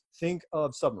that is, think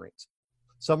of submarines.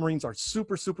 Submarines are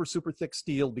super, super, super thick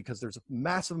steel because there's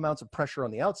massive amounts of pressure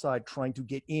on the outside trying to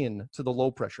get in to the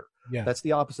low pressure. Yeah. That's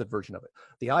the opposite version of it.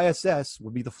 The ISS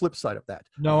would be the flip side of that.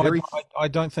 No, I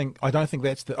don't think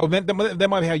that's the. Oh, that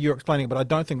might be how you're explaining it, but I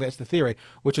don't think that's the theory.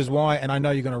 Which is why, and I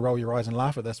know you're going to roll your eyes and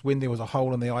laugh at this. When there was a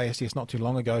hole in the ISS not too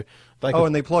long ago,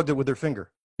 and they plugged it with their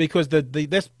finger. Because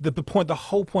that's the point. The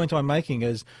whole point I'm making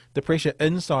is the pressure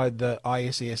inside the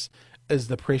ISS is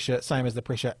the pressure same as the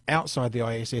pressure outside the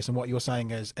ISS, and what you're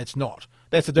saying is it's not.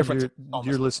 That's the difference.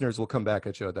 Your listeners will come back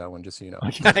at you at that one, just so you know.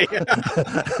 Okay.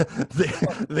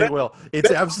 they will. It's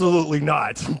absolutely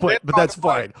not, but that's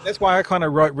fine. That's why I kind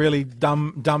of wrote really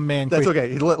dumb man. That's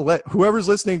okay. Let whoever's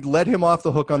listening, let him off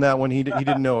the hook on that one. He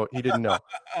didn't know. He didn't know.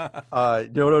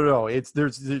 No. There's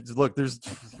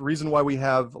the reason why we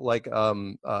have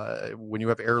when you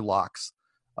have airlocks.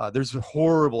 There's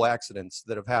horrible accidents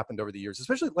that have happened over the years,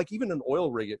 especially like even in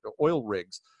oil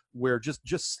rigs, where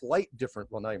just slight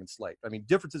well, not even slight. I mean,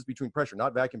 differences between pressure,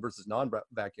 not vacuum versus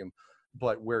non-vacuum,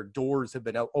 but where doors have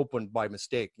been opened by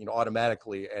mistake,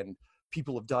 automatically, and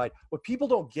people have died. What people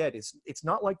don't get is it's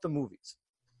not like the movies,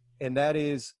 and that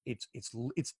is it's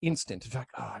instant. In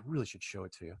fact, I really should show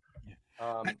it to you.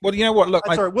 Well, you know what? Look,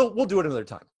 sorry, we'll do it another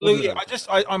time.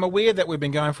 I'm aware that we've been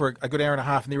going for a good hour and a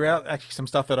half, and there are actually some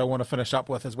stuff that I want to finish up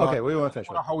with as well. Okay, we want to finish.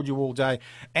 I want to hold you all day,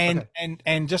 and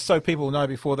just so people know,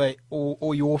 before they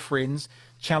all your friends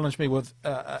challenge me with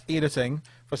editing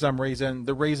for some reason,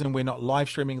 the reason we're not live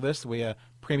streaming this, we are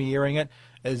premiering it,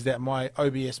 is that my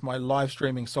OBS, my live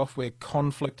streaming software,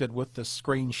 conflicted with the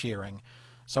screen sharing.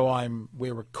 So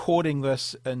we're recording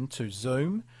this into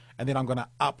Zoom, and then I'm going to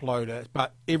upload it.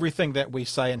 But everything that we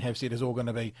say and have said is all going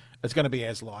to be, it's going to be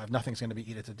as live. Nothing's going to be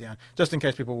edited down, just in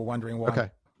case people were wondering why. Okay.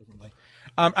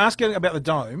 Asking about the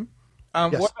dome,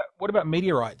 yes. What about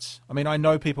meteorites? I mean, I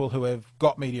know people who have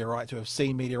got meteorites, who have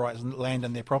seen meteorites land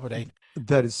in their property.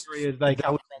 The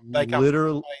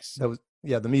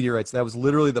meteorites. That was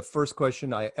literally the first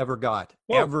question I ever got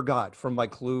from my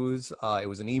clues. It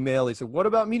was an email. They said, "What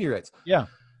about meteorites?" Yeah.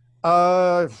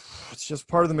 It's just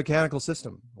part of the mechanical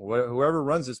system. Whoever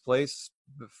runs this place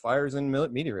fires in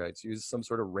meteorites, uses some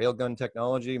sort of railgun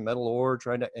technology, metal ore,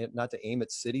 trying not to aim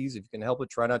at cities. If you can help it,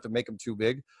 try not to make them too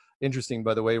big. Interesting,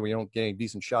 by the way, we don't get any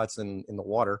decent shots in the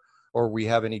water, or we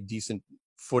have any decent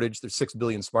footage. There's 6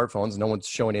 billion smartphones. No one's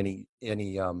showing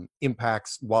any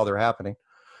impacts while they're happening,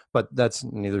 but that's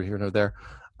neither here nor there.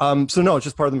 So no, it's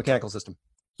just part of the mechanical system.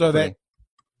 So that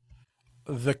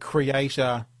the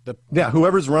creator,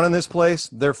 whoever's running this place,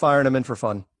 they're firing them in for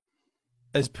fun,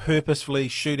 is purposefully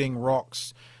shooting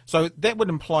rocks. So that would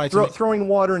imply throwing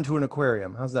water into an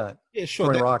aquarium. How's that? Yeah, sure.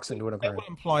 Throwing rocks into an aquarium. That would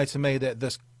imply to me that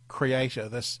this creator,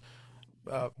 this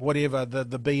whatever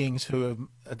the beings who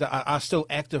are still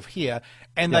active here,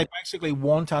 and they basically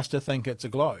want us to think it's a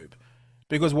globe.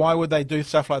 Because why would they do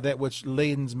stuff like that, which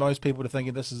leads most people to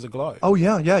thinking this is a globe? Oh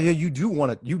yeah. You do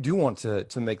want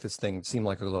to make this thing seem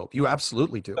like a globe. You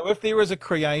absolutely do. So if there is a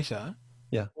creator,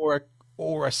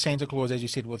 or a Santa Claus, as you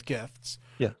said, with gifts,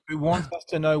 who wants us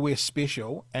to know we're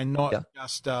special and not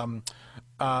just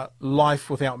life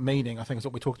without meaning, I think is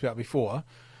what we talked about before.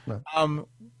 No.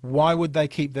 Why would they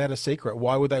keep that a secret?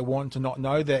 Why would they want to not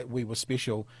know that we were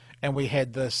special and we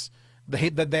had this? This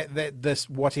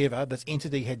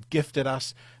entity had gifted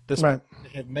us this had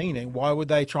meaning. Why would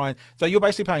they try and? So you're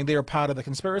basically saying they're a part of the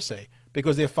conspiracy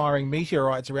because they're firing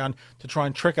meteorites around to try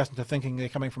and trick us into thinking they're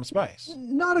coming from space.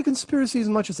 Not a conspiracy as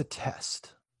much as a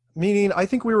test. Meaning, I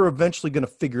think we were eventually going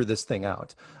to figure this thing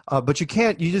out, but you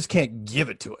just can't give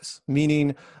it to us.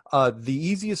 Meaning, the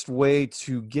easiest way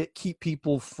to keep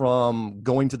people from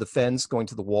going to the fence, going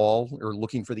to the wall, or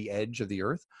looking for the edge of the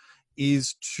Earth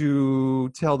is to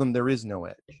tell them there is no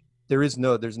edge. There's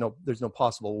no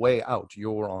possible way out.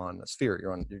 You're on a sphere.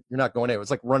 You're not going anywhere. It's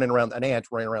like an ant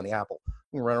running around the apple.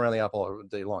 You can run around the apple all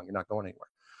day long. You're not going anywhere.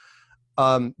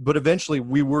 But eventually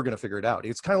we were going to figure it out.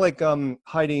 It's kind of like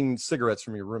hiding cigarettes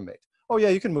from your roommate. Oh yeah,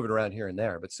 you can move it around here and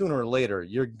there, but sooner or later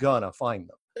you're gonna find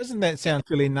them. Doesn't that sound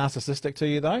really narcissistic to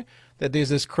you, though? That there's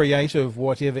this creative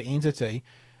whatever entity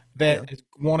Yeah, that is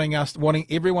wanting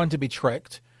everyone to be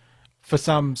tricked for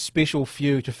some special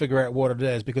few to figure out what it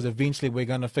is, because eventually we're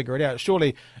going to figure it out.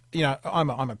 Surely, I'm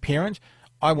a parent.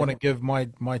 I want to give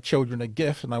my children a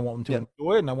gift, and I want them to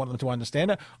enjoy it, and I want them to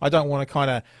understand it. I don't want to kind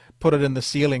of put it in the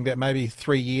ceiling that maybe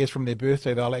 3 years from their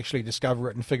birthday they'll actually discover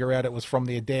it and figure out it was from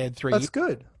their dad 3 years. that's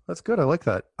good. That's good. I like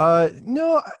that.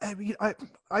 No, I mean,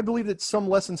 I believe that some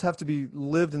lessons have to be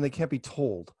lived and they can't be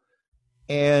told.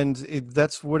 And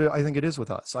that's what I think it is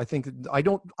with us. I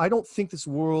don't think this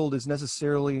world is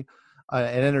necessarily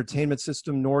an entertainment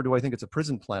system, nor do I think it's a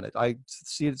prison planet. I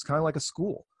see it as kind of like a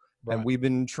school. Right. And we've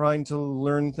been trying to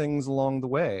learn things along the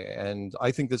way. And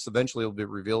I think this eventually will be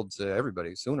revealed to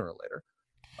everybody sooner or later.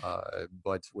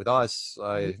 But with us,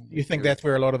 You think that's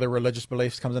where a lot of the religious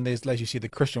beliefs comes in? There's, as you see, the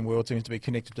Christian world seems to be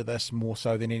connected to this more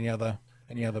so than any other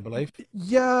belief.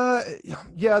 yeah,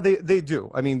 they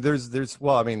do. I mean,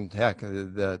 well, I mean, heck,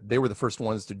 they were the first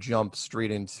ones to jump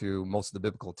straight into most of the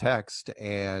biblical text,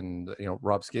 and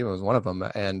Rob Scava was one of them.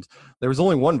 And there was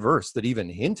only one verse that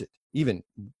even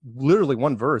literally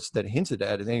one verse that hinted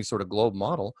at any sort of globe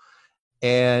model.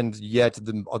 And yet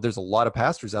there's a lot of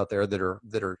pastors out there that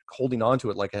are holding on to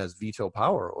it like it has veto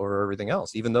power over everything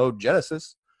else, even though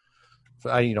Genesis,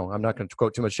 I'm not going to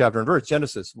quote too much chapter and verse,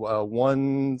 Genesis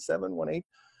 1:7, 1:8,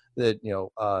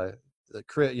 that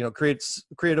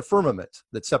create a firmament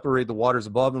that separated the waters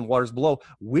above and waters below,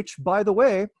 which, by the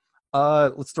way,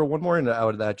 let's throw one more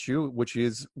out of that which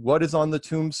is what is on the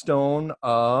tombstone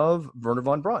of Werner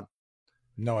von Braun.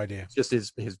 No idea. It's just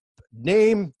his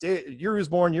name, year he was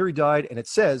born, year he died, and it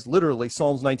says literally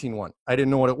Psalms 19:1. I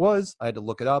didn't know what it was. I had to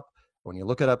look it up. When you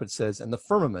look it up, it says, and the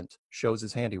firmament shows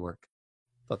his handiwork.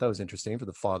 Thought that was interesting for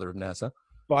the father of NASA.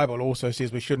 Bible also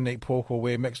says we shouldn't eat pork or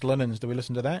wear mixed linens. Do we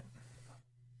listen to that?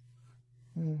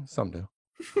 Some do.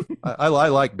 I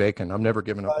like bacon. I'm never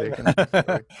giving up bacon.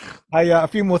 Hey, a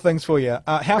few more things for you.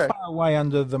 How far away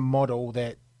under the model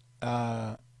that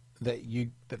the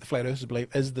flat earthers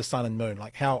believe is the sun and moon?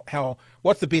 Like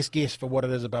what's the best guess for what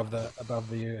it is above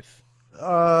the earth?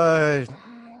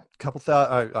 Couple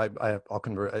thousand. I'll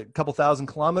convert a couple thousand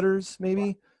kilometers,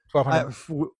 maybe.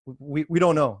 1,200. We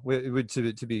don't know.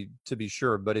 To be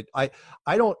sure, but I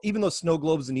don't. Even though snow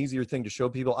globe is an easier thing to show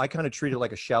people, I kind of treat it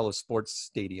like a shallow sports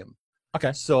stadium.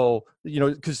 Okay. So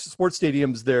because sports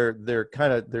stadiums,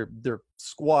 they're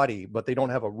squatty, but they don't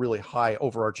have a really high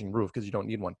overarching roof because you don't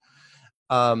need one.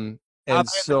 And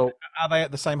are they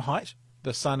at the same height,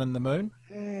 the sun and the moon?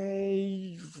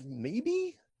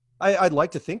 Maybe. I'd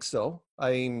like to think so.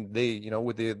 I mean, they,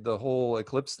 with the whole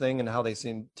eclipse thing and how they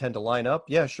tend to line up.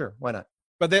 Yeah, sure. Why not?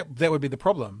 But that would be the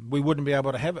problem. We wouldn't be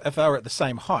able to have, if they were at the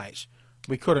same height,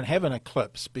 we couldn't have an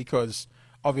eclipse because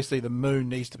obviously the moon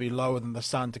needs to be lower than the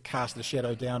sun to cast the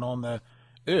shadow down on the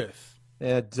earth.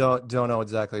 Yeah, don't know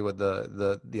exactly what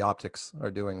the optics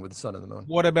are doing with the sun and the moon.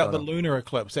 What about the lunar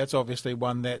eclipse? That's obviously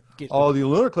one that gets. Oh, the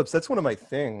lunar eclipse. That's one of my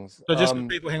things. So just for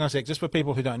people, hang on a sec. Just for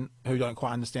people who don't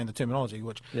quite understand the terminology,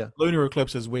 lunar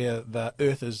eclipse is where the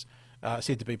Earth is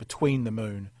said to be between the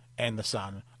moon and the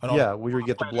sun. And where you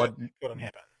get the blood. Couldn't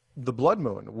happen. The blood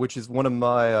moon, which is one of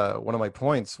my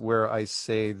points where I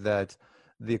say that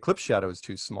the eclipse shadow is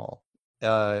too small.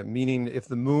 Meaning, if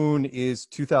the moon is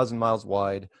 2,000 miles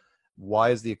wide, why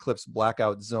is the eclipse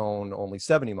blackout zone only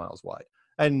 70 miles wide?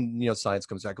 And science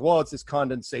comes back, well, it's this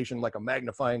condensation like a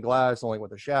magnifying glass, only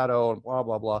with a shadow, and blah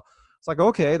blah blah. It's like,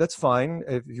 okay, that's fine.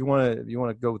 If you want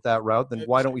to go with that route, then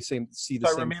why don't we see the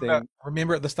same thing?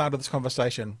 Remember at the start of this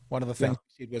conversation, one of the things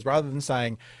we said was, rather than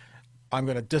saying I'm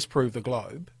going to disprove the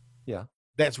globe,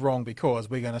 that's wrong, because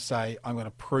we're going to say I'm going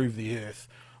to prove the Earth.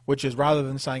 Which is, rather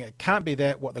than saying it can't be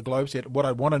that what the globe said, what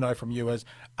I want to know from you is,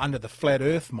 under the flat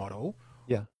Earth model,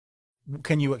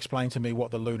 can you explain to me what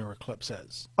the lunar eclipse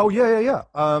is? Oh, yeah.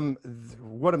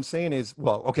 What I'm saying is,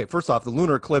 well, okay, first off, the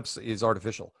lunar eclipse is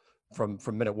artificial from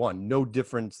minute one. No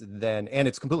different than, and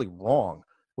it's completely wrong,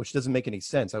 which doesn't make any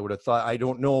sense. I would have thought, I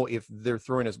don't know if they're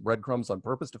throwing us breadcrumbs on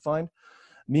purpose to find.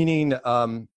 Meaning,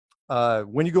 when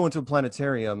you go into a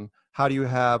planetarium, how do you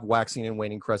have waxing and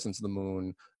waning crescents of the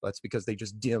moon? That's because they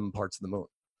just dim parts of the moon.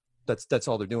 That's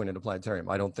all they're doing in a planetarium.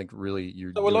 I don't think really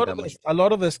you're so doing a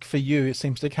lot of this for you, it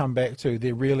seems to come back to,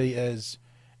 there really is,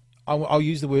 I'll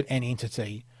use the word, an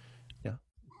entity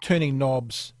turning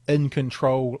knobs in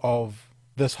control of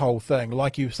this whole thing.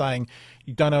 Like you saying,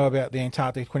 you don't know about the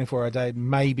Antarctic 24-hour day,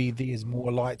 maybe there's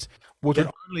more lights, which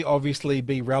would only obviously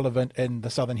be relevant in the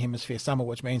southern hemisphere summer,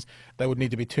 which means they would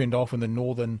need to be turned off in the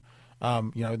northern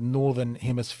northern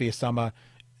hemisphere summer.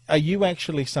 Are you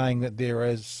actually saying that there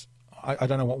is, I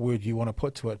don't know what word you want to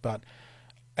put to it, but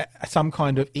some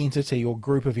kind of entity or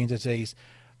group of entities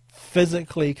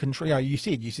physically control? You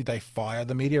said they fire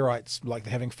the meteorites like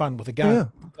they're having fun with a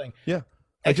gun. Yeah,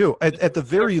 I do. At the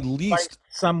very least,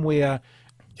 somewhere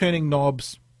turning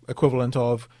knobs, equivalent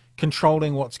of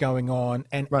controlling what's going on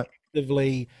and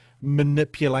actively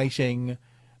manipulating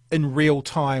in real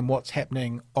time what's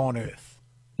happening on Earth.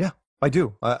 Yeah, I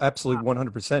do. I absolutely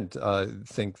 100%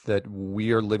 think that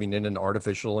we are living in an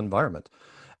artificial environment.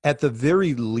 At the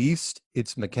very least,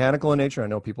 it's mechanical in nature. I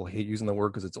know people hate using the word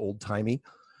because it's old timey,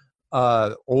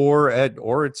 or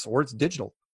it's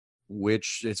digital,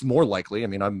 which it's more likely. I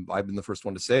mean, I've been the first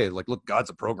one to say, like, look, God's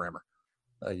a programmer.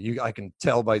 I can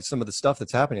tell by some of the stuff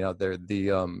that's happening out there.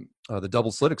 The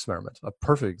double slit experiment, a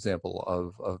perfect example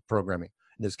of programming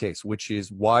in this case, which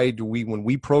is when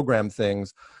we program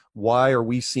things, why are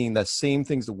we seeing the same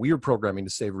things that we're programming to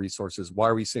save resources? Why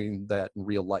are we seeing that in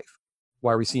real life?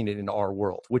 Why are we seeing it in our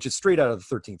world, which is straight out of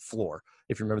the 13th Floor,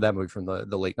 if you remember that movie from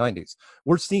the late 90s.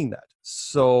 We're seeing that.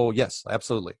 So, yes,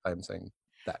 absolutely, I'm saying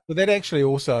that. But that actually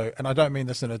also, and I don't mean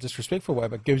this in a disrespectful way,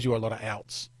 but gives you a lot of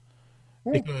outs.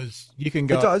 Because you can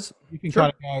go, it does. You can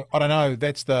kind of go, I don't know,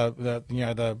 that's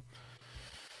the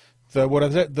what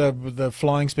is it? The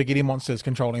flying spaghetti monsters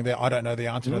controlling that. I don't know the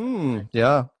answer to that.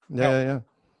 Yeah.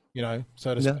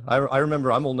 So to speak. I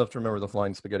remember, I'm old enough to remember the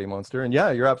flying spaghetti monster. And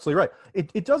yeah, you're absolutely right.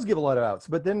 It does give a lot of outs,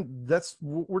 but then that's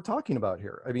what we're talking about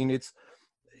here. I mean,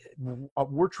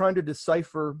 we're trying to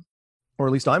decipher, or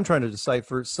at least I'm trying to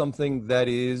decipher something that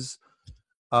is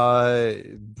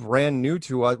brand new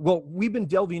to us. Well, we've been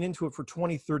delving into it for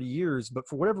 20, 30 years, but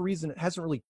for whatever reason, it hasn't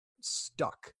really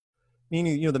stuck.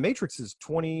 Meaning, the Matrix is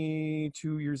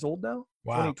 22 years old now.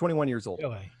 Wow. 21 years old.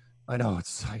 Really? I know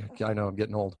I know I'm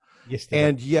getting old. Yes,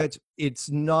 and yet it's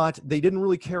not, they didn't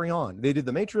really carry on. They did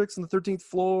the Matrix and the 13th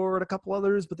Floor and a couple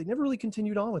others, but they never really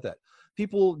continued on with that.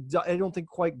 People, I don't think,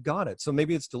 quite got it. So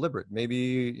maybe it's deliberate.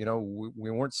 Maybe,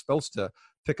 we weren't supposed to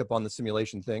pick up on the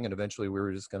simulation thing, and eventually we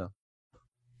were just going to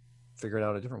figure it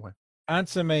out a different way.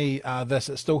 Answer me this.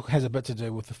 It still has a bit to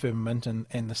do with the firmament and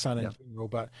the sun in general,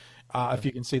 but if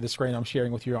you can see the screen I'm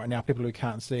sharing with you right now, people who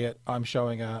can't see it, I'm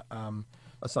showing a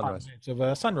sunrise. Of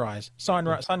a sunrise.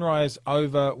 Sunrise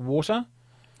over water.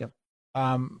 Yep.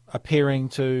 Appearing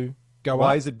to go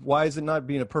why up. Why is it not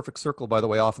being a perfect circle, by the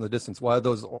way, off in the distance? Why are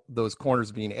those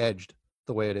corners being edged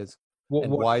the way it is?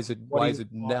 Why is it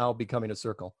now becoming a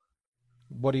circle?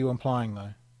 What are you implying,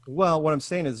 though? Well, what I'm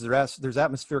saying is there's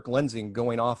atmospheric lensing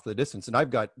going off the distance. And I've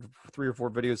got 3 or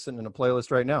 4 videos sitting in a playlist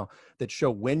right now that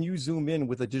show when you zoom in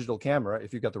with a digital camera,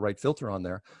 if you've got the right filter on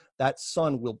there, that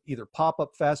sun will either pop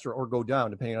up faster or go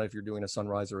down, depending on if you're doing a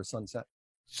sunrise or a sunset.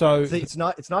 So it's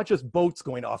not just boats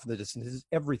going off in the distance. It's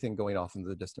everything going off in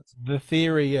the distance. The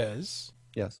theory is,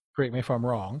 yes, correct me if I'm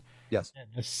wrong, yes,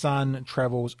 the sun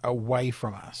travels away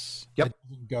from us. Yep. It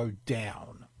doesn't go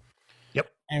down. Yep.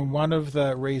 And one of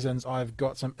the reasons I've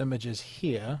got some images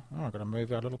here, I've got to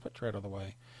move our little picture out of the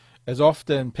way, is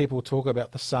often people talk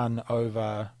about the sun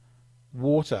over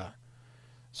water.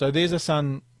 So there's a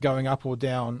sun going up or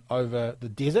down over the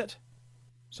desert,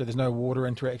 so there's no water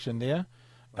interaction there.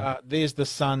 There's the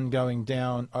sun going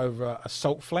down over a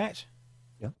salt flat.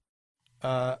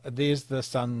 Yeah. There's the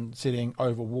sun setting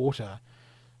over water.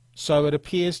 So it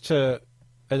appears to...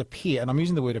 and I'm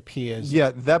using the word appears.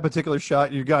 Yeah, that particular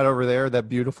shot you got over there, that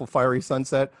beautiful fiery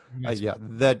sunset.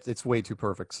 It's way too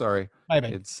perfect. Sorry,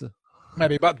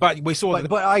 maybe, but we saw that.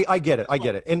 But I get it.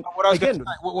 And what I was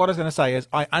going to say is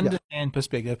I understand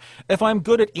perspective. If I'm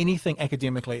good at anything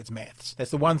academically, it's maths.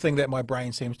 That's the one thing that my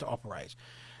brain seems to operate.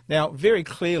 Now, very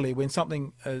clearly, when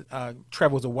something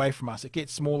travels away from us, it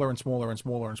gets smaller and smaller and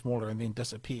smaller and smaller, and then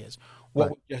disappears.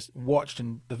 What we just watched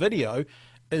in the video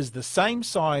is the same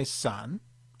size sun.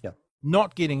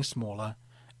 Not getting smaller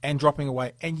and dropping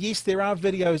away. And yes, there are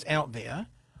videos out there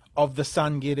of the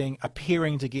sun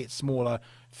appearing to get smaller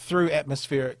through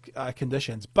atmospheric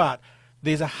conditions, but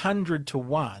there's 100 to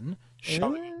 1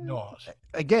 showing not.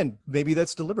 Again, maybe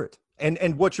that's deliberate.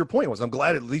 And what your point was, I'm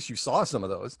glad at least you saw some of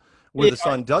those where the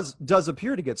sun does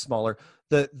appear to get smaller.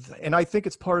 And I think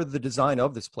it's part of the design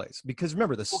of this place, because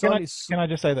remember, the sun is... Can I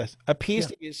just say this? Appears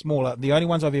to get smaller. The only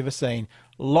ones I've ever seen,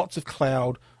 lots of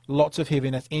cloud, lots of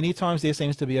heaviness. Anytime there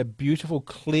seems to be a beautiful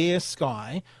clear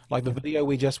sky, like the video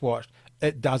we just watched,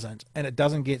 it doesn't. And it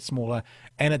doesn't get smaller.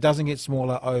 And it doesn't get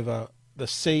smaller over the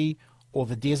sea or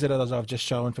the desert, as I've just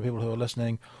shown for people who are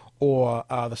listening, or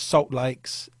the salt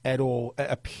lakes at all. It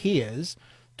appears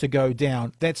to go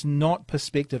down. That's not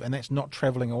perspective, and that's not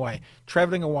traveling away.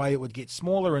 Traveling away, it would get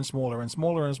smaller and smaller and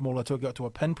smaller and smaller until it got to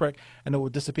a pinprick, and it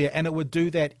would disappear. And it would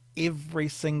do that every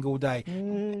single day.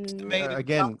 It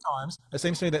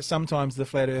seems to me that sometimes the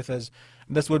flat earthers,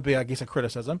 this would be, I guess, a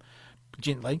criticism,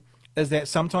 gently, is that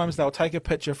sometimes they'll take a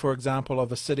picture, for example,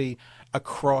 of a city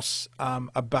across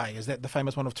a bay. Is that the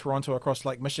famous one of Toronto across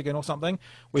Lake Michigan or something?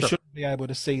 We shouldn't be able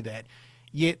to see that.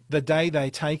 Yet the day they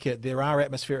take it, there are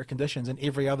atmospheric conditions, and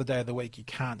every other day of the week you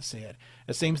can't see it.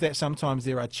 It seems that sometimes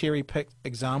there are cherry-picked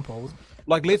examples.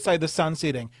 Like, let's say the sun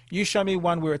setting. You show me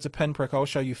one where it's a pinprick, I'll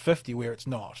show you 50 where it's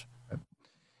not.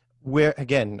 Where,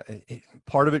 again,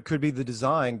 part of it could be the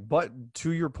design, but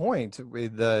to your point,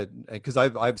 with because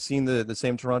I've seen the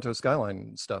same Toronto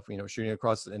skyline stuff, shooting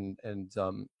across and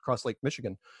across Lake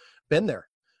Michigan, been there,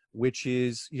 which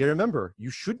is, you remember,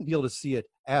 you shouldn't be able to see it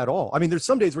at all. I mean, there's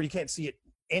some days where you can't see it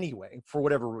anyway for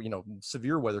whatever,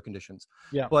 severe weather conditions.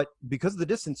 Yeah. But because of the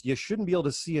distance, you shouldn't be able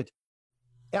to see it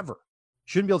ever.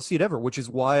 Shouldn't be able to see it ever, which is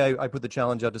why I put the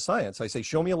challenge out to science. I say,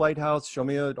 show me a lighthouse, show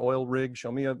me an oil rig,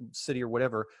 show me a city or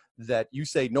whatever that you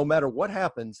say, no matter what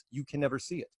happens, you can never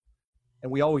see it.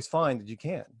 And we always find that you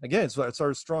can. Again, it's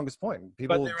our strongest point.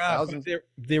 People,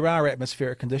 there are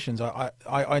atmospheric conditions.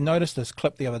 I noticed this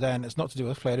clip the other day, and it's not to do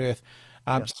with flat Earth.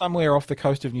 Somewhere off the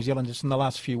coast of New Zealand, just in the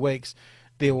last few weeks,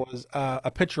 there was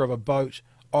a picture of a boat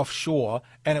offshore,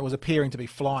 and it was appearing to be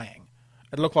flying.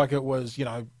 It looked like it was,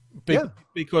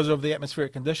 because of the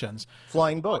atmospheric conditions.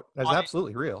 Flying boat. That's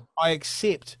absolutely real. I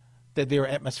accept that there are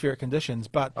atmospheric conditions,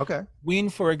 but when,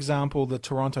 for example, the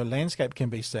Toronto landscape can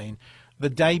be seen, the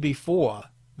day before,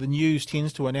 the news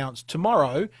tends to announce,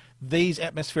 tomorrow, these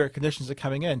atmospheric conditions are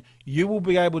coming in. You will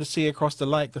be able to see across the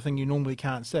lake the thing you normally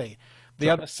can't see.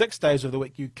 The other 6 days of the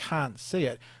week, you can't see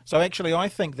it. So actually, I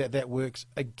think that works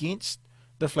against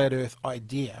the flat Earth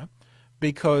idea,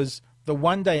 because the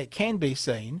one day it can be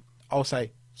seen, I'll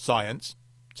say science,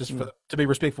 just to be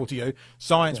respectful to you,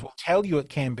 science will tell you it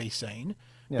can be seen,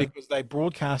 because they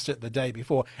broadcast it the day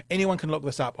before. Anyone can look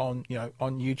this up on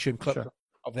YouTube clips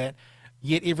of that.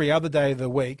 Yet every other day of the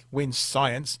week, when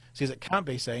science says it can't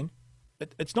be seen,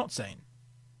 it's not seen.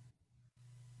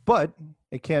 But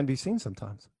it can be seen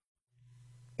sometimes.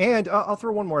 And I'll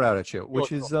throw one more out at you,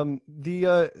 which is one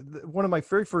of my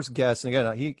very first guests, and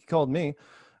again, he called me,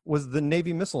 was the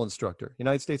Navy missile instructor,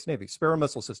 United States Navy, Sparrow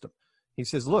missile system. He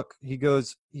says, look, he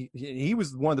goes, he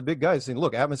was one of the big guys saying,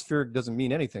 look, atmospheric doesn't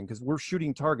mean anything because we're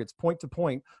shooting targets point to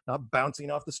point, not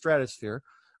bouncing off the stratosphere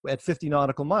at 50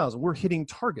 nautical miles. We're hitting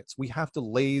targets. We have to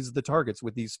laze the targets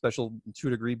with these special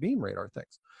 2-degree beam radar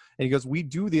things. And he goes, we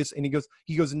do this. And he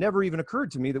goes, never even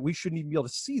occurred to me that we shouldn't even be able to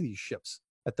see these ships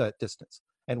at that distance.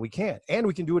 And we can. And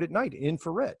we can do it at night,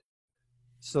 infrared.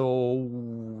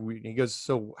 So he goes,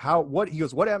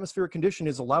 what atmospheric condition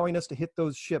is allowing us to hit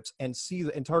those ships and see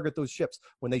and target those ships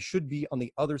when they should be on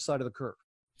the other side of the curve?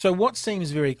 So what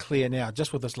seems very clear now,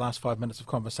 just with this last 5 minutes of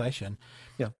conversation,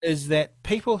 is that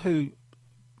people who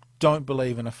don't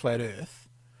believe in a flat Earth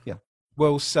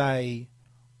will say,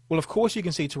 well, of course you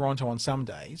can see Toronto on some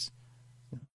days,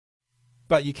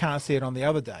 but you can't see it on the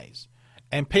other days.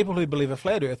 And people who believe a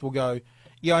flat Earth will go,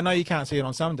 yeah, I know you can't see it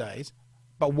on some days,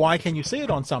 but why can you see it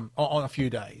on a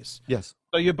few days? Yes.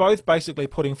 So you're both basically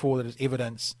putting forward as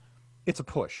evidence. It's a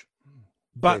push.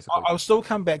 But I'll still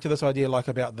come back to this idea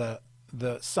about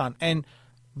the sun. And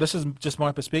this is just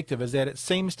my perspective, is that it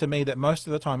seems to me that most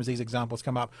of the time as these examples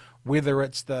come up, whether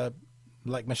it's the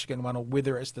Lake Michigan one or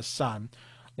whether it's the sun,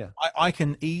 I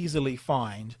can easily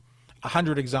find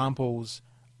 100 examples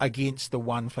against the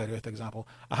one flat Earth example,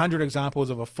 100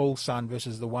 examples of a full sun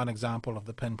versus the one example of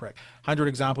the pinprick, 100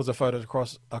 examples of photos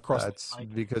across. That's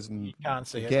because you can't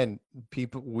see again,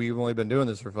 we've only been doing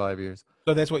this for 5 years.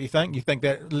 So that's what you think? You think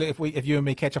that if you and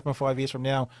me catch up in 5 years from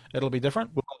now, it'll be different?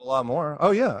 We'll have a lot more.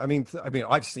 Oh yeah, I mean,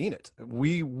 I've seen it.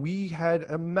 We had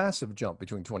a massive jump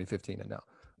between 2015 and now,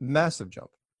 massive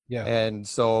jump. Yeah. And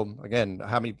so again,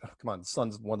 come on, the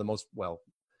sun's one of the most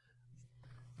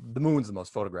the moon's the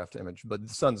most photographed image, but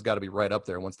the sun's got to be right up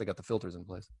there once they got the filters in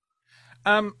place.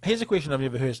 Here's a question I've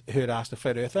never heard asked a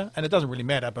flat earther, and it doesn't really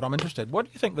matter, but I'm interested. What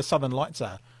do you think the Southern Lights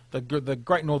are? The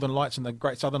Great Northern Lights and the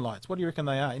Great Southern Lights. What do you reckon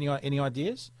they are? Any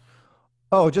ideas?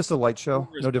 Oh, just a light show.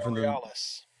 No different than.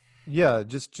 Yeah,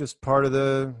 just part of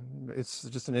it's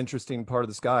just an interesting part of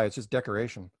the sky. It's just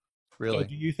decoration. Really. So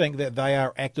do you think that they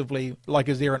are actively,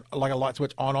 is there a light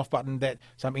switch on off button that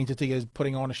some entity is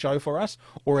putting on a show for us,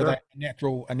 or are they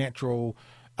a natural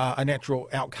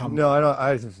outcome? No, I don't.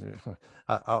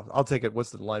 I'll take it.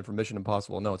 What's the line from Mission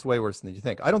Impossible? No, it's way worse than you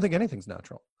think. I don't think anything's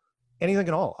natural, anything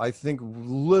at all. I think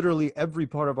literally every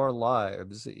part of our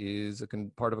lives is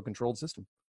part of a controlled system.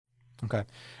 Okay.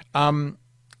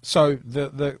 So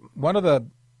the one of the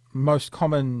most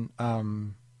common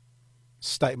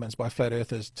statements by flat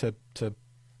earthers to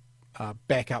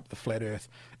back up the flat Earth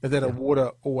is that a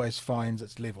water always finds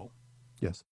its level.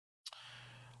 Yes.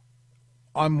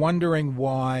 I'm wondering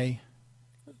why.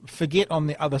 Forget on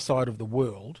the other side of the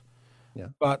world,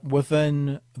 but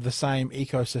within the same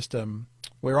ecosystem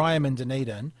where I am in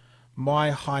Dunedin, my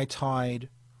high tide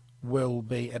will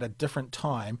be at a different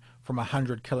time from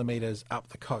 100 kilometres up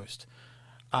the coast,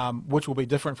 which will be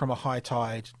different from a high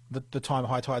tide, the time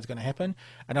high tide is going to happen,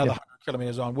 another 100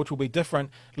 kilometres on, which will be different.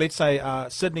 Let's say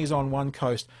Sydney's on one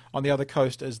coast, on the other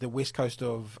coast is the west coast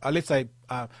of, let's say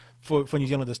for New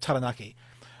Zealand is Taranaki.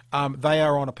 They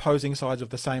are on opposing sides of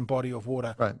the same body of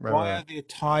water. Why are their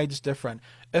tides different?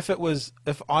 If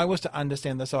I was to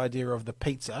understand this idea of the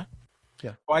pizza,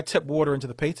 if I tip water into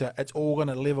the pizza, it's all going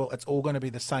to level. It's all going to be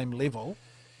the same level.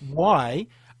 Why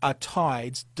are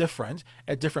tides different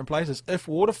at different places? If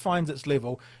water finds its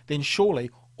level, then surely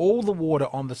all the water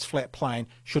on this flat plane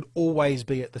should always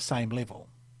be at the same level.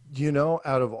 You know,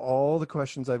 out of all the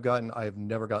questions I've gotten, I have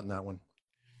never gotten that one.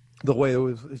 The way it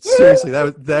was, seriously, I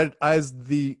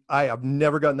have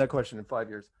never gotten that question in 5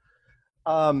 years.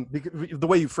 Because the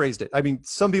way you phrased it, I mean,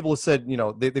 some people have said, you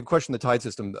know, they've questioned the tide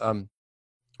system.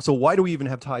 So why do we even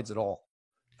have tides at all?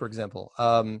 For example,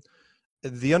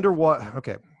 the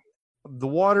underwater, the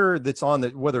water that's on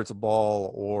whether it's a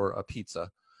ball or a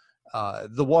pizza,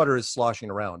 the water is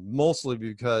sloshing around mostly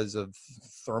because of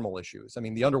thermal issues. I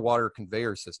mean, the underwater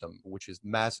conveyor system, which is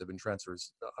massive and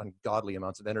transfers ungodly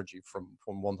amounts of energy from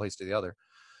one place to the other.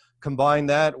 Combine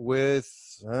that with,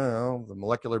 I don't know, the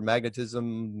molecular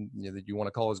magnetism that you want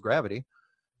to call as gravity,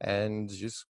 and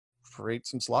just create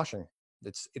some sloshing.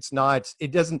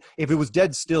 It doesn't, if it was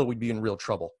dead still, we'd be in real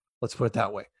trouble. Let's put it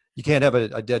that way. You can't have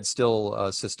a dead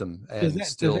still system. And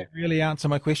does that really answer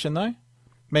my question though?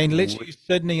 I mean, let's use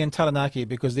Sydney and Taranaki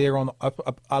because they're on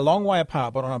a long way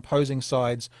apart, but on opposing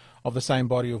sides of the same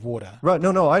body of water. Right. No,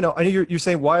 I know. I know you're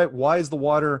saying why is the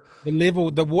water... The level,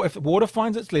 if water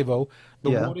finds its level,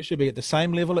 the water should be at the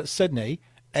same level at Sydney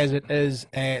as it is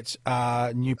at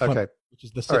New Plymouth, which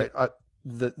is the city. All right.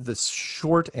 The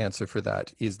short answer for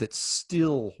that is that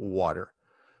still water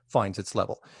finds its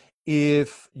level.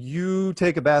 If you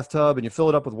take a bathtub and you fill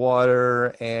it up with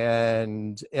water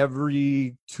and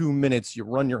every 2 minutes you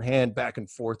run your hand back and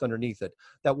forth underneath it,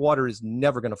 that water is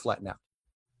never going to flatten out.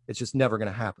 It's just never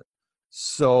going to happen.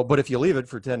 So, but if you leave it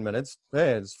for 10 minutes,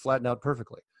 it's flattened out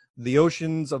perfectly. The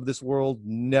oceans of this world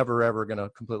never ever going to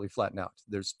completely flatten out.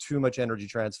 There's too much energy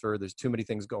transfer. There's too many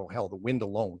things go. Hell, the wind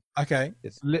alone. Okay.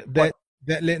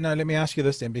 Let me ask you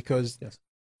this then, because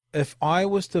if I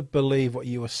was to believe what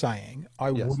you were saying, I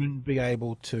wouldn't be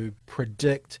able to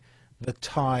predict the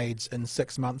tides in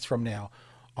 6 months from now.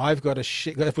 I've got if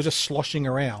we're just sloshing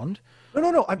around.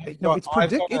 No.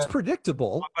 It's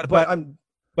predictable.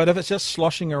 But if it's just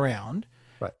sloshing around,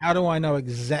 how do I know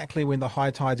exactly when the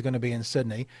high tide is going to be in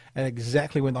Sydney and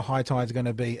exactly when the high tide is going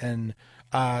to be in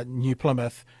New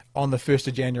Plymouth on the 1st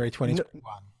of January 2021?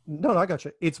 No, I got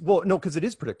you. Because it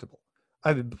is predictable.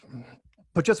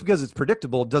 But just because it's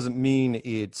predictable doesn't mean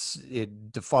it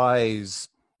defies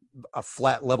a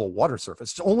flat level water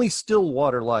surface. Only still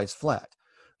water lies flat.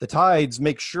 The tides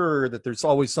make sure that there's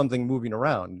always something moving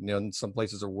around. You know, and some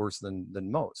places are worse than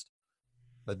most.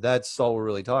 But that's all we're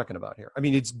really talking about here. I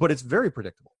mean, it's very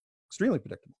predictable, extremely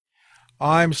predictable.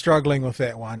 I'm struggling with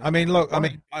that one. I mean, look,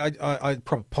 I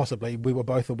possibly we were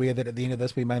both aware that at the end of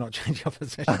this we may not change our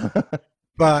position.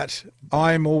 But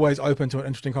I'm always open to an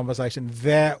interesting conversation.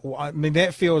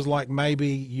 That feels like maybe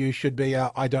you should be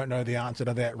I don't know the answer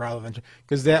to that, rather than,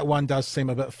 because that one does seem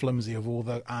a bit flimsy of all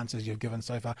the answers you've given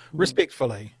so far.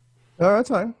 Respectfully. Oh, that's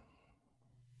fine.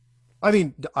 I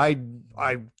mean, I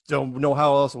don't know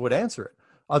how else I would answer it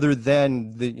other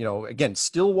than again,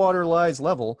 still water lies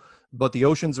level, but the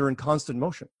oceans are in constant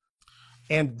motion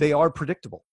and they are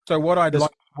predictable. So what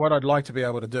I'd like to be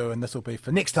able to do, and this will be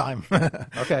for next time,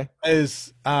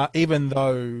 is even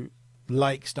though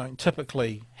lakes don't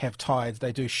typically have tides,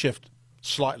 they do shift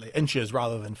slightly, inches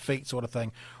rather than feet sort of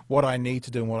thing. What I need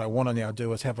to do and what I want to now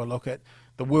do is have a look at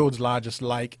the world's largest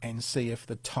lake and see if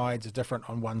the tides are different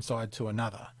on one side to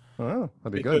another. Oh,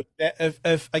 that'd be good.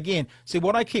 If again, see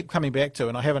what I keep coming back to,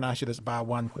 and I haven't asked you this bar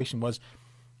one question, was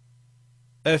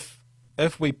if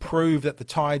we prove that the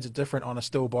tides are different on a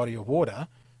still body of water,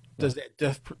 does that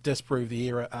disprove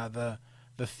the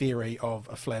theory of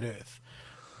a flat Earth?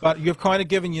 But you've kind of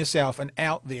given yourself an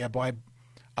out there by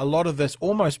a lot of this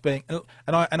almost being,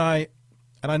 and I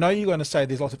know you're going to say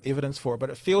there's lots of evidence for it,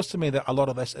 but it feels to me that a lot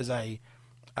of this is a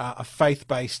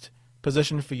faith-based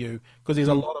position for you, because there's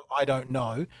a I don't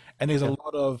know. And there's a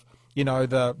lot of,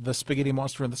 the spaghetti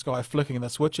monster in the sky flicking the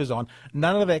switches on.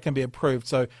 None of that can be approved.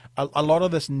 So a lot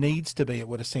of this needs to be, it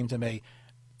would have seemed to me,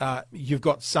 you've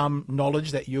got some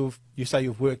knowledge that you say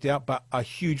you've worked out, but a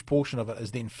huge portion of it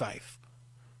is then faith.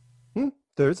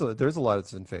 There's a lot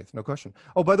that's in faith, no question.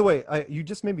 Oh, by the way, you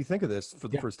just made me think of this for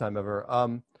the first time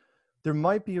ever. There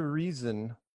might be a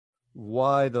reason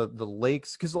why the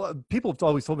lakes, because people have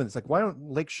always told me, it's like, why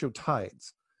don't lakes show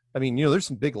tides? I mean, there's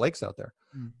some big lakes out there.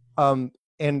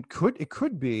 And it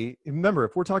could be, remember,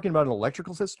 if we're talking about an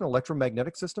electrical system,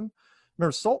 electromagnetic system,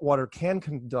 remember, salt water can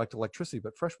conduct electricity,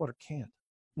 but fresh water can't.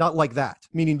 Not like that.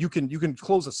 Meaning you can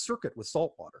close a circuit with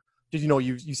salt water. Did you know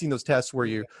you've seen those tests where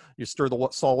you stir the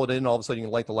solid in, all of a sudden you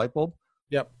can light the light bulb?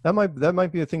 Yep. That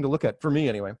might be a thing to look at for me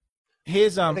anyway.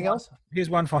 Here's anything else? Here's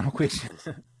one final question.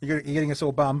 You're getting us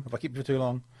all bum if I keep you for too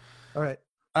long. All right.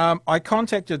 I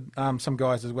contacted some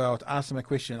guys as well to ask them a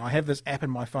question. I have this app in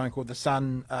my phone called the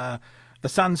Sun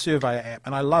Surveyor app,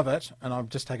 and I love it. And I've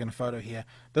just taken a photo here.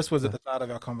 This was at the start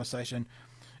of our conversation.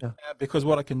 Yeah. Because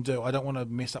what it can do, I don't want to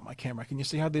mess up my camera. Can you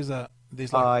see how there's like,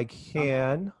 I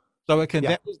can. So it can.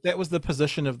 Yeah. That was the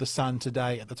position of the sun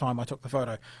today at the time I took the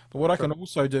photo. But what I can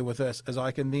also do with this is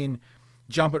I can then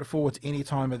jump it forward to any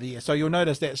time of the year. So you'll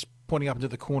notice that's pointing up into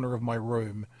the corner of my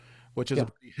room, which is a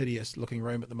pretty hideous looking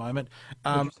room at the moment.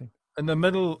 In the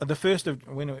middle, the first of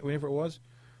whenever it was,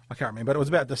 I can't remember, but it was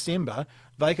about December.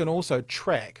 They can also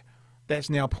track. That's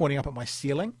now pointing up at my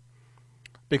ceiling.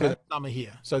 Because it's summer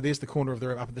here. So there's the corner of the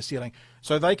room up at the ceiling.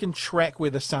 So they can track where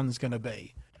the sun's going to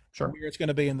be. Sure. Where it's going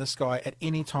to be in the sky at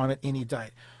any time, at any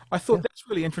date. I thought that's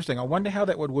really interesting. I wonder how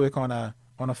that would work on a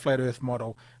flat Earth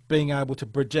model, being able to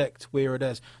predict where it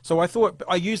is. So I thought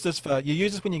you use this when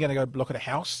you're going to go look at a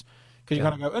house. Because you're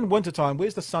going to go, in wintertime,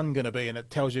 where's the sun going to be? And it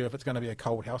tells you if it's going to be a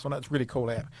cold house or not. It's a really cool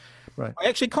app. Right. I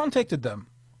actually contacted them.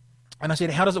 And I said,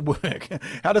 how does it work?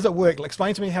 How does it work?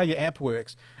 Explain to me how your app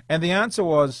works. And the answer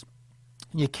was,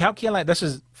 you calculate, this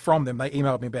is from them, they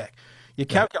emailed me back.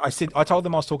 I told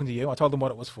them I was talking to you, I told them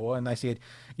what it was for, and they said,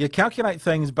 you calculate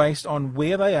things based on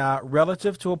where they are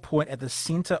relative to a point at the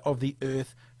center of the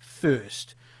Earth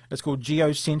first. It's called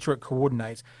geocentric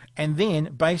coordinates. And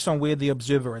then, based on where the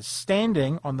observer is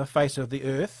standing on the face of the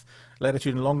Earth,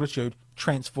 latitude and longitude,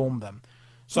 transform them.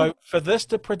 So for this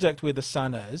to predict where the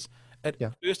sun is, it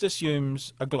first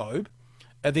assumes a globe.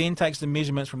 It then takes the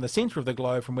measurements from the center of the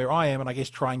globe, from where I am, and I guess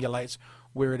triangulates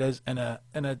where it is in a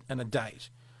date.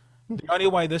 The only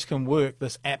way this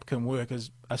app can work, is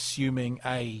assuming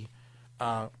a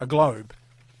globe.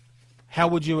 How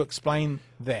would you explain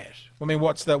that? I mean,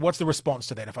 what's the response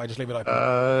to that if I just leave it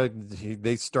open?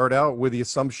 They start out with the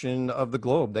assumption of the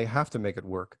globe. They have to make it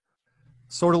work.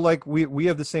 Sort of like we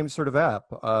have the same sort of app.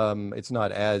 It's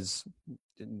not as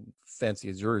fancy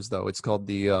as yours, though. It's called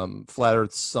the Flat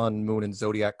Earth, Sun, Moon, and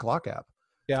Zodiac Clock app.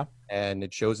 Yeah. And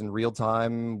it shows in real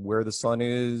time where the sun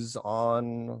is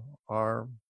on our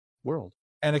world.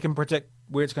 And it can predict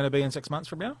where it's going to be in 6 months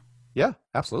from now? Yeah,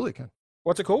 absolutely can.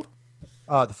 What's it called?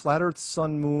 The Flat Earth,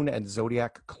 Sun, Moon, and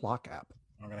Zodiac Clock app.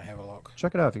 I'm going to have a look.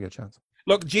 Check it out if you get a chance.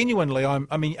 Look, genuinely,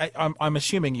 I'm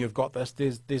assuming you've got this.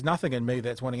 There's nothing in me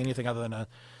that's wanting anything other than a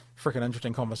freaking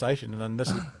interesting conversation, and then this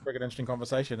is a freaking interesting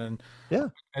conversation. And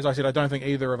as I said, I don't think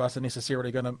either of us are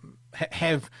necessarily going to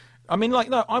have. I mean, like,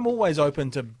 no, I'm always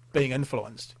open to being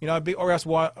influenced, or else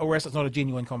it's not a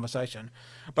genuine conversation.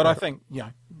 But I think,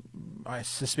 I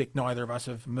suspect neither of us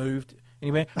have moved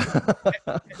anywhere.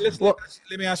 Let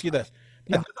me ask you this.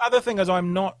 Yeah. The other thing is,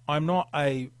 I'm not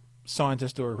a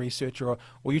scientist or a researcher,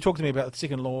 or you talk to me about the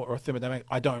second law or thermodynamics.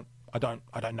 I don't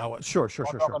know it. Sure.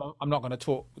 I'm not going to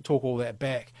talk all that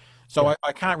back. So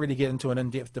I can't really get into an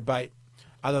in-depth debate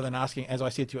other than asking, as I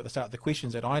said to you at the start, the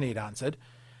questions that I need answered.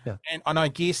 Yeah. And I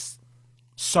guess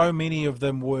so many of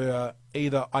them were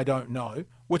either I don't know,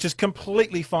 which is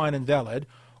completely fine and valid,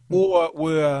 or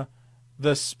were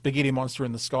the spaghetti monster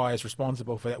in the sky is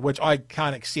responsible for that, which I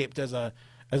can't accept as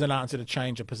an answer to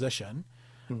change a position.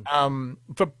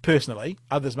 For personally,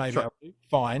 others may be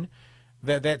fine.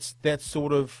 That's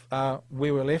sort of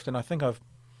where we're left, and I think I've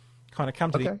kind of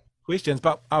come to the questions.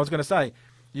 But I was going to say,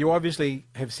 you obviously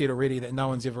have said already that no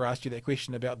one's ever asked you that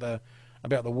question about the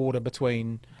water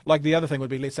between, like, the other thing would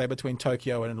be, let's say, between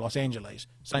Tokyo and Los Angeles,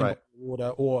 same water,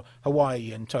 or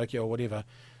Hawaii and Tokyo or whatever.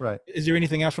 Right. Is there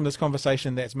anything else from this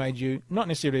conversation that's made you not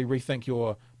necessarily rethink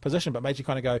your position, but made you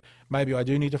kind of go, maybe I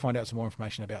do need to find out some more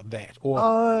information about that?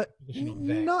 Or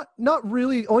not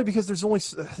really, only because there's only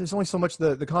so much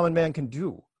the common man can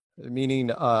do. Meaning,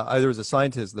 there was a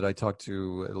scientist that I talked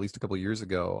to at least a couple of years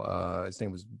ago. His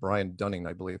name was Brian Dunning,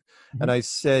 I believe. Mhm. And I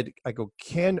said,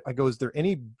 is there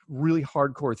any really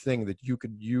hardcore thing that you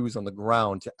could use on the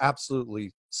ground to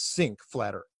absolutely sink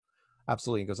flat Earth?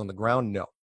 Absolutely. He goes, on the ground, no.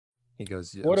 He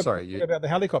goes, I'm sorry. What about the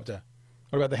helicopter?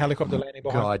 What about the helicopter landing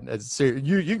behind? God,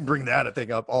 you can bring that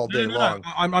thing up all day long.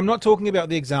 I'm not talking about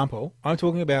the example. I'm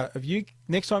talking about if you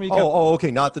next time you come. Oh,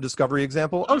 okay, not the Discovery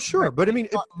example. Oh, sure, but I mean,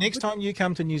 next time you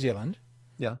come to New Zealand,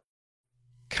 yeah,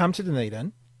 come to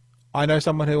Dunedin. I know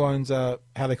someone who owns a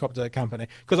helicopter company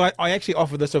because I actually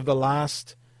offered this of the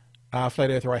last flat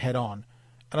earther I had on,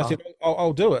 and I said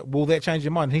I'll do it. Will that change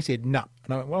your mind? And he said no.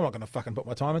 And I went, well, I'm not going to fucking put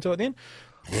my time into it then.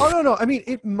 Oh no! I mean,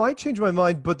 it might change my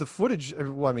mind, but the footage.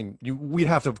 Well, I mean, we'd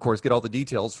have to, of course, get all the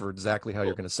details for exactly how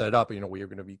you're going to set it up. You know, where you're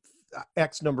going to be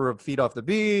X number of feet off the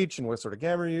beach, and what sort of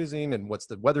camera you're using, and what's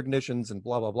the weather conditions, and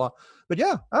blah blah blah. But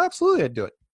yeah, absolutely, I'd do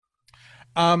it.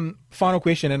 Final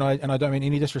question, and I don't mean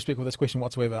any disrespect with this question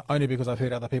whatsoever, only because I've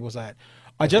heard other people say it.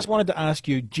 I just wanted to ask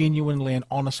you genuinely and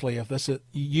honestly if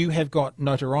you have got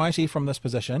notoriety from this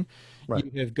position, right.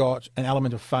 You have got an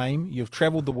element of fame, you've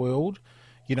traveled the world.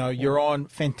 You know, you're on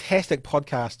fantastic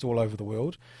podcasts all over the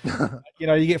world. You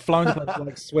know, you get flown to places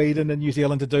like Sweden and New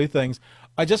Zealand to do things.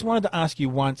 I just wanted to ask you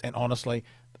once and honestly,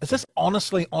 is this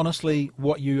honestly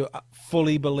what you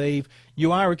fully believe?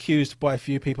 You are accused by a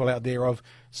few people out there of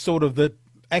sort of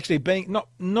actually being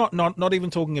not even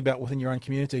talking about within your own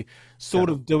community, sort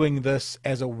of doing this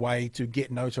as a way to get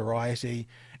notoriety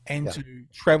and to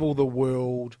travel the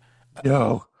world.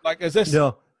 No. Like, is this...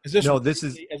 No. Is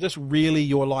this really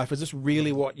your life? Is this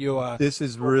really what you are? This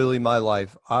is really my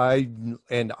life. I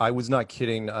was not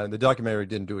kidding. The documentary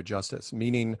didn't do it justice.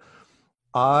 Meaning,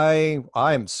 I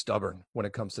am stubborn when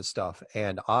it comes to stuff,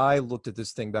 and I looked at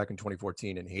this thing back in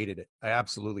 2014 and hated it. I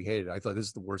absolutely hated it. I thought this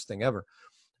is the worst thing ever.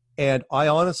 And I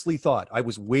honestly thought, I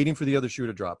was waiting for the other shoe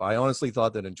to drop. I honestly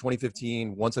thought that in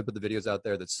 2015, once I put the videos out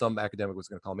there, that some academic was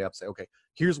going to call me up and say, okay,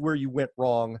 here's where you went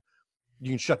wrong. You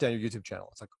can shut down your YouTube channel.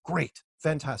 It's like, great,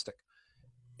 fantastic.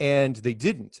 And they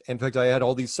didn't. In fact, I had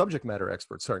all these subject matter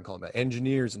experts starting calling me,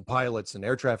 engineers and pilots and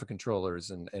air traffic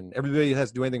controllers and everybody that has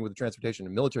to do anything with transportation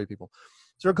and military people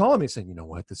started calling me saying, you know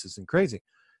what, this isn't crazy.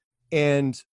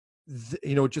 And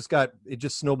you know, it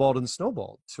just snowballed and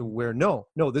snowballed to where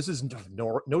this is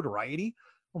notoriety.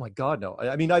 Oh my God, no.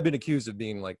 I mean, I've been accused of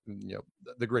being like, you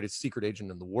know, the greatest secret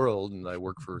agent in the world, and I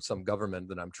work for some government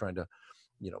that I'm trying to,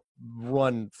 you know,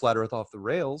 run flat earth off the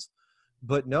rails.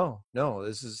 But no,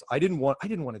 I didn't want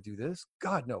to do this.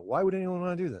 God, no. Why would anyone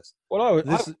want to do this? Well,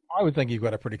 I would think you've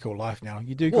got a pretty cool life now.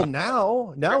 You do. Well,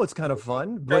 now it's kind of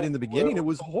fun, but in the beginning it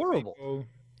was horrible.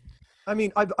 I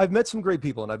mean, I've met some great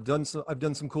people and I've done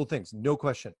some cool things, no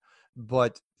question.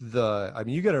 But you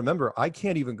got to remember, I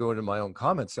can't even go into my own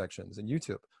comment sections in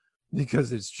YouTube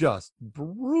because it's just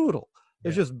brutal.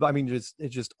 It's just,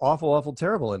 it's just awful,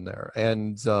 terrible in there.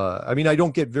 And I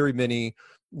don't get very many,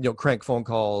 you know, crank phone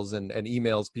calls and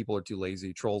emails. People are too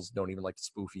lazy. Trolls don't even like to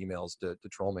spoof emails to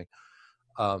troll me.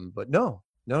 But no,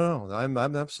 I'm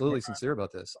absolutely sincere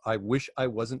about this. I wish I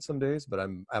wasn't some days, but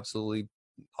I'm absolutely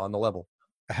on the level.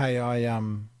 Hey, I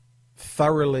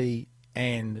thoroughly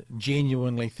and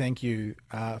genuinely thank you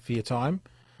for your time.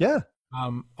 Yeah.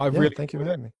 Really thank you for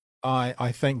having me.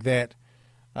 I think that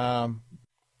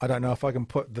I don't know if I can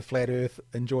put the flat Earth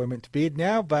enjoyment to bed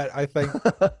now, but I think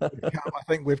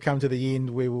we've come to the end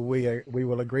where we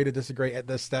will agree to disagree at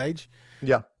this stage.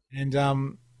 Yeah.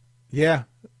 And yeah.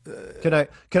 Can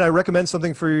I recommend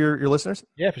something for your listeners?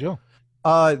 Yeah, for sure.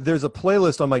 There's a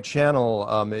playlist on my channel.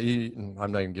 I'm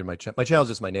not even giving my channel is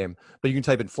just my name, but you can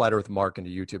type in Flat Earth Mark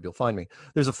into YouTube. You'll find me.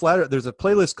 There's a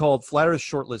playlist called Flat Earth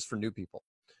Shortlist for New People,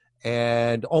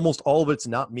 and almost all of it's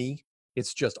not me.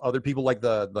 It's just other people, like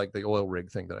the oil rig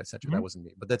thing that I sent you. Mm-hmm. That wasn't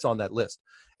me, but that's on that list.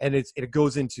 And it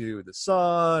goes into the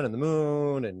sun and the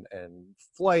moon and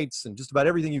flights and just about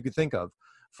everything you could think of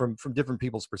from different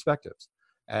people's perspectives.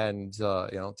 And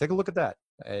take a look at that.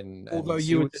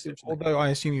 Although I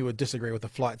assume you would disagree with the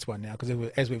flights one now, because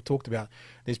as we've talked about,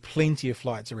 there's plenty of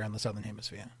flights around the Southern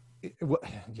Hemisphere.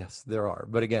 Yes, there are.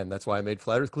 But again, that's why I made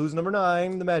Flat Earth Clues number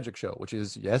 9, the magic show, which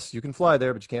is, yes, you can fly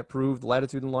there, but you can't prove the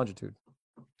latitude and longitude.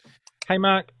 Hey,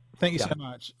 Mark, thank you so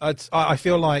much. I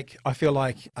feel like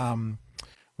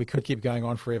we could keep going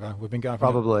on forever. We've been going for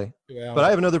probably 2 hours. But I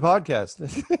have another podcast.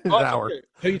 An hour.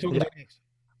 Who are you talking to next?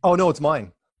 Oh, no, it's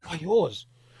mine. Oh, yours.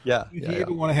 Yeah. If you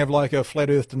ever want to have like a flat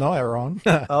Earth denier on.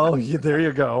 Oh, yeah, there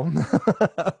you go.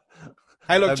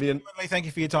 Hey, look, genuinely, thank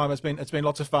you for your time. It's been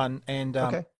lots of fun, and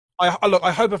okay.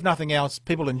 I hope if nothing else,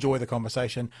 people enjoy the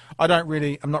conversation. I'm not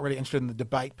really interested in the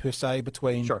debate per se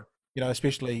between, sure,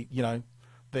 especially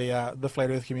the flat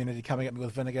Earth community coming at me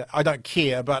with vinegar. I don't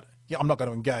care, but yeah, I'm not going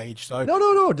to engage. So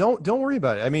no, don't worry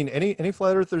about it. I mean, any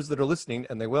flat earthers that are listening,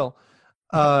 and they will,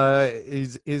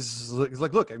 is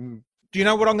like, look, do you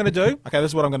know what I'm going to do? Okay,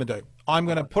 this is what I'm going to do. I'm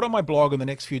going to put on my blog in the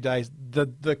next few days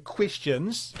the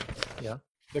questions. Yeah.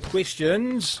 The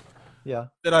questions. Yeah.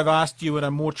 That I've asked you in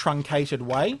a more truncated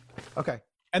way. Okay.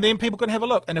 And then people can have a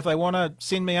look, and if they want to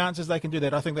send me answers, they can do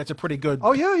that. I think that's a pretty good.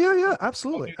 Oh yeah,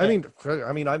 absolutely. I mean,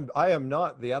 I am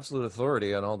not the absolute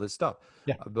authority on all this stuff.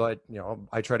 Yeah. But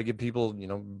I try to give people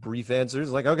brief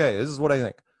answers. Like, okay, this is what I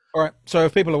think. All right. So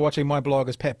if people are watching, my blog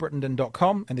is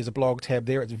patbrittenden.com, and there's a blog tab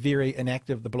there. It's very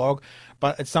inactive, the blog.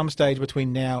 But at some stage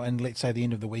between now and let's say the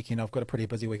end of the weekend, I've got a pretty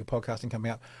busy week of podcasting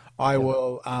coming up. I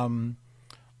will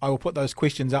put those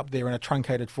questions up there in a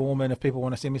truncated form, and if people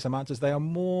want to send me some answers, they are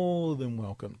more than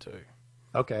welcome to.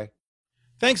 Okay.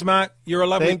 Thanks, Mark. You're a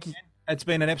lovely man. It's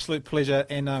been an absolute pleasure,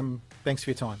 and thanks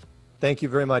for your time. Thank you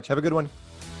very much. Have a good one.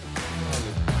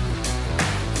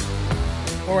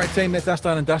 All right, team, that's us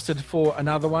done and dusted for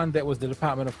another one. That was the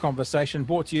Department of Conversation,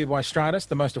 brought to you by Stratus,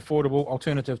 the most affordable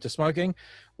alternative to smoking,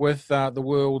 with the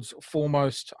world's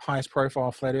foremost, highest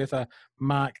profile flat earther,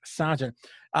 Mark Sargent.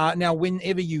 Now,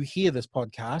 whenever you hear this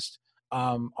podcast,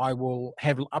 I will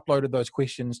have uploaded those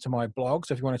questions to my blog.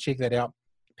 So if you want to check that out,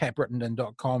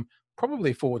 patbrittenden.com,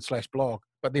 probably /blog,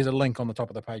 but there's a link on the top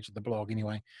of the page of the blog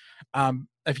anyway.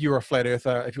 If you're a flat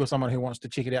earther, if you're someone who wants to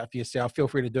check it out for yourself, feel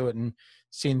free to do it and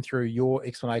send through your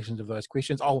explanations of those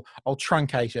questions. I'll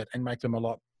truncate it and make them a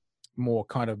lot more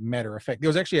kind of matter of fact. There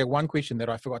was actually one question that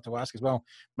I forgot to ask as well.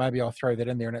 Maybe I'll throw that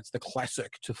in there, and it's the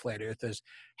classic to flat earthers.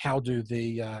 How do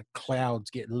the clouds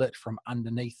get lit from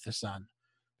underneath the sun?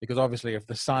 Because obviously if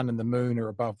the sun and the moon are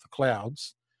above the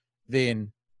clouds,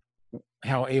 then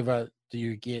however do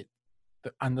you get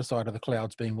the underside of the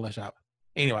clouds being lit up?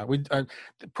 Anyway, we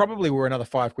probably were another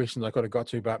 5 questions I could have got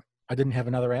to, but I didn't have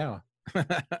another hour.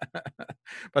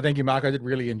 But thank you, Mark. I did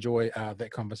really enjoy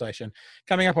that conversation.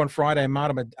 Coming up on Friday,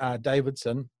 Martin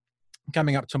Davidson.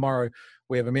 Coming up tomorrow,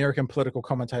 we have American political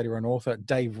commentator and author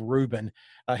Dave Rubin.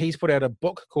 He's put out a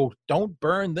book called Don't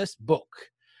Burn This Book.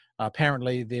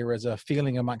 Apparently, there is a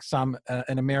feeling amongst some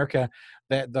in America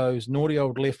that those naughty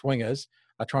old left-wingers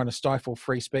are trying to stifle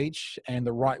free speech, and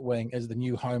the right wing is the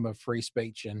new home of free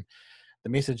speech. And the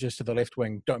message is to the left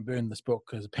wing, don't burn this book,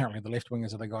 because apparently the left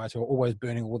wingers are the guys who are always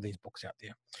burning all these books out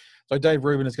there. So Dave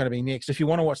Rubin is going to be next. If you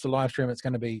want to watch the live stream, it's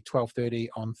going to be 12:30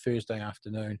 on Thursday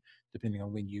afternoon, depending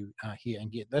on when you hear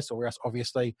and get this, or else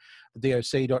obviously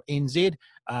doc.nz.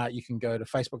 You can go to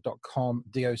facebook.com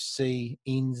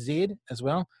docnz as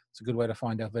well. It's a good way to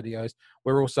find our videos.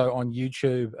 We're also on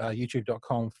YouTube,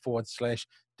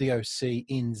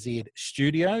 youtube.com/docnz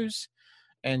studios.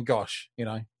 And gosh,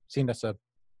 send us a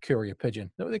courier pigeon.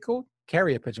 Is that what they're called?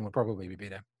 Carrier pigeon would probably be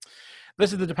better.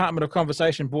 This is the Department of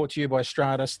Conversation, brought to you by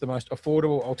Stratus, the most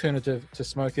affordable alternative to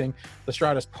smoking. The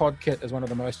Stratus Pod Kit is one of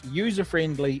the most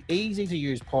user-friendly,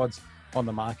 easy-to-use pods on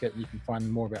the market. You can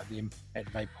find more about them at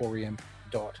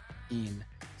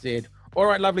vaporium.nz. All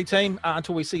right, lovely team.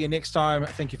 Until we see you next time,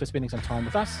 thank you for spending some time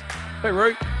with us. Hey,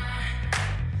 Root.